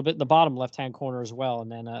there's a little bit in the bottom left-hand corner as well, and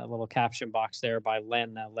then a little caption box there by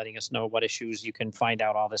Len, letting us know what issues you can find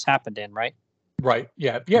out all this happened in, right? Right.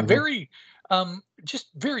 Yeah. Yeah. Hmm. Very, just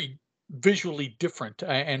very visually different,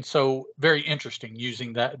 and so very interesting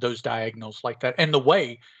using those diagonals like that, and the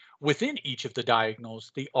way within each of the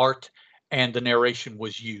diagonals the art and the narration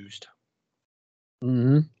was used.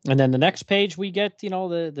 Hmm. And then the next page, we get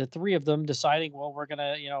the three of them deciding, well, we're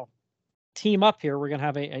gonna team up here. We're gonna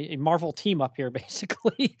have a Marvel team up here,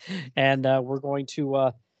 basically, and we're going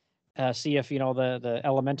to see if the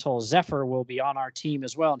elemental Zephyr will be on our team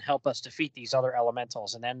as well and help us defeat these other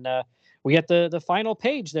elementals. And then we get the final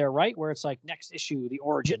page there, right, where it's like next issue, the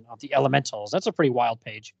origin of the elementals. That's a pretty wild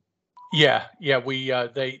page. Yeah. Yeah. We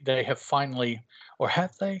they have finally, or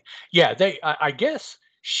have they? Yeah. I guess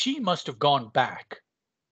she must have gone back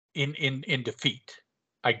in defeat.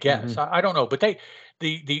 I Hmm. guess I don't know, but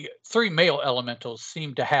the three male elementals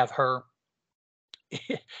seem to have her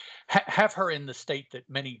have her in the state that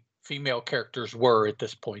many female characters were at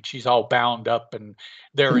this point. She's all bound up and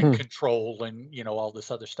they're in Hmm. control and all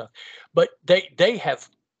this other stuff. But they have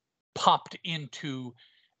popped into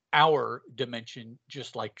our dimension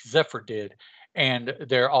just like Zephyr did, and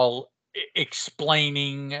they're all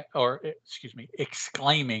explaining, or excuse me,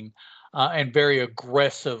 exclaiming, and very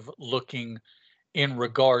aggressive looking in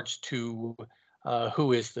regards to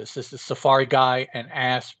who is this? This is Safari Guy and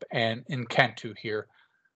Asp and Encantu here.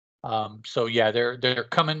 So yeah, they're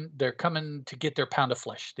coming to get their pound of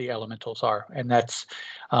flesh. The elementals are, and that's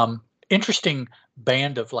interesting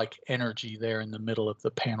band of like energy there in the middle of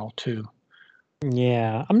the panel too.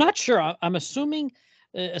 Yeah, I'm not sure. I'm assuming,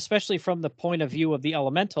 especially from the point of view of the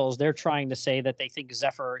elementals, they're trying to say that they think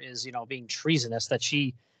Zephyr is, being treasonous, that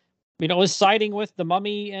she, is siding with the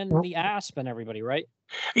mummy and the asp and everybody, right?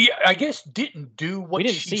 Yeah, I guess didn't do We what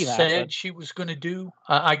didn't she see that, but said she was going to do.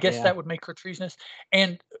 I guess yeah. that would make her treasonous.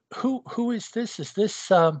 And who is this? Is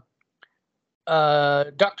this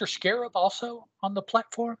Dr. Scarab also on the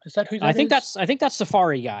platform? Is that who I that think is? that's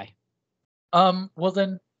Safari Guy. Well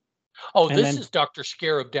then, oh, And this then is Dr.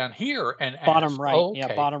 Scarab down here and bottom Asp. right, Oh, yeah,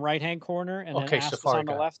 okay. bottom right hand corner, and then Okay, Asp is Safari on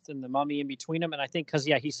the guy. left, and the mummy in between them. And I think because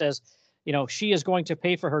he says, she is going to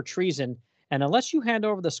pay for her treason, And unless you hand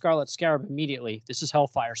over the Scarlet Scarab immediately, this is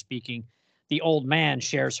Hellfire speaking, the old man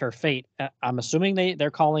shares her fate. I'm assuming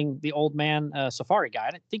they're calling the old man Safari Guy.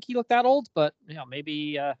 I didn't think he looked that old, but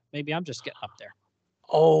maybe I'm just getting up there.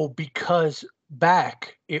 Oh, because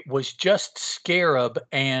back it was just Scarab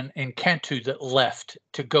and Cantu that left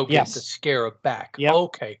to go get the Scarab back. Yep.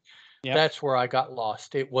 Okay. Yep. That's where I got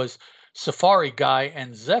lost. It was Safari Guy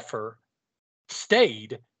and Zephyr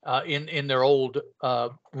stayed in their old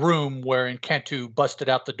room where Cantu busted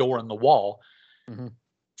out the door in the wall. Mm-hmm.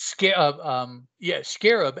 Scarab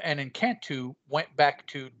and Encantu went back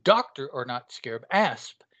to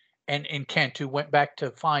Asp, and Encantu went back to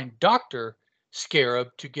find Dr. Scarab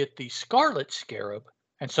to get the Scarlet Scarab,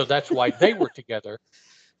 and so that's why they were together.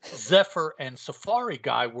 Zephyr and Safari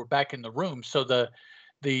Guy were back in the room, so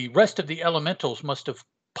the rest of the elementals must have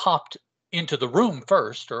popped into the room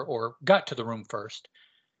first, or got to the room first,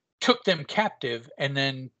 took them captive, and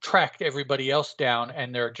then tracked everybody else down,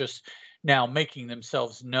 and they're just now making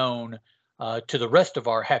themselves known to the rest of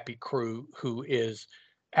our happy crew, who is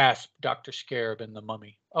Asp, Dr. Scarab, and the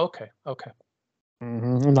Mummy. Okay.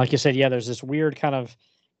 Mm-hmm. And like you said, there's this weird kind of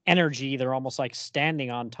energy. They're almost like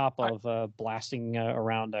standing on top of blasting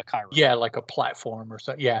around Cairo. Yeah, like a platform or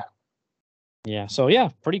something. Yeah. Yeah. So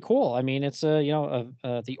pretty cool. I mean, it's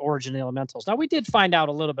the origin of the elementals. Now we did find out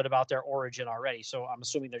a little bit about their origin already, so I'm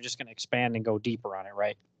assuming they're just going to expand and go deeper on it,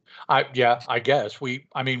 right? I guess we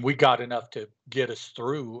got enough to get us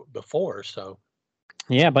through before, so.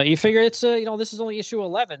 Yeah, but you figure it's this is only issue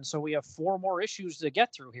 11, so we have 4 more issues to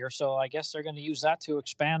get through here. So I guess they're going to use that to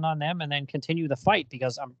expand on them and then continue the fight,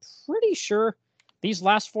 because I'm pretty sure these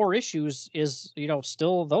last 4 issues is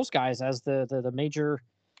still those guys as the major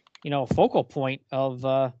focal point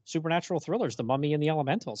of supernatural thrillers, the Mummy and the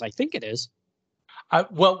Elementals. I think it is.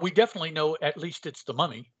 Well, we definitely know at least it's the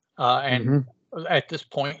Mummy, and at this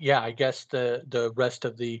point, I guess the rest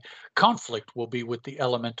of the conflict will be with the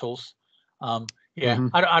Elementals. I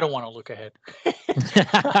don't want to look ahead.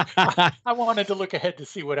 I wanted to look ahead to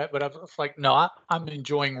see but I was like, no, I'm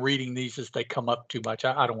enjoying reading these as they come up too much.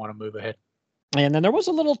 I don't want to move ahead. And then there was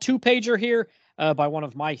a little 2-pager here by one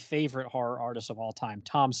of my favorite horror artists of all time,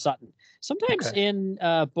 Tom Sutton. Sometimes in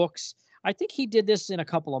books, I think he did this in a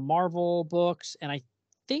couple of Marvel books, and I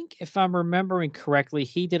think, if I'm remembering correctly,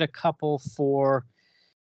 he did a couple for,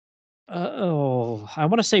 I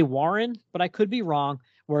want to say Warren, but I could be wrong,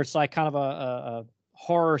 where it's like kind of a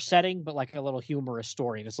horror setting, but like a little humorous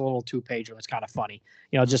story. And it's a little 2-pager that's kind of funny,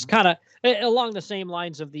 just kind of along the same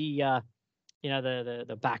lines of the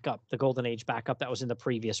backup, the Golden Age backup that was in the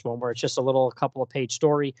previous one, where it's just a couple of page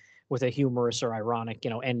story with a humorous or ironic,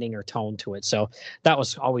 ending or tone to it. So that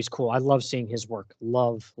was always cool. I love seeing his work.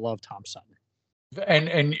 Love Tom Sutton.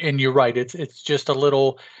 And you're right. It's just a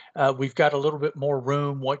little. We've got a little bit more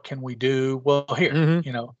room. What can we do? Well, here,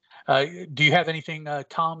 do you have anything,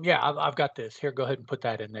 Tom? Yeah, I've got this. Here, go ahead and put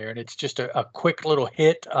that in there. And it's just a quick little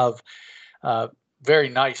hit of very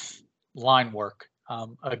nice line work.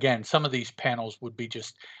 Again, some of these panels would be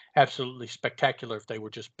just absolutely spectacular if they were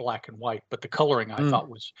just black and white, but the coloring I thought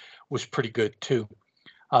was pretty good too.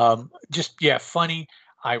 Funny,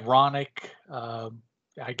 ironic.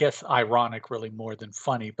 I guess ironic really more than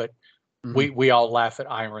funny, but we all laugh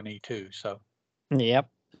at irony too. So. Yep,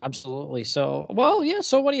 absolutely. So,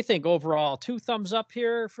 So what do you think overall? 2 thumbs up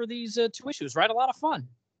here for these 2 issues, right? A lot of fun.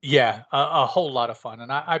 Yeah, a whole lot of fun.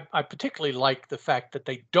 And I particularly like the fact that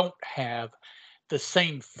they don't have the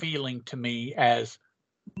same feeling to me as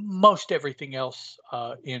most everything else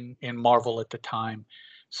in Marvel at the time.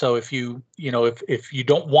 So if you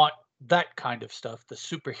don't want that kind of stuff, the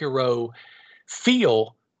superhero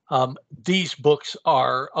feel, these books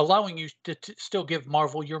are allowing you to still give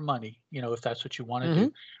Marvel your money, if that's what you want to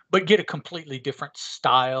do, but get a completely different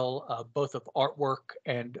style, both of artwork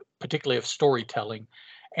and particularly of storytelling,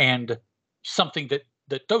 and something that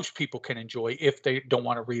those people can enjoy if they don't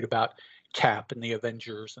want to read about Cap and the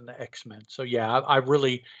Avengers and the X-Men. So I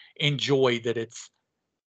really enjoy that it's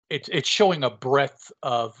showing a breadth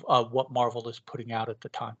of what Marvel is putting out at the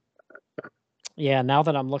time. Yeah, now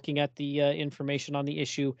that I'm looking at the information on the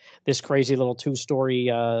issue, this crazy little 2-story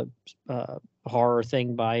horror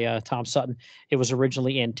thing by Tom Sutton, it was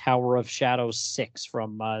originally in Tower of Shadows 6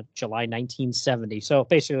 from July 1970. So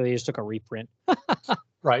basically, they just took a reprint.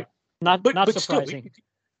 Right. Not surprising.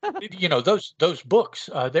 Still, those books,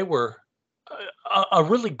 they were a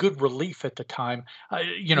really good relief at the time.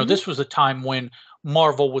 This was a time when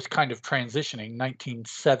Marvel was kind of transitioning.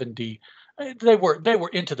 1970. They were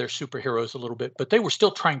into their superheroes a little bit, but they were still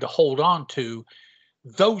trying to hold on to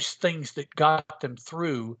those things that got them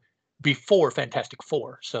through before Fantastic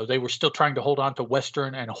Four. So they were still trying to hold on to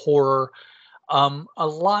Western and horror, A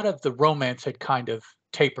lot of the romance had kind of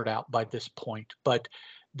tapered out by this point, but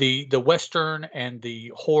the Western and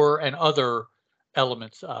the horror and other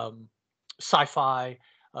elements, sci-fi,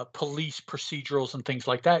 police procedurals and things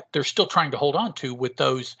like that, they're still trying to hold on to with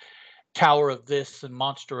those Tower of this and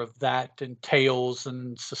Monster of that and Tales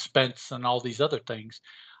and Suspense and all these other things.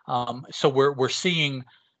 So we're seeing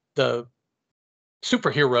the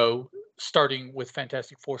superhero starting with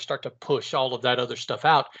Fantastic Four start to push all of that other stuff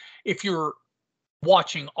out. If you're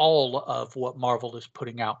watching all of what Marvel is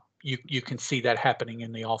putting out, you can see that happening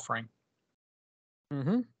in the offering.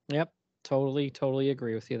 Yep. Totally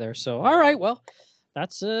agree with you there. So, all right. Well,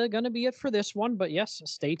 that's going to be it for this one. But yes,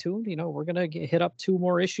 stay tuned. We're going to hit up 2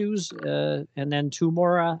 more issues and then 2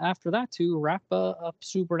 more after that to wrap up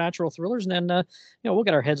Supernatural Thrillers. And then, we'll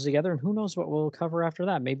get our heads together and who knows what we'll cover after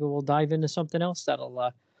that. Maybe we'll dive into something else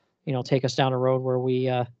that'll, take us down a road where we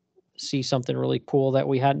see something really cool that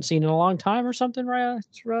we hadn't seen in a long time or something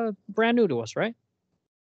brand new to us, right?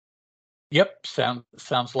 Yep.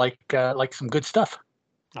 Sounds like some good stuff.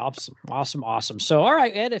 Awesome. So, all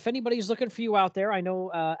right, Ed, if anybody's looking for you out there, I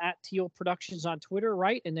know at Teal Productions on Twitter,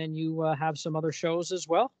 right? And then you have some other shows as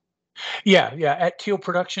well. Yeah, at Teal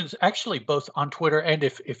Productions, actually both on Twitter and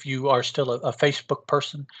if you are still a Facebook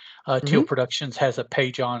person, Teal Productions has a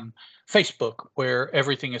page on Facebook where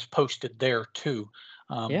everything is posted there too.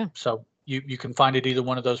 So you can find it either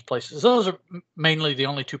one of those places. Those are mainly the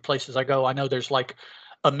only 2 places I go. I know there's like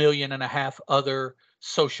 1.5 million other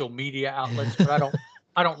social media outlets, but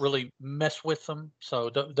I don't really mess with them. So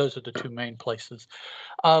those are the 2 main places.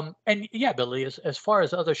 And yeah, Billy, as far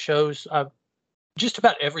as other shows, just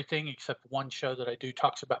about everything except one show that I do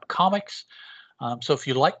talks about comics. So if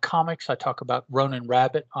you like comics, I talk about Ronin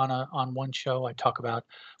Rabbit on one show. I talk about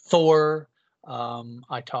Thor.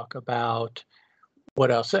 I talk about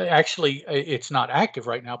what else? Actually, it's not active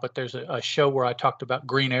right now, but there's a show where I talked about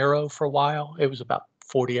Green Arrow for a while. It was about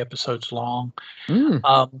 40 episodes long.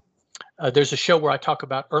 There's a show where I talk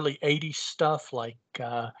about early 80s stuff, like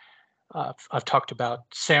I've talked about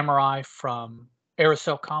Samurai from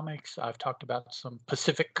Aerosol Comics. I've talked about some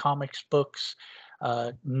Pacific Comics books,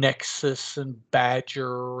 Nexus and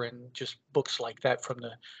Badger, and just books like that from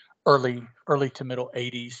the early to middle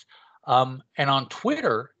 80s. And on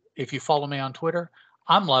Twitter, if you follow me on Twitter,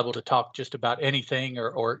 I'm liable to talk just about anything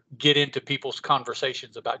or get into people's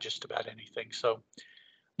conversations about just about anything. So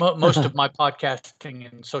most of my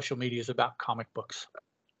podcasting and social media is about comic books.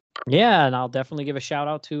 Yeah, and I'll definitely give a shout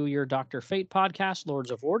out to your Dr. Fate podcast,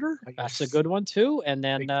 Lords of Order. That's a good one too. And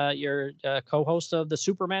then you're co-host of the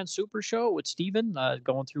Superman Super Show with Steven,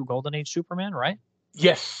 going through Golden Age Superman, right?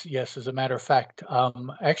 Yes. As a matter of fact,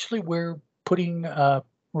 actually, we're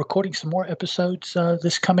recording some more episodes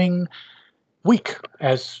this coming week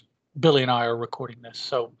as Billy and I are recording this.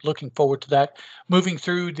 So looking forward to that. Moving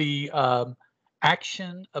through the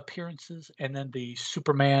action appearances and then the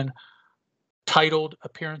Superman titled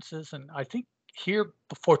appearances, and I think here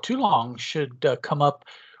before too long should come up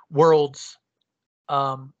World's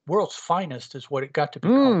Finest is what it got to be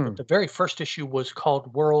called. But the very first issue was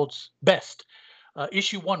called World's Best.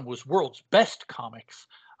 Issue 1 was World's Best Comics.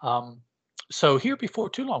 So here before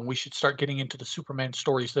too long we should start getting into the Superman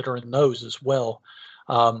stories that are in those as well.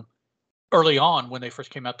 Early on when they first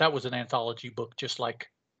came out, that was an anthology book, just like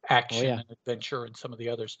Action and Adventure and some of the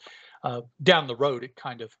others. Down the road it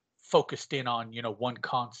kind of focused in on one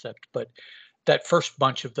concept, but that first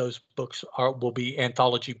bunch of those books will be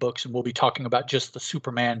anthology books, and we'll be talking about just the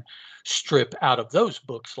Superman strip out of those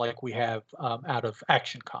books like we have out of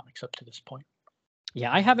Action Comics up to this point.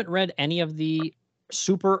 Yeah, I haven't read any of the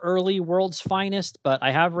super early World's Finest, but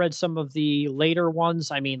I have read some of the later ones.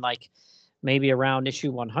 I mean, like maybe around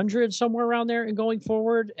issue 100, somewhere around there and going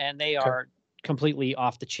forward, and they are completely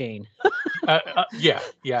off the chain. They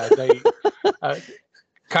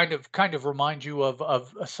kind of remind you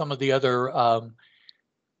of some of the other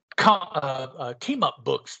team up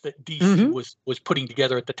books that DC was putting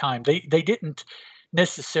together at the time. They didn't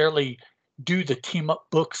necessarily do the team up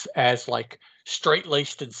books as like straight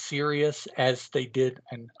laced and serious as they did,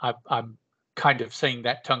 and I'm kind of saying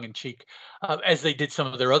that tongue in cheek, as they did some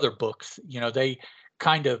of their other books. They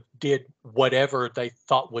kind of did whatever they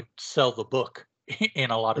thought would sell the book in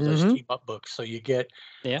a lot of those team up books. So you get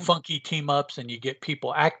funky team ups and you get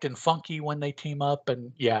people acting funky when they team up.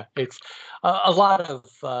 And it's a lot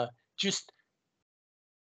of just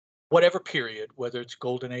whatever period, whether it's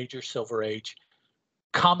Golden Age or Silver Age,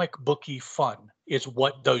 comic booky fun is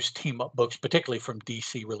what those team up books, particularly from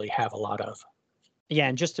DC, really have a lot of. Yeah,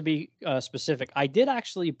 and just to be specific, I did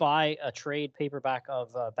actually buy a trade paperback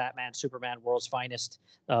of Batman Superman World's Finest,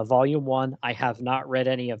 Volume 1. I have not read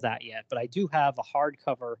any of that yet, but I do have a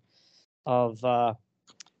hardcover of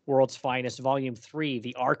World's Finest Volume 3,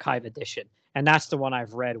 the archive edition. And that's the one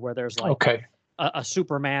I've read where there's like a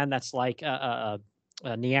Superman that's like a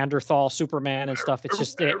Neanderthal Superman and stuff. It's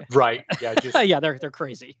just right. Yeah, just yeah, they're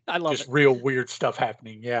crazy. I love just real weird stuff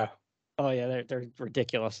happening. Yeah. Oh yeah, they're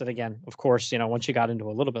ridiculous. And again, of course, once you got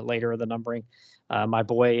into a little bit later of the numbering, my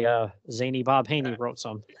boy Zany Bob Haney wrote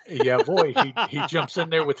some. Yeah, boy, he jumps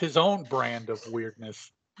in there with his own brand of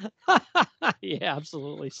weirdness. Yeah,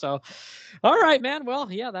 absolutely. So, all right, man.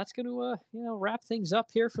 Well, yeah, that's going to wrap things up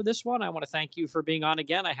here for this one. I want to thank you for being on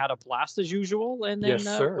again. I had a blast as usual, and then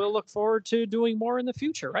we'll look forward to doing more in the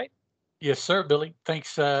future, right? Yes, sir, Billy.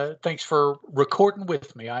 Thanks for recording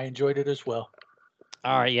with me. I enjoyed it as well.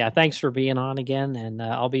 All right, yeah. Thanks for being on again, and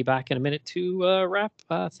I'll be back in a minute to wrap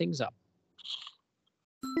things up.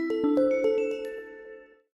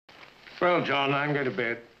 Well, John, I'm going to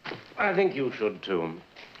bed. I think you should, too.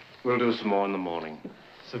 We'll do some more in the morning.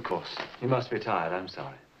 Yes, of course. You must be tired. I'm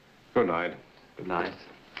sorry. Good night. Good night.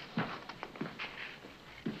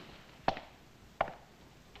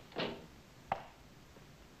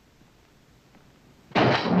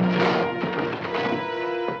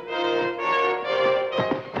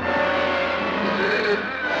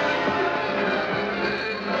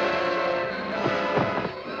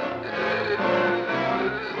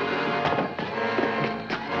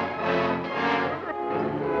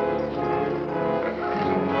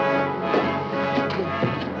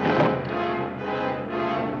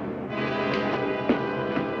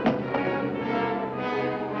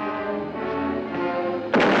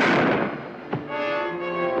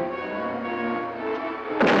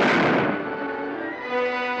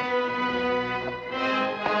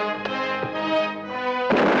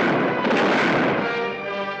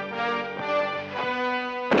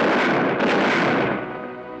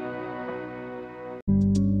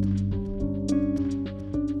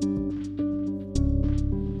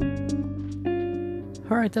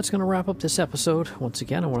 All right, that's going to wrap up this episode. Once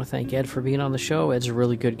again, I want to thank Ed for being on the show. Ed's a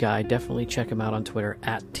really good guy. Definitely check him out on Twitter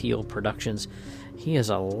 @Teal Productions. He has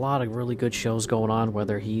a lot of really good shows going on,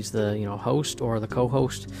 whether he's the host or the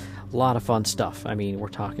co-host. A lot of fun stuff. I mean, we're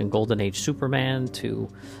talking Golden Age Superman to,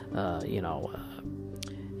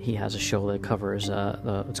 he has a show that covers,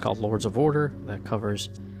 it's called Lords of Order, that covers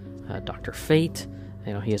Dr. Fate.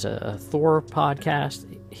 He has a Thor podcast.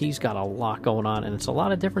 He's got a lot going on, and it's a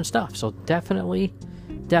lot of different stuff. So definitely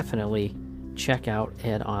check out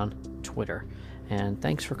Ed on Twitter. And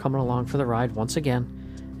thanks for coming along for the ride once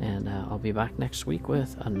again. And I'll be back next week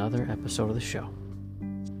with another episode of the show.